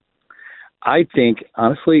happen? I think,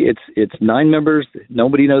 honestly, it's 9 members.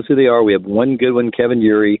 Nobody knows who they are. We have one good one, Kevin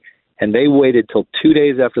Urey, and they waited till 2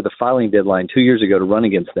 days after the filing deadline 2 years ago to run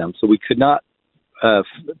against them. So we could not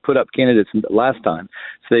put up candidates last time.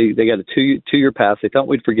 So they got a two-year pass. They thought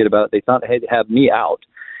we'd forget about it. They thought they'd have me out.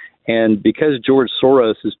 And because George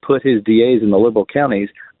Soros has put his DAs in the liberal counties,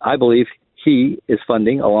 I believe he is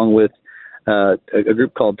funding, along with a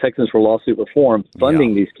group called Texans for Lawsuit Reform,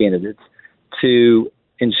 funding these candidates to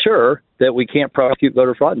ensure that we can't prosecute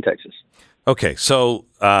voter fraud in Texas. Okay, so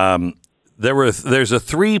there's a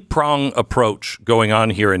 3-prong approach going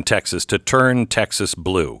on here in Texas to turn Texas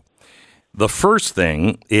blue. The first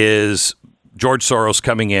thing is George Soros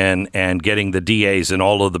coming in and getting the DAs in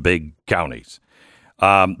all of the big counties.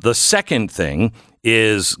 The second thing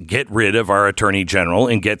is get rid of our attorney general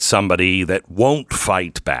and get somebody that won't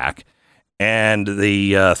fight back. And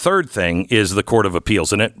the third thing is the Court of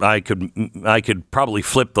Appeals. And I could probably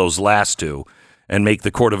flip those last two and make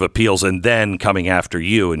the Court of Appeals and then coming after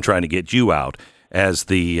you and trying to get you out as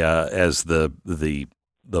the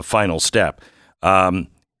final step.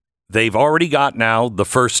 They've already got now the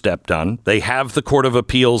first step done. They have the Court of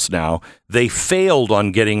Appeals now. They failed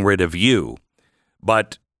on getting rid of you.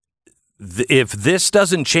 But if this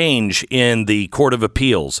doesn't change in the Court of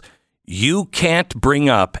Appeals, you can't bring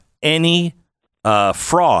up any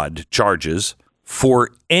fraud charges for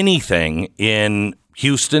anything in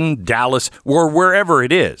Houston, Dallas, or wherever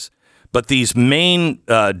it is. But these main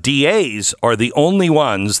DAs are the only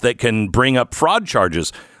ones that can bring up fraud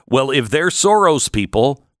charges. Well, if they're Soros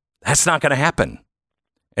people, that's not going to happen.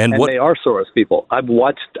 And they are Soros people. I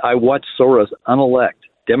watched Soros unelect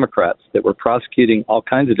Democrats that were prosecuting all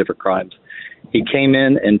kinds of different crimes. He came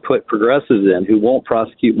in and put progressives in who won't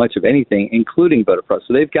prosecute much of anything, including voter fraud.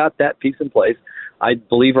 So they've got that piece in place. I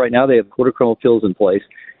believe right now they have Court of Criminal Appeals in place,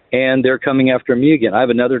 and they're coming after me again. I have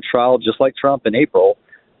another trial just like Trump in April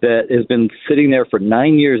that has been sitting there for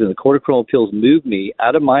 9 years, and the Court of Criminal Appeals moved me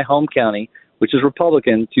out of my home county, which is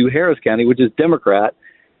Republican, to Harris County, which is Democrat,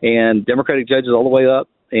 and Democratic judges all the way up,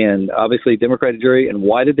 and obviously Democratic jury. And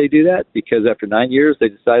why did they do that? Because after 9 years, they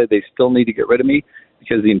decided they still need to get rid of me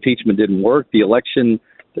because the impeachment didn't work. The election,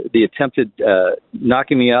 the attempted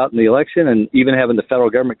knocking me out in the election, and even having the federal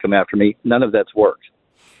government come after me, none of that's worked.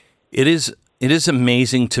 It is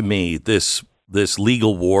amazing to me, this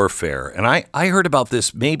legal warfare. And I heard about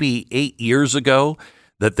this maybe 8 years ago,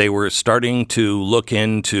 that they were starting to look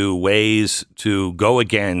into ways to go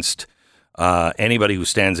against anybody who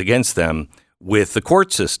stands against them with the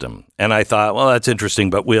court system. And I thought, well, that's interesting,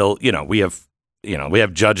 but we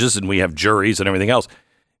have judges and we have juries and everything else.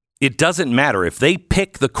 It doesn't matter. If they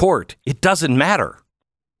pick the court, it doesn't matter.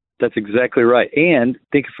 That's exactly right. And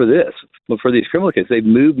think for this, for these criminal cases, they've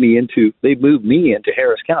moved me into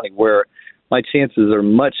Harris County, where my chances are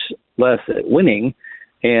much less at winning.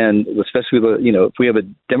 And especially, if we have a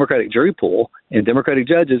Democratic jury pool and Democratic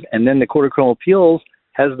judges, and then the Court of Criminal Appeals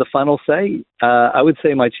has the final say, I would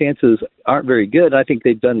say my chances aren't very good. I think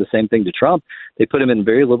they've done the same thing to Trump. They put him in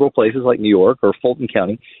very liberal places like New York or Fulton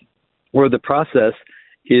County, where the process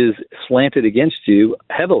is slanted against you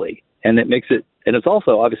heavily. And it makes it, and it's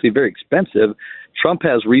also obviously very expensive. Trump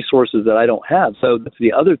has resources that I don't have. So that's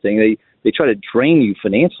the other thing. They try to drain you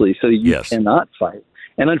financially so you cannot fight.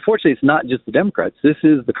 And unfortunately, it's not just the Democrats. This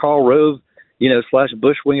is the Karl Rove, /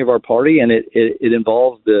 Bush wing of our party, and it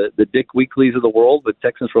involves the Dick Weekleys of the world with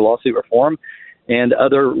Texans for Lawsuit Reform and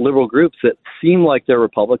other liberal groups that seem like they're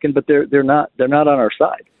Republican, but they're not on our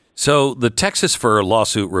side. So the Texas for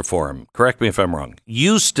Lawsuit Reform, correct me if I'm wrong,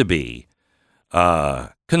 used to be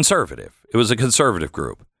conservative. It was a conservative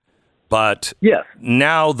group. But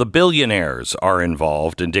now the billionaires are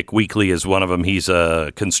involved, and Dick Weekley is one of them. He's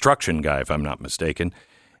a construction guy, if I'm not mistaken.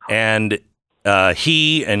 And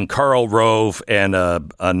he and Karl Rove and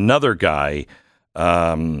another guy,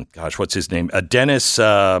 what's his name? Dennis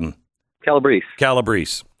Calabrese.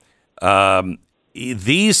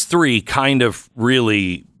 These three kind of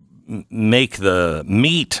really make the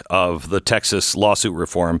meat of the Texas lawsuit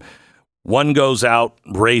reform. One goes out,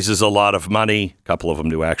 raises a lot of money. A couple of them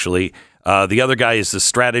do, actually. The other guy is the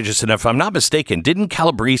strategist. And if I'm not mistaken, didn't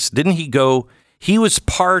he go? He was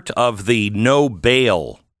part of the no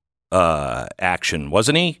bail action,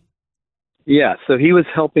 wasn't he? Yeah. So he was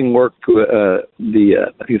helping work I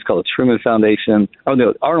think it's called the Truman Foundation. Oh,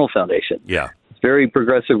 no, Arnold Foundation. Yeah. Very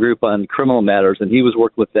progressive group on criminal matters. And he was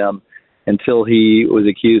working with them until he was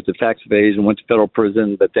accused of tax evasion, went to federal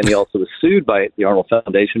prison, but then he also was sued by the Arnold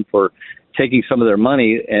Foundation for taking some of their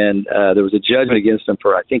money, and there was a judgment against him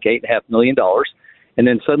for, I think, $8.5 million. And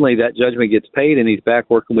then suddenly that judgment gets paid, and he's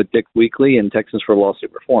back working with Dick Weekley and Texans for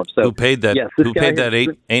Lawsuit Reform. So who paid that? Yes, who paid that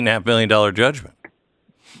 $8.5 million judgment?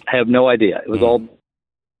 I have no idea. It was all.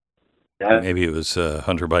 Maybe it was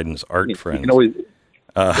Hunter Biden's art friends.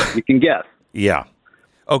 You can guess. Yeah.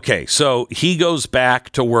 Okay, so he goes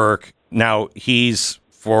back to work. Now, he's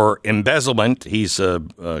for embezzlement. He's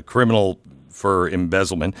a criminal for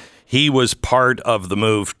embezzlement. He was part of the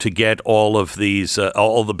move to get all of these,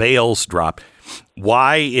 all the bails dropped.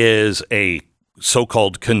 Why is a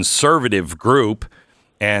so-called conservative group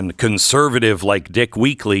and conservative like Dick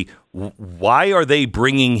Weekley, why are they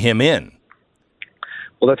bringing him in?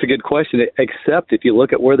 Well, that's a good question, except if you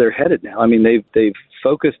look at where they're headed now. I mean, they've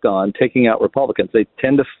focused on taking out Republicans. They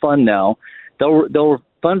tend to fund now. They'll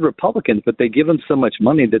fund Republicans, but they give them so much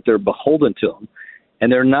money that they're beholden to them.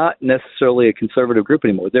 And they're not necessarily a conservative group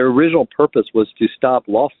anymore. Their original purpose was to stop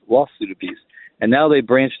lawsuit abuse. And now they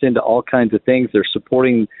branched into all kinds of things. They're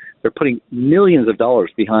putting millions of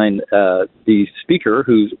dollars behind the speaker,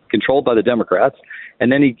 who's controlled by the Democrats.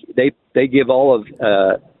 And then they give all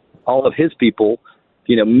of his people,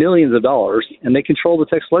 millions of dollars, and they control the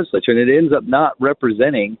Texas legislature. And it ends up not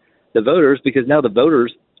representing the voters, because now the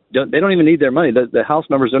voters don't even need their money. The House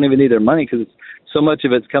members don't even need their money, because so much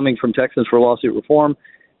of it's coming from Texans for Lawsuit Reform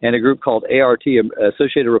and a group called ART,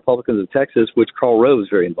 Associated Republicans of Texas, which Karl Rove is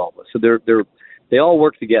very involved with. So they all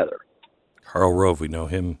work together. Karl Rove, we know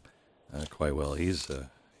him quite well. He's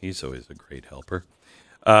always a great helper.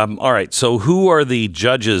 All right. So who are the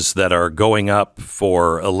judges that are going up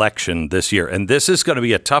for election this year? And this is going to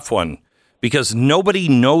be a tough one because nobody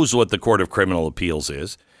knows what the Court of Criminal Appeals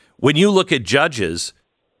is. When you look at judges,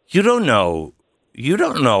 you don't know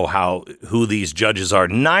who these judges are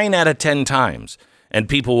 9 out of 10 times. And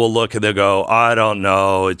people will look and they'll go, I don't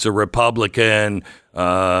know. It's a Republican.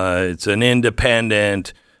 It's an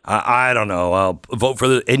independent. I don't know. I'll vote for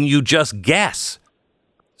the, and you just guess.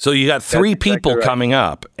 So you got three people coming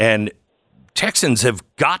up, and Texans have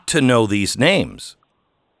got to know these names.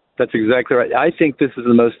 That's exactly right. I think this is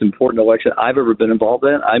the most important election I've ever been involved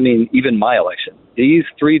in. I mean, even my election. These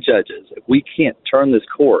three judges, if we can't turn this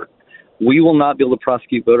court, we will not be able to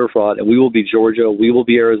prosecute voter fraud, and we will be Georgia, we will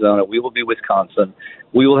be Arizona, we will be Wisconsin.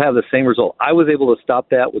 We will have the same result. I was able to stop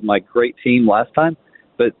that with my great team last time,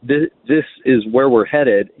 but this is where we're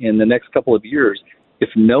headed in the next couple of years if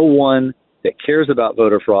no one that cares about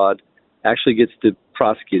voter fraud actually gets to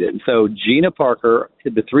prosecute it. And so Gina Parker,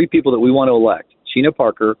 the three people that we want to elect, Gina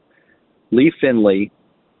Parker, Lee Finley,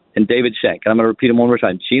 and David Shank. And I'm going to repeat them one more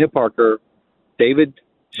time. Gina Parker, David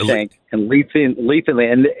Shank, and Lee Finley.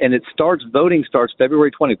 And voting starts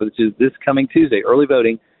February 20th, which is this coming Tuesday, early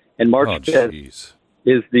voting, and March 5th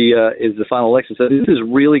is the final election. So this is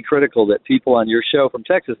really critical that people on your show from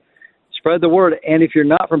Texas spread the word. And if you're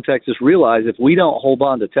not from Texas, realize if we don't hold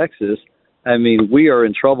on to Texas, I mean, we are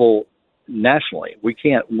in trouble nationally. We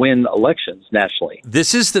can't win elections nationally.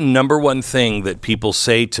 This is the number one thing that people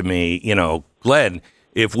say to me, Glenn,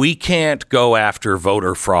 if we can't go after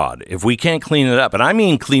voter fraud, if we can't clean it up, and I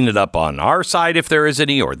mean clean it up on our side if there is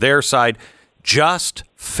any or their side, just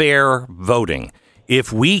fair voting.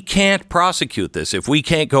 If we can't prosecute this, if we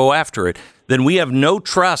can't go after it, then we have no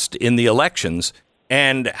trust in the elections.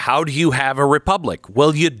 And how do you have a republic?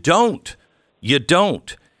 Well, you don't. You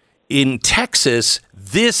don't. In Texas,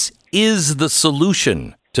 this is the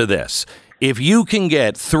solution to this. If you can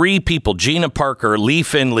get three people, Gina Parker, Lee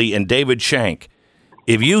Finley, and David Shank,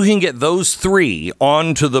 if you can get those three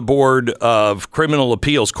onto the Board of Criminal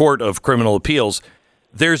Appeals, Court of Criminal Appeals,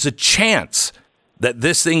 there's a chance that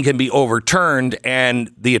this thing can be overturned. And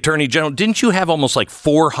the Attorney General, didn't you have almost like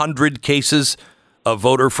 400 cases of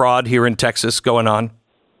voter fraud here in Texas going on?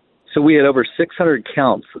 So we had over 600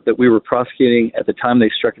 counts that we were prosecuting at the time they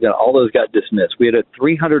struck it down. All those got dismissed. We had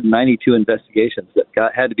 392 investigations that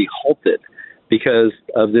had to be halted because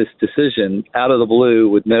of this decision out of the blue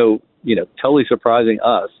with no, totally surprising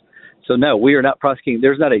us. So no, we are not prosecuting.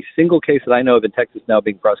 There's not a single case that I know of in Texas now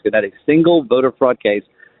being prosecuted. Not a single voter fraud case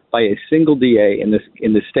by a single DA in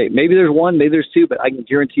this state. Maybe there's one, maybe there's two, but I can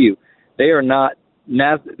guarantee you they are not.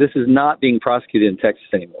 This is not being prosecuted in Texas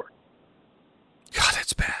anymore. God,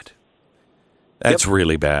 that's bad. That's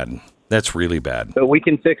really bad. That's really bad. But we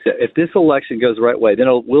can fix it. If this election goes the right way, then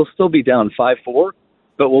we'll still be down 5-4,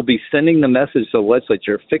 but we'll be sending the message to the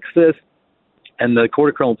legislature, fix this, and the Court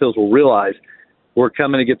of Criminal Appeals will realize we're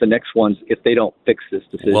coming to get the next ones if they don't fix this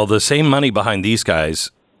decision. Well, the same money behind these guys,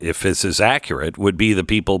 if this is accurate, would be the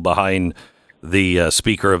people behind the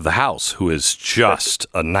Speaker of the House, who is just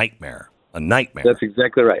a nightmare. A nightmare. That's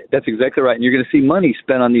exactly right. And you're going to see money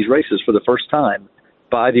spent on these races for the first time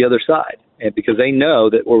by the other side. And because they know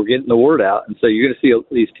that we're getting the word out. And so you're going to see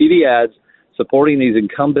these TV ads supporting these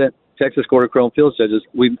incumbent Texas Court of Criminal Appeals judges.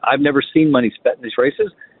 I've never seen money spent in these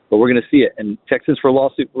races, but we're going to see it. And Texans for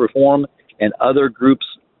Lawsuit Reform and other groups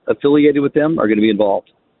affiliated with them are going to be involved.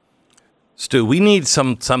 Stu, we need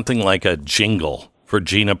something like a jingle for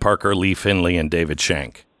Gina Parker, Lee Finley, and David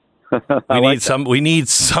Shank. We need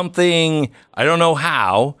something. I don't know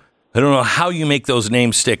how you make those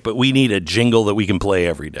names stick, but we need a jingle that we can play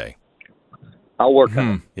every day. I'll work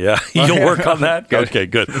on it. Yeah, you'll work on that? Good. Okay,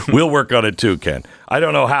 good. We'll work on it too, Ken. I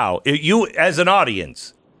don't know how. You, as an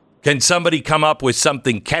audience, can somebody come up with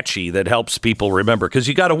something catchy that helps people remember? Because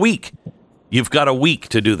you got a week. You've got a week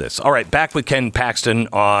to do this. All right, back with Ken Paxton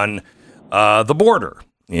on the border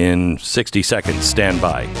in 60 seconds. Stand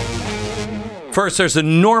by. First, there's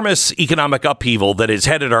enormous economic upheaval that is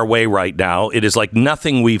headed our way right now. It is like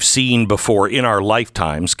nothing we've seen before in our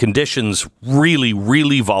lifetimes. Conditions really,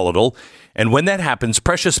 really volatile. And when that happens,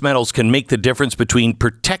 precious metals can make the difference between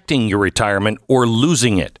protecting your retirement or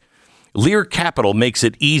losing it. Lear Capital makes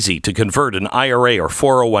it easy to convert an IRA or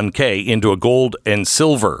 401k into a gold and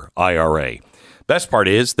silver IRA. Best part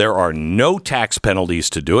is there are no tax penalties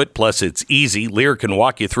to do it. Plus, it's easy. Lear can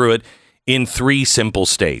walk you through it in 3 simple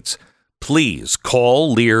states. Please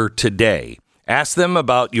call Lear today. Ask them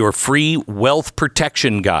about your free wealth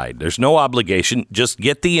protection guide. There's no obligation. Just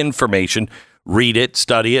get the information, read it,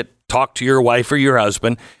 study it, talk to your wife or your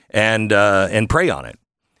husband, and pray on it.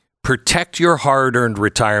 Protect your hard-earned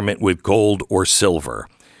retirement with gold or silver.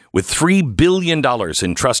 With $3 billion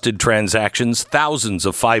in trusted transactions, thousands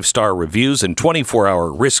of 5-star reviews, and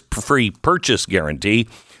 24-hour risk-free purchase guarantee,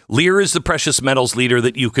 Lear is the precious metals leader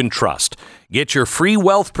that you can trust. Get your free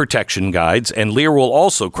wealth protection guides, and Lear will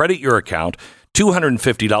also credit your account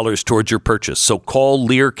 $250 towards your purchase. So call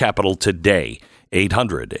Lear Capital today.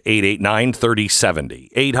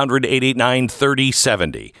 800-889-3070.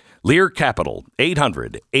 800-889-3070. Lear Capital,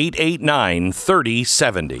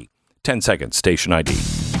 800-889-3070. 10 seconds, station ID.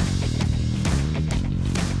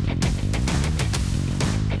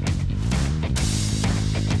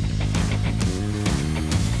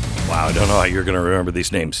 Wow, I don't know how you're going to remember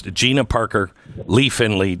these names. Gina Parker, Lee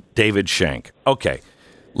Finley, David Shank. Okay,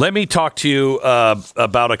 let me talk to you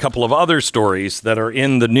about a couple of other stories that are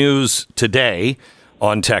in the news today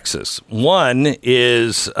on Texas. One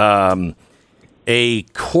is a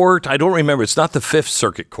court, I don't remember, it's not the Fifth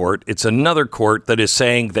Circuit Court, it's another court that is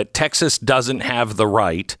saying that Texas doesn't have the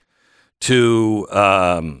right to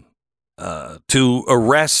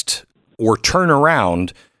arrest or turn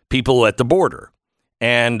around people at the border.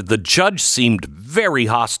 And the judge seemed very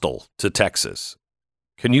hostile to Texas.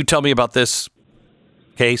 Can you tell me about this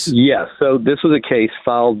case? Yeah, so this was a case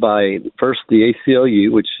filed by first the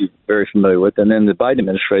ACLU, which you're very familiar with, and then the Biden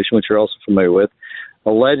administration, which you're also familiar with,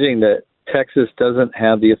 alleging that Texas doesn't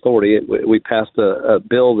have the authority. We passed a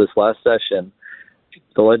bill this last session.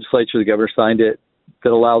 The legislature, the governor signed it,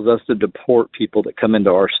 that allows us to deport people that come into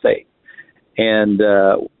our state. And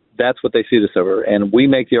that's what they sued us over. And we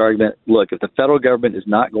make the argument, look, if the federal government is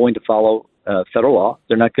not going to follow federal law,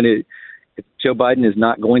 they're not going to, if Joe Biden is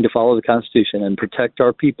not going to follow the Constitution and protect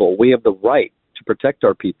our people, we have the right to protect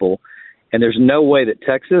our people. And there's no way that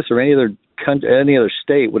Texas or any other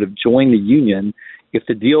state would have joined the union if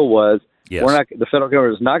the deal was, yes, the federal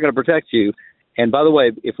government is not going to protect you. And by the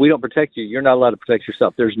way, if we don't protect you, you're not allowed to protect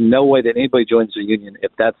yourself. There's no way that anybody joins the union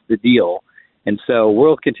if that's the deal. And so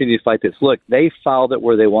we'll continue to fight this. Look, they filed it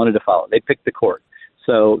where they wanted to file it. They picked the court.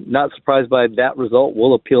 So not surprised by that result.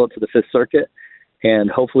 We'll appeal it to the Fifth Circuit,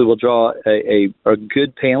 and hopefully we'll draw a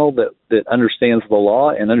good panel that understands the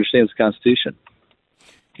law and understands the Constitution.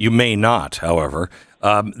 You may not, however.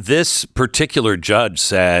 This particular judge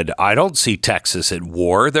said, I don't see Texas at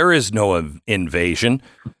war. There is no invasion.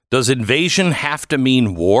 Does invasion have to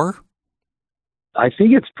mean war? I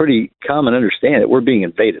think it's pretty common understand that we're being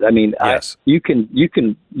invaded. I mean, yes. You can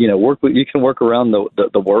work around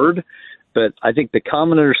the word, but I think the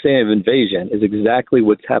common understanding of invasion is exactly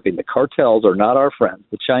what's happening. The cartels are not our friends.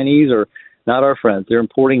 The Chinese are not our friends. They're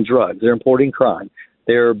importing drugs. They're importing crime.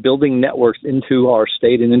 They're building networks into our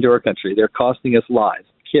state and into our country. They're costing us lives,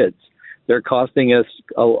 kids. They're costing us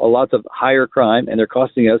a lot of higher crime, and they're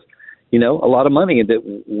costing us, a lot of money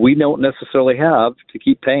that we don't necessarily have to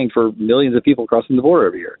keep paying for millions of people crossing the border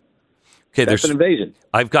every year. Okay, that's an invasion.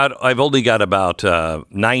 I've only got about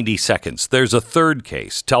 90 seconds. There's a third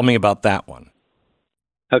case. Tell me about that one.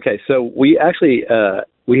 Okay, so we actually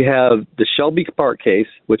we have the Shelby Park case,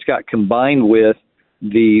 which got combined with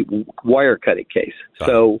the wire cutting case.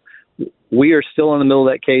 So we are still in the middle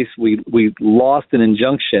of that case. We lost an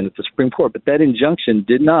injunction at the Supreme Court, but that injunction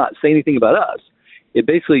did not say anything about us. It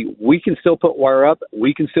basically, we can still put wire up,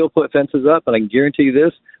 we can still put fences up, and I can guarantee you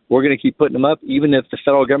this, we're going to keep putting them up, even if the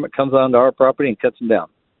federal government comes onto our property and cuts them down.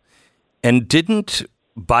 And didn't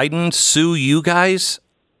Biden sue you guys?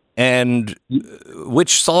 And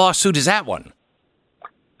which lawsuit is that one?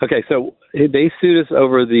 Okay, so they sued us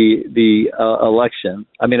over the election.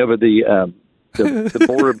 I mean, over the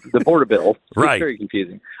border bill. Right. It's very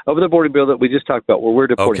confusing. Over the border bill that we just talked about, where we're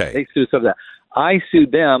deporting. Okay. They sued us over that. I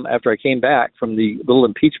sued them after I came back from the little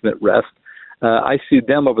impeachment rest. I sued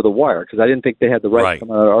them over the wire because I didn't think they had the right to come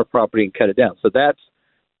on our property and cut it down. So that's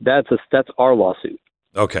our lawsuit.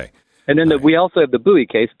 Okay. And then we also have the Bowie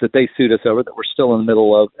case that they sued us over that we're still in the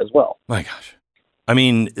middle of as well. My gosh. I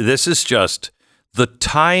mean, this is just the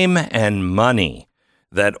time and money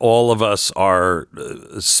that all of us are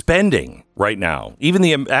spending right now, even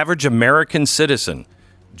the average American citizen,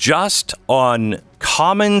 just on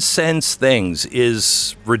common sense things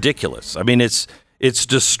is ridiculous. I mean, it's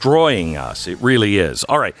destroying us. It really is.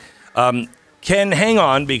 All right. Ken, hang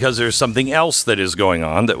on, because there's something else that is going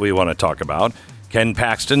on that we want to talk about. Ken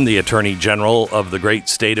Paxton, the Attorney General of the great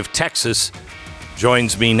state of Texas,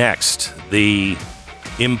 joins me next. The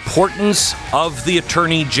importance of the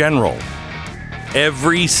Attorney General.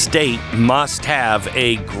 Every state must have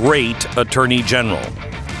a great Attorney General.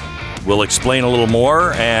 We'll explain a little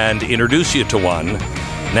more and introduce you to one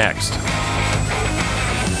next.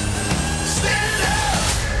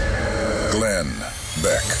 Glenn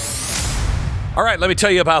Beck. All right, let me tell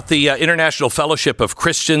you about the International Fellowship of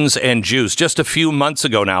Christians and Jews. Just a few months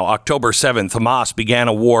ago now, October 7th, Hamas began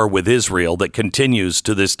a war with Israel that continues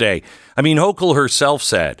to this day. I mean, Hochul herself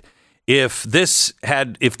said, if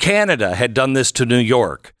Canada had done this to New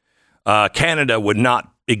York, Canada would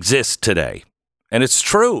not exist today. And it's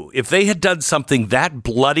true. If they had done something that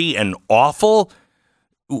bloody and awful,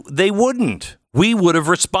 they wouldn't. We would have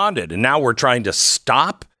responded. And now we're trying to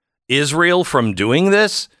stop Israel from doing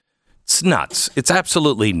this. It's nuts. It's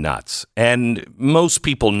absolutely nuts. And most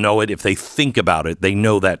people know it. If they think about it, they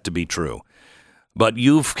know that to be true. But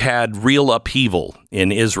you've had real upheaval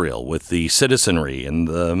in Israel with the citizenry and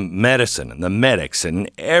the medicine and the medics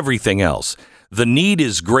and everything else. The need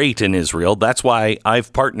is great in Israel. That's why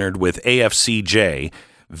I've partnered with AFCJ.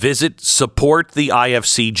 Visit Support the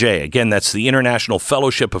IFCJ. Again, that's the International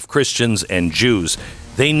Fellowship of Christians and Jews.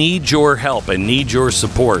 They need your help and need your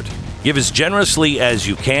support. Give as generously as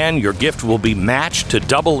you can. Your gift will be matched to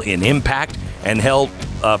double in impact and help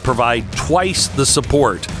provide twice the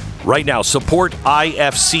support. Right now,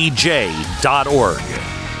 supportifcj.org.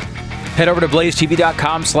 Head over to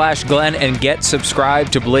blazetv.com/Glenn and get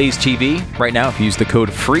subscribed to Blaze TV. Right now, if you use the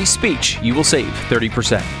code FREESPEECH, you will save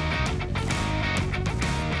 30%.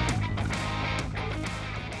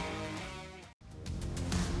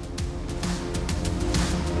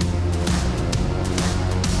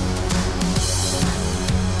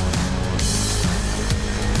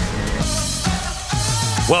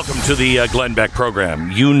 Welcome to the Glenn Beck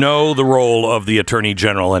program. You know the role of the Attorney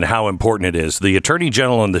General and how important it is. The Attorney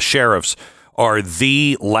General and the sheriffs are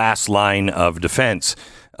the last line of defense.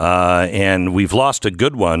 And we've lost a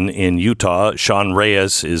good one in Utah. Sean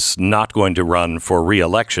Reyes is not going to run for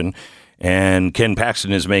re-election. And Ken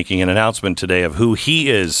Paxton is making an announcement today of who he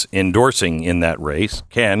is endorsing in that race.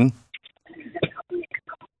 Ken?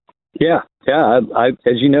 Yeah. I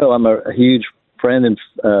as you know, I'm a huge friend and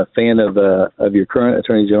fan of your current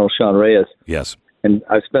Attorney General, Sean Reyes. Yes. And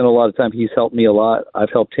I've spent a lot of time. He's helped me a lot. I've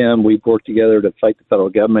helped him. We've worked together to fight the federal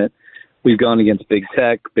government. We've gone against big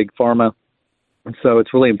tech, big pharma. And so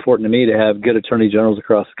it's really important to me to have good attorney generals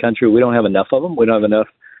across the country. We don't have enough of them. We don't have enough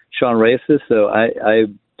Sean Reyeses. So I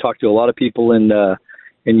talked to a lot of people in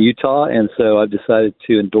Utah, and so I've decided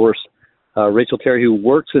to endorse Rachel Terry, who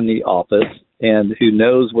works in the office and who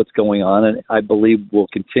knows what's going on, and I believe will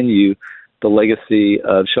continue the legacy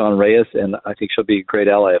of Sean Reyes, and I think she'll be a great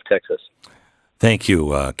ally of Texas. Thank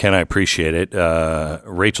you, Ken. I appreciate it.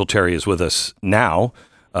 Rachel Terry is with us now.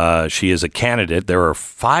 She is a candidate. There are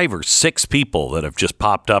 5 or 6 people that have just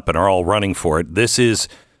popped up and are all running for it. This is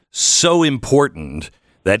so important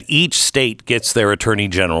that each state gets their attorney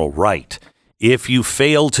general right. If you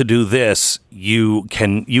fail to do this, you're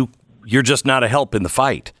just not a help in the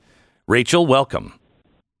fight. Rachel, welcome.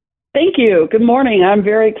 Thank you. Good morning. I'm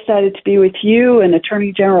very excited to be with you and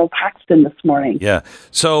Attorney General Paxton this morning. Yeah.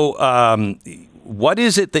 So what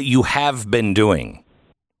is it that you have been doing?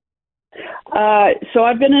 So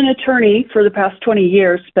I've been an attorney for the past 20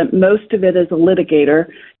 years, spent most of it as a litigator,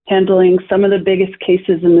 handling some of the biggest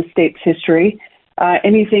cases in the state's history,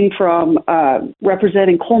 anything from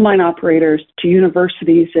representing coal mine operators to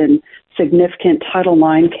universities and significant Title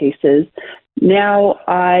IX cases. Now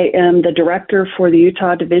I am the director for the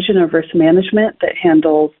Utah Division of Risk Management that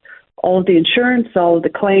handles all of the insurance, all of the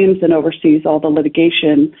claims, and oversees all the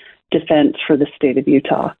litigation defense for the state of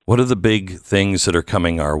Utah. What are the big things that are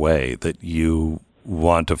coming our way that you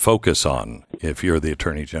want to focus on if you're the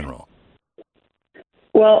Attorney General?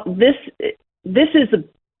 Well, this is a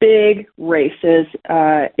big race, as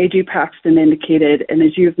A.G. Paxton indicated, and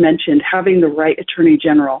as you've mentioned, having the right Attorney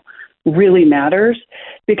General really matters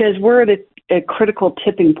because we're at a critical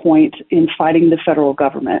tipping point in fighting the federal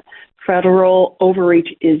government. Federal overreach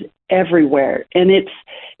is everywhere, and it's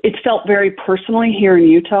felt very personally here in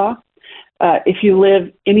Utah. If you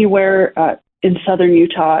live anywhere in southern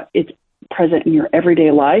Utah, it's present in your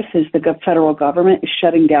everyday life as the federal government is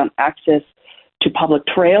shutting down access to public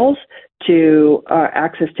trails, to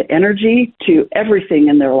access to energy, to everything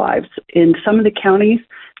in their lives. In some of the counties,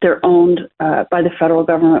 they're owned by the federal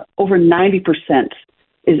government. Over 90%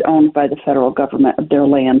 is owned by the federal government of their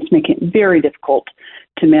lands, making it very difficult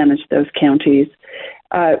to manage those counties.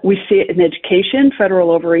 We see it in education,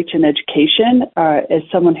 federal overreach in education. As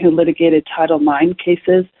someone who litigated Title IX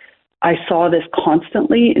cases, I saw this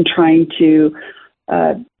constantly in trying to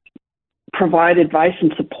provide advice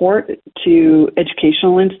and support to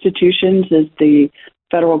educational institutions as the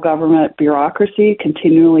federal government bureaucracy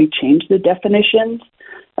continually changed the definitions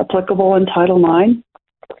applicable in Title IX.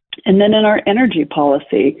 And then in our energy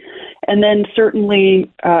policy, and then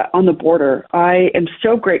certainly on the border. I am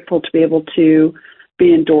so grateful to be able to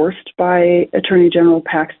be endorsed by Attorney General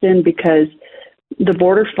Paxton because the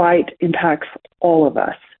border fight impacts all of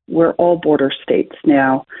us. We're all border states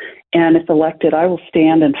now. And if elected, I will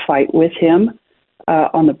stand and fight with him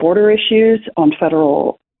on the border issues, on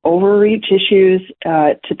federal overreach issues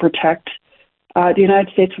to protect the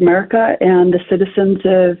United States of America and the citizens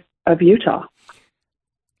of Utah.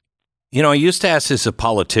 You know, I used to ask this of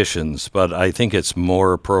politicians, but I think it's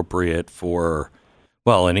more appropriate for,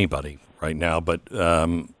 well, anybody right now, but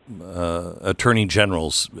attorney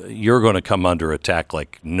generals. You're going to come under attack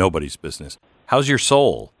like nobody's business. How's your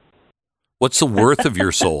soul? What's the worth of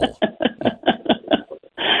your soul?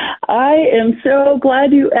 I am so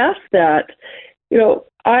glad you asked that. You know,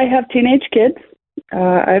 I have teenage kids.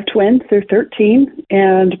 I have twins. They're 13,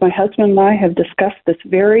 and my husband and I have discussed this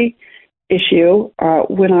very issue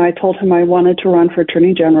when I told him I wanted to run for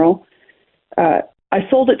Attorney General. I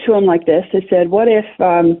sold it to him like this. I said, what if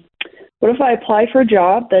I apply for a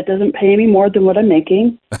job that doesn't pay any more than what I'm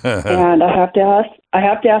making, and I have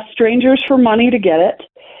to ask strangers for money to get it,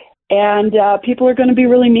 and people are going to be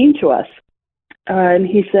really mean to us? And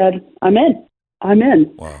he said, I'm in.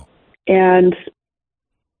 Wow. And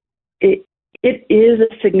it is a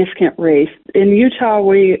significant race. In Utah,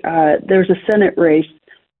 there's a Senate race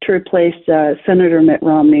to replace Senator Mitt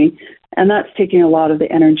Romney, and that's taking a lot of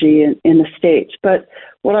the energy in the states. But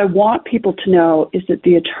what I want people to know is that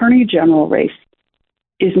the Attorney General race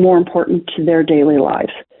is more important to their daily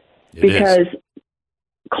lives because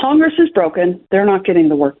Congress is broken. They're not getting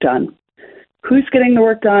the work done. Who's getting the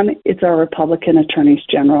work done? It's our Republican attorneys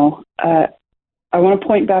general. I want to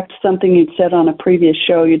point back to something you'd said on a previous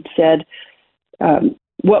show. You'd said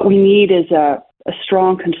what we need is a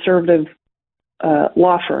strong conservative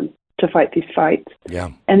law firm to fight these fights. Yeah.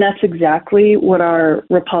 And that's exactly what our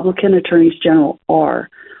Republican attorneys general are.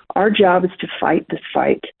 Our job is to fight this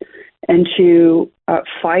fight and to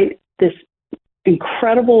fight this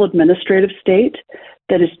incredible administrative state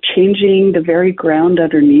that is changing the very ground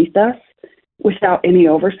underneath us without any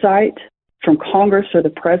oversight from Congress or the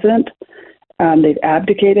president. They've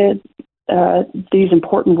abdicated these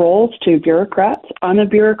important roles to bureaucrats. I'm a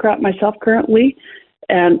bureaucrat myself currently,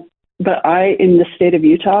 but I, in the state of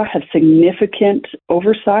Utah, have significant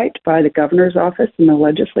oversight by the governor's office and the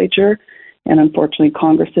legislature, and unfortunately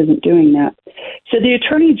Congress isn't doing that. So the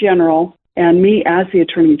Attorney General and me as the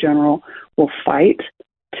Attorney General will fight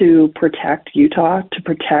to protect Utah, to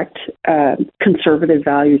protect conservative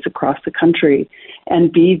values across the country,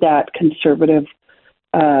 and be that conservative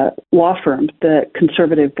law firm, the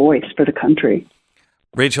conservative voice for the country.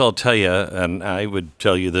 Rachel, I'll tell you, and I would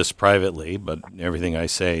tell you this privately, but everything I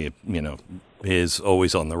say, is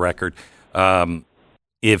always on the record.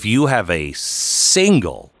 If you have a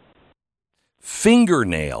single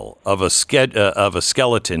fingernail of a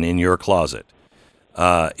skeleton in your closet,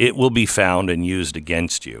 it will be found and used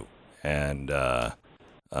against you. And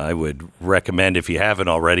I would recommend, if you haven't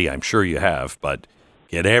already, I'm sure you have, but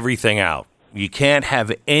get everything out. You can't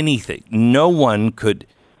have anything. No one could.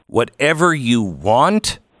 Whatever you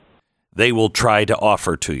want, they will try to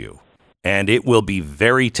offer to you. And it will be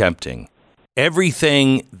very tempting.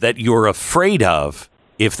 Everything that you're afraid of,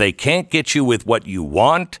 if they can't get you with what you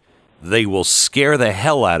want, they will scare the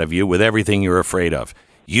hell out of you with everything you're afraid of.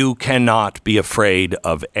 You cannot be afraid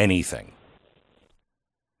of anything.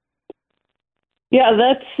 Yeah,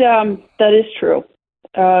 that is true.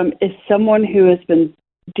 As someone who has been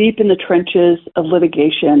deep in the trenches of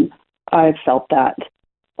litigation, I've felt that.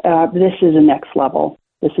 This is next level.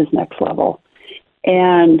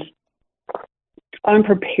 And I'm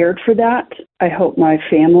prepared for that. I hope my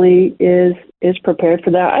family is prepared for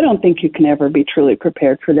that. I don't think you can ever be truly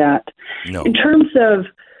prepared for that. No. In terms of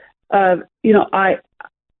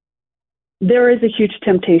there is a huge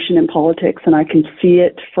temptation in politics, and I can see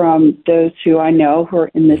it from those who I know who are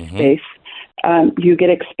in this space. You get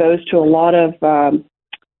exposed to a lot of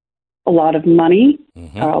money,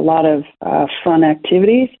 a lot of fun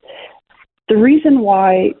activities. The reason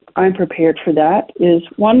why I'm prepared for that is,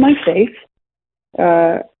 one, my faith.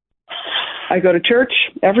 I go to church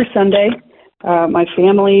every Sunday. My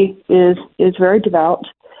family is very devout.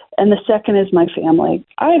 And the second is my family.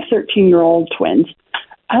 I have 13-year-old twins.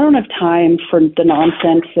 I don't have time for the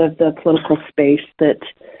nonsense of the political space that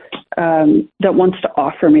wants to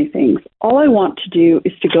offer me things. All I want to do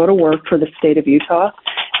is to go to work for the state of Utah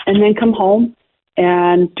and then come home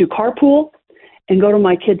and do carpool and go to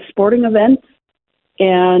my kids' sporting events.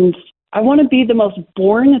 And I want to be the most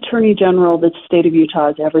boring attorney general that the state of Utah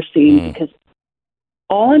has ever seen, because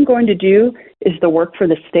all I'm going to do is the work for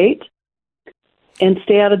the state and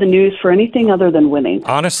stay out of the news for anything other than winning.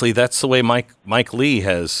 Honestly, that's the way Mike Lee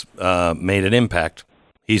has made an impact.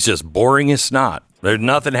 He's just boring as snot. There's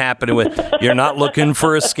nothing happening with. You're not looking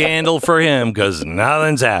for a scandal for him because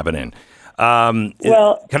nothing's happening. Can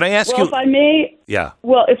I ask you? If I may, yeah.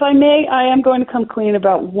 Well, if I may, I am going to come clean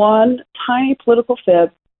about one tiny political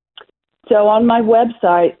fib. So on my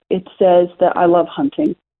website, it says that I love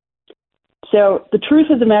hunting. So the truth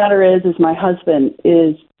of the matter is my husband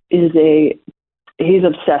he's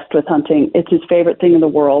obsessed with hunting. It's his favorite thing in the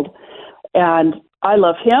world, and I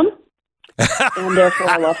love him, and therefore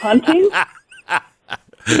I love hunting.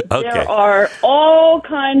 Okay. There are all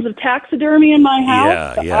kinds of taxidermy in my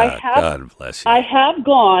house. Yeah. God bless you. I have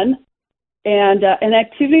gone, and an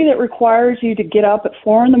activity that requires you to get up at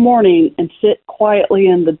 4 a.m. and sit quietly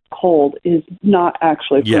in the cold is not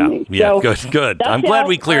actually for me. Yeah, so good. I'm glad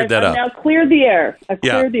we cleared that up. I've now cleared the air. I've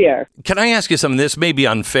cleared the air. Can I ask you something? This may be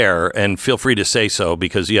unfair, and feel free to say so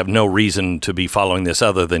because you have no reason to be following this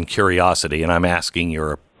other than curiosity, and I'm asking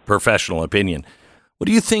your professional opinion. What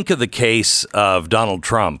do you think of the case of Donald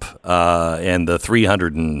Trump and the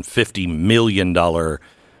 $350 million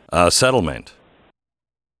settlement?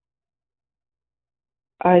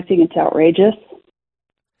 I think it's outrageous.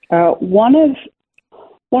 One of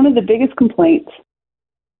the biggest complaints,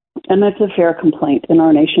 and that's a fair complaint in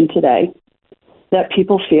our nation today, that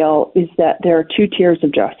people feel is that there are two tiers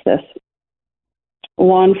of justice.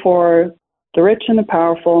 One for the rich and the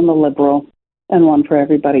powerful and the liberal, and one for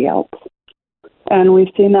everybody else. And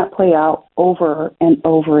we've seen that play out over and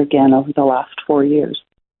over again over the last 4 years.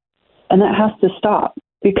 And that has to stop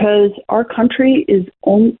because our country is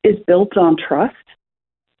built on trust.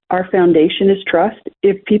 Our foundation is trust.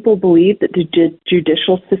 If people believe that the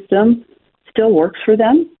judicial system still works for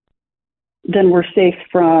them, then we're safe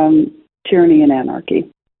from tyranny and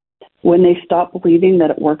anarchy. When they stop believing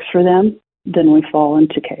that it works for them, then we fall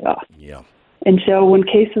into chaos. Yeah. And so when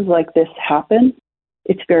cases like this happen,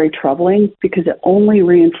 it's very troubling because it only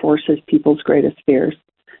reinforces people's greatest fears,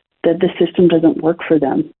 that the system doesn't work for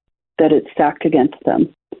them, that it's stacked against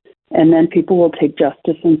them. And then people will take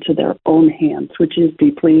justice into their own hands, which is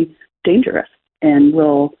deeply dangerous and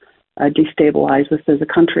will destabilize us as a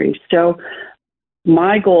country. So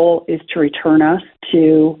my goal is to return us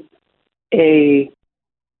to a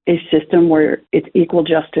system where it's equal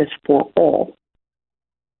justice for all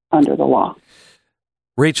under the law.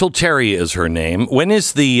 Rachel Terry is her name. When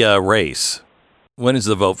is the race? When is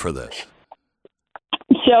the vote for this?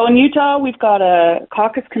 So in Utah, we've got a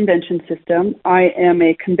caucus convention system. I am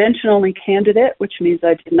a convention-only candidate, which means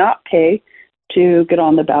I did not pay to get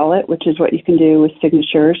on the ballot, which is what you can do with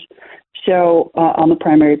signatures. So on the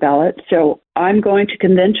primary ballot. So I'm going to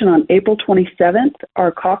convention on April 27th.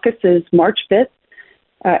 Our caucus is March 5th.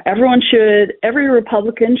 Every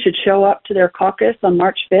Republican should show up to their caucus on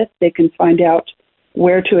March 5th. They can find out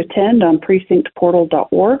where to attend on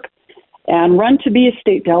precinctportal.org and run to be a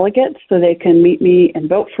state delegate so they can meet me and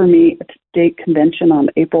vote for me at the state convention on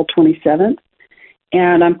April 27th.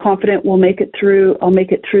 And I'm confident I'll make it through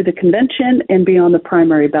the convention and be on the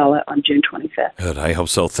primary ballot on June 25th. Good. I hope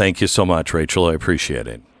so. Thank you so much, Rachel. I appreciate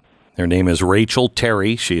it. Her name is Rachel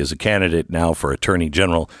Terry. She is a candidate now for Attorney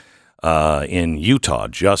General in Utah,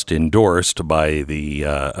 just endorsed by the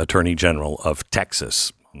Attorney General of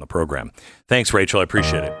Texas on the program. Thanks, Rachel. I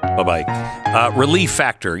appreciate it. Bye-bye. Relief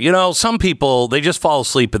factor. You know, some people, they just fall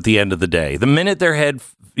asleep at the end of the day. The minute their head,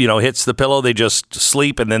 hits the pillow, they just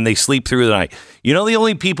sleep, and then they sleep through the night. You know, the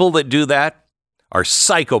only people that do that are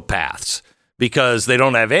psychopaths because they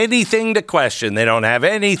don't have anything to question. They don't have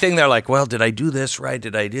anything. They're like, well, did I do this right?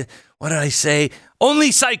 What did I say?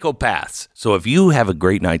 Only psychopaths. So if you have a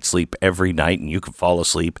great night's sleep every night and you can fall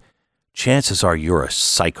asleep, chances are you're a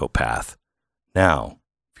psychopath. Now,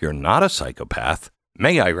 if you're not a psychopath,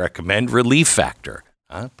 may I recommend Relief Factor?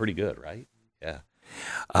 Pretty good, right? Yeah.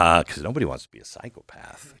 Because nobody wants to be a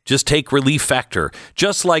psychopath. Just take Relief Factor.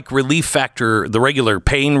 Just like Relief Factor, the regular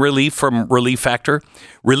pain relief from Relief Factor,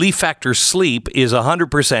 Relief Factor Sleep is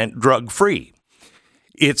 100% drug-free.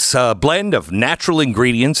 It's a blend of natural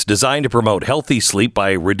ingredients designed to promote healthy sleep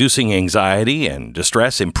by reducing anxiety and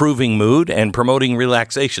distress, improving mood, and promoting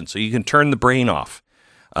relaxation so you can turn the brain off.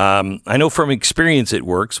 I know from experience it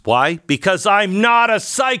works. Why? Because I'm not a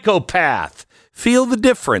psychopath. Feel the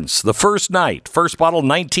difference. The first night, first bottle,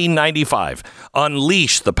 $19.95.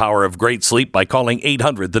 Unleash the power of great sleep by calling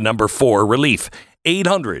 800-4-RELIEF.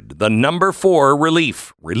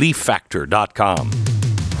 800-4-RELIEF. ReliefFactor.com.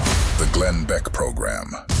 The Glenn Beck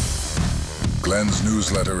Program. Glenn's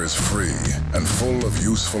newsletter is free and full of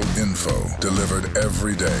useful info delivered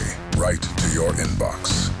every day right to your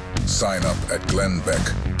inbox. Sign up at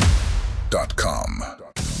glennbeck.com.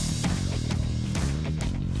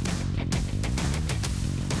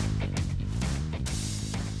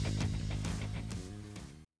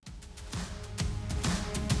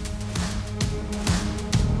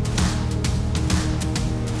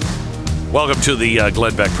 Welcome to the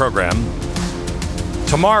Glenn Beck program.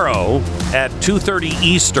 Tomorrow at 2:30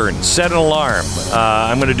 Eastern, set an alarm.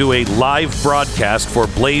 I'm going to do a live broadcast for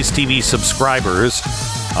Blaze TV subscribers,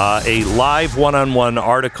 a live one-on-one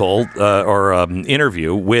article or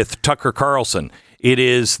interview with Tucker Carlson. It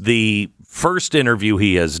is the first interview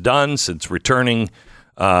he has done since returning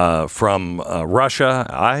from Russia.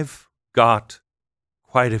 I've got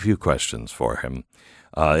quite a few questions for him.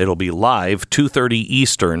 It'll be live 2:30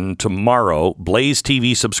 Eastern tomorrow. Blaze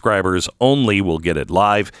TV subscribers only will get it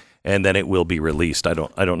live, and then it will be released. I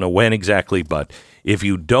don't know when exactly, but if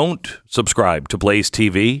you don't subscribe to Blaze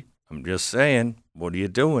TV, I'm just saying, what are you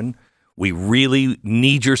doing? We really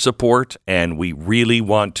need your support, and we really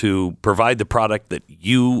want to provide the product that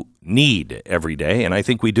you need every day, and I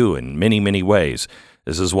think we do in many, many ways.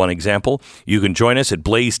 This is one example. You can join us at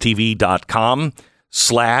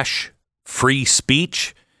blazetv.com/free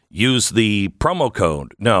speech. Use the promo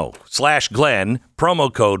code, /Glenn,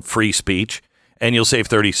 promo code free speech, and you'll save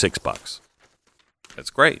 $36. That's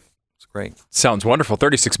great. It's great. Sounds wonderful.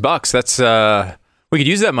 $36. That's we could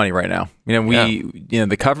use that money right now.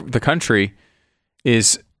 The country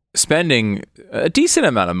is spending a decent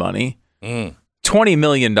amount of money, $20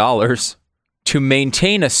 million, to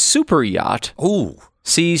maintain a super yacht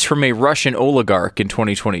seized from a Russian oligarch in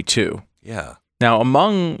 2022. Yeah. Now,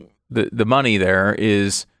 among the money there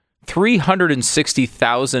is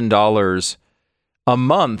 $360,000 a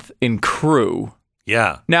month in crew.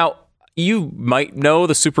 Yeah. Now, you might know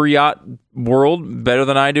the super yacht world better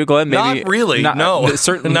than I do, Glenn. Maybe not really. No.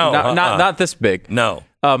 Certainly no. Not this big. No.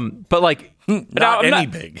 But like not any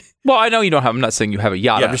big. Well, I know you don't have. I'm not saying you have a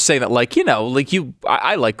yacht. Yeah. I'm just saying that, I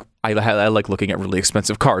like looking at really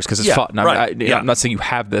expensive cars because it's fun. I'm not saying you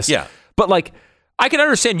have this. Yeah. But like, I can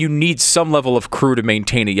understand you need some level of crew to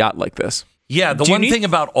maintain a yacht like this. Yeah. The one thing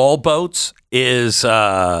about all boats is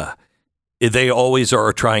they always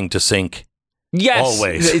are trying to sink. Yes,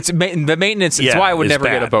 always. It's the maintenance. It's why I would never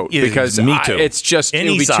get a boat because me too. It's just it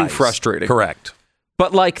would be too frustrating. Correct.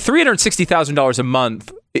 But like $360,000 a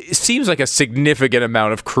month, it seems like a significant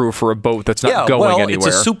amount of crew for a boat that's not going anywhere.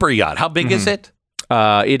 It's a super yacht. How big is it?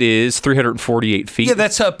 It is 348 feet. Yeah,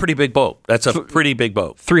 that's a pretty big boat. Pretty big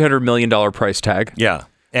boat. $300 million price tag. Yeah.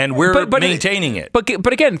 And we're maintaining it. But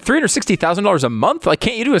again, $360,000 a month? Like,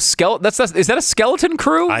 can't you do a skeleton? Is that a skeleton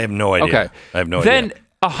crew? I have no idea. Okay. I have no idea. Then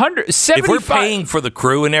if we're paying for the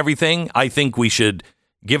crew and everything, I think we should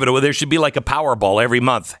give it away. There should be like a Powerball every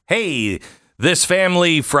month. Hey, this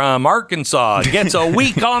family from Arkansas gets a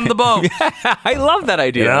week on the boat. I love that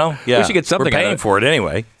idea. You know? Yeah. We should get something. We're paying for it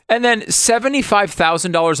anyway. And then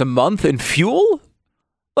 $75,000 a month in fuel?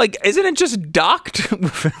 Like, isn't it just docked?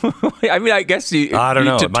 I mean, I guess I don't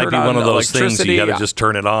know. It might be one of those things you got to Yeah. just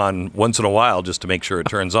turn it on once in a while just to make sure it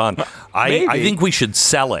turns on. I think we should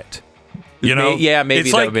sell it. You know? Yeah, maybe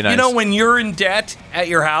it's that like, would be nice. You know, when you're in debt at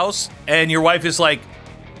your house and your wife is like,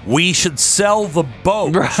 we should sell the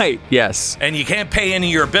boat. Right, yes. And you can't pay any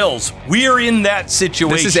of your bills. We're in that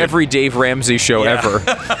situation. This is every Dave Ramsey show ever.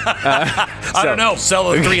 I don't know.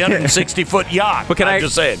 Sell a 360-foot yacht. But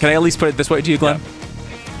just saying. Can I at least put it this way to you, Glenn? Yeah.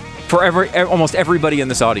 For almost everybody in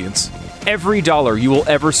this audience, every dollar you will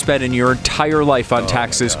ever spend in your entire life on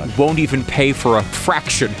taxes won't even pay for a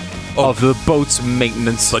fraction of the boat's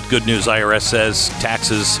maintenance. But good news, IRS says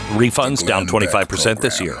taxes refunds down 25%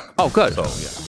 this year. Oh, good. So, yeah.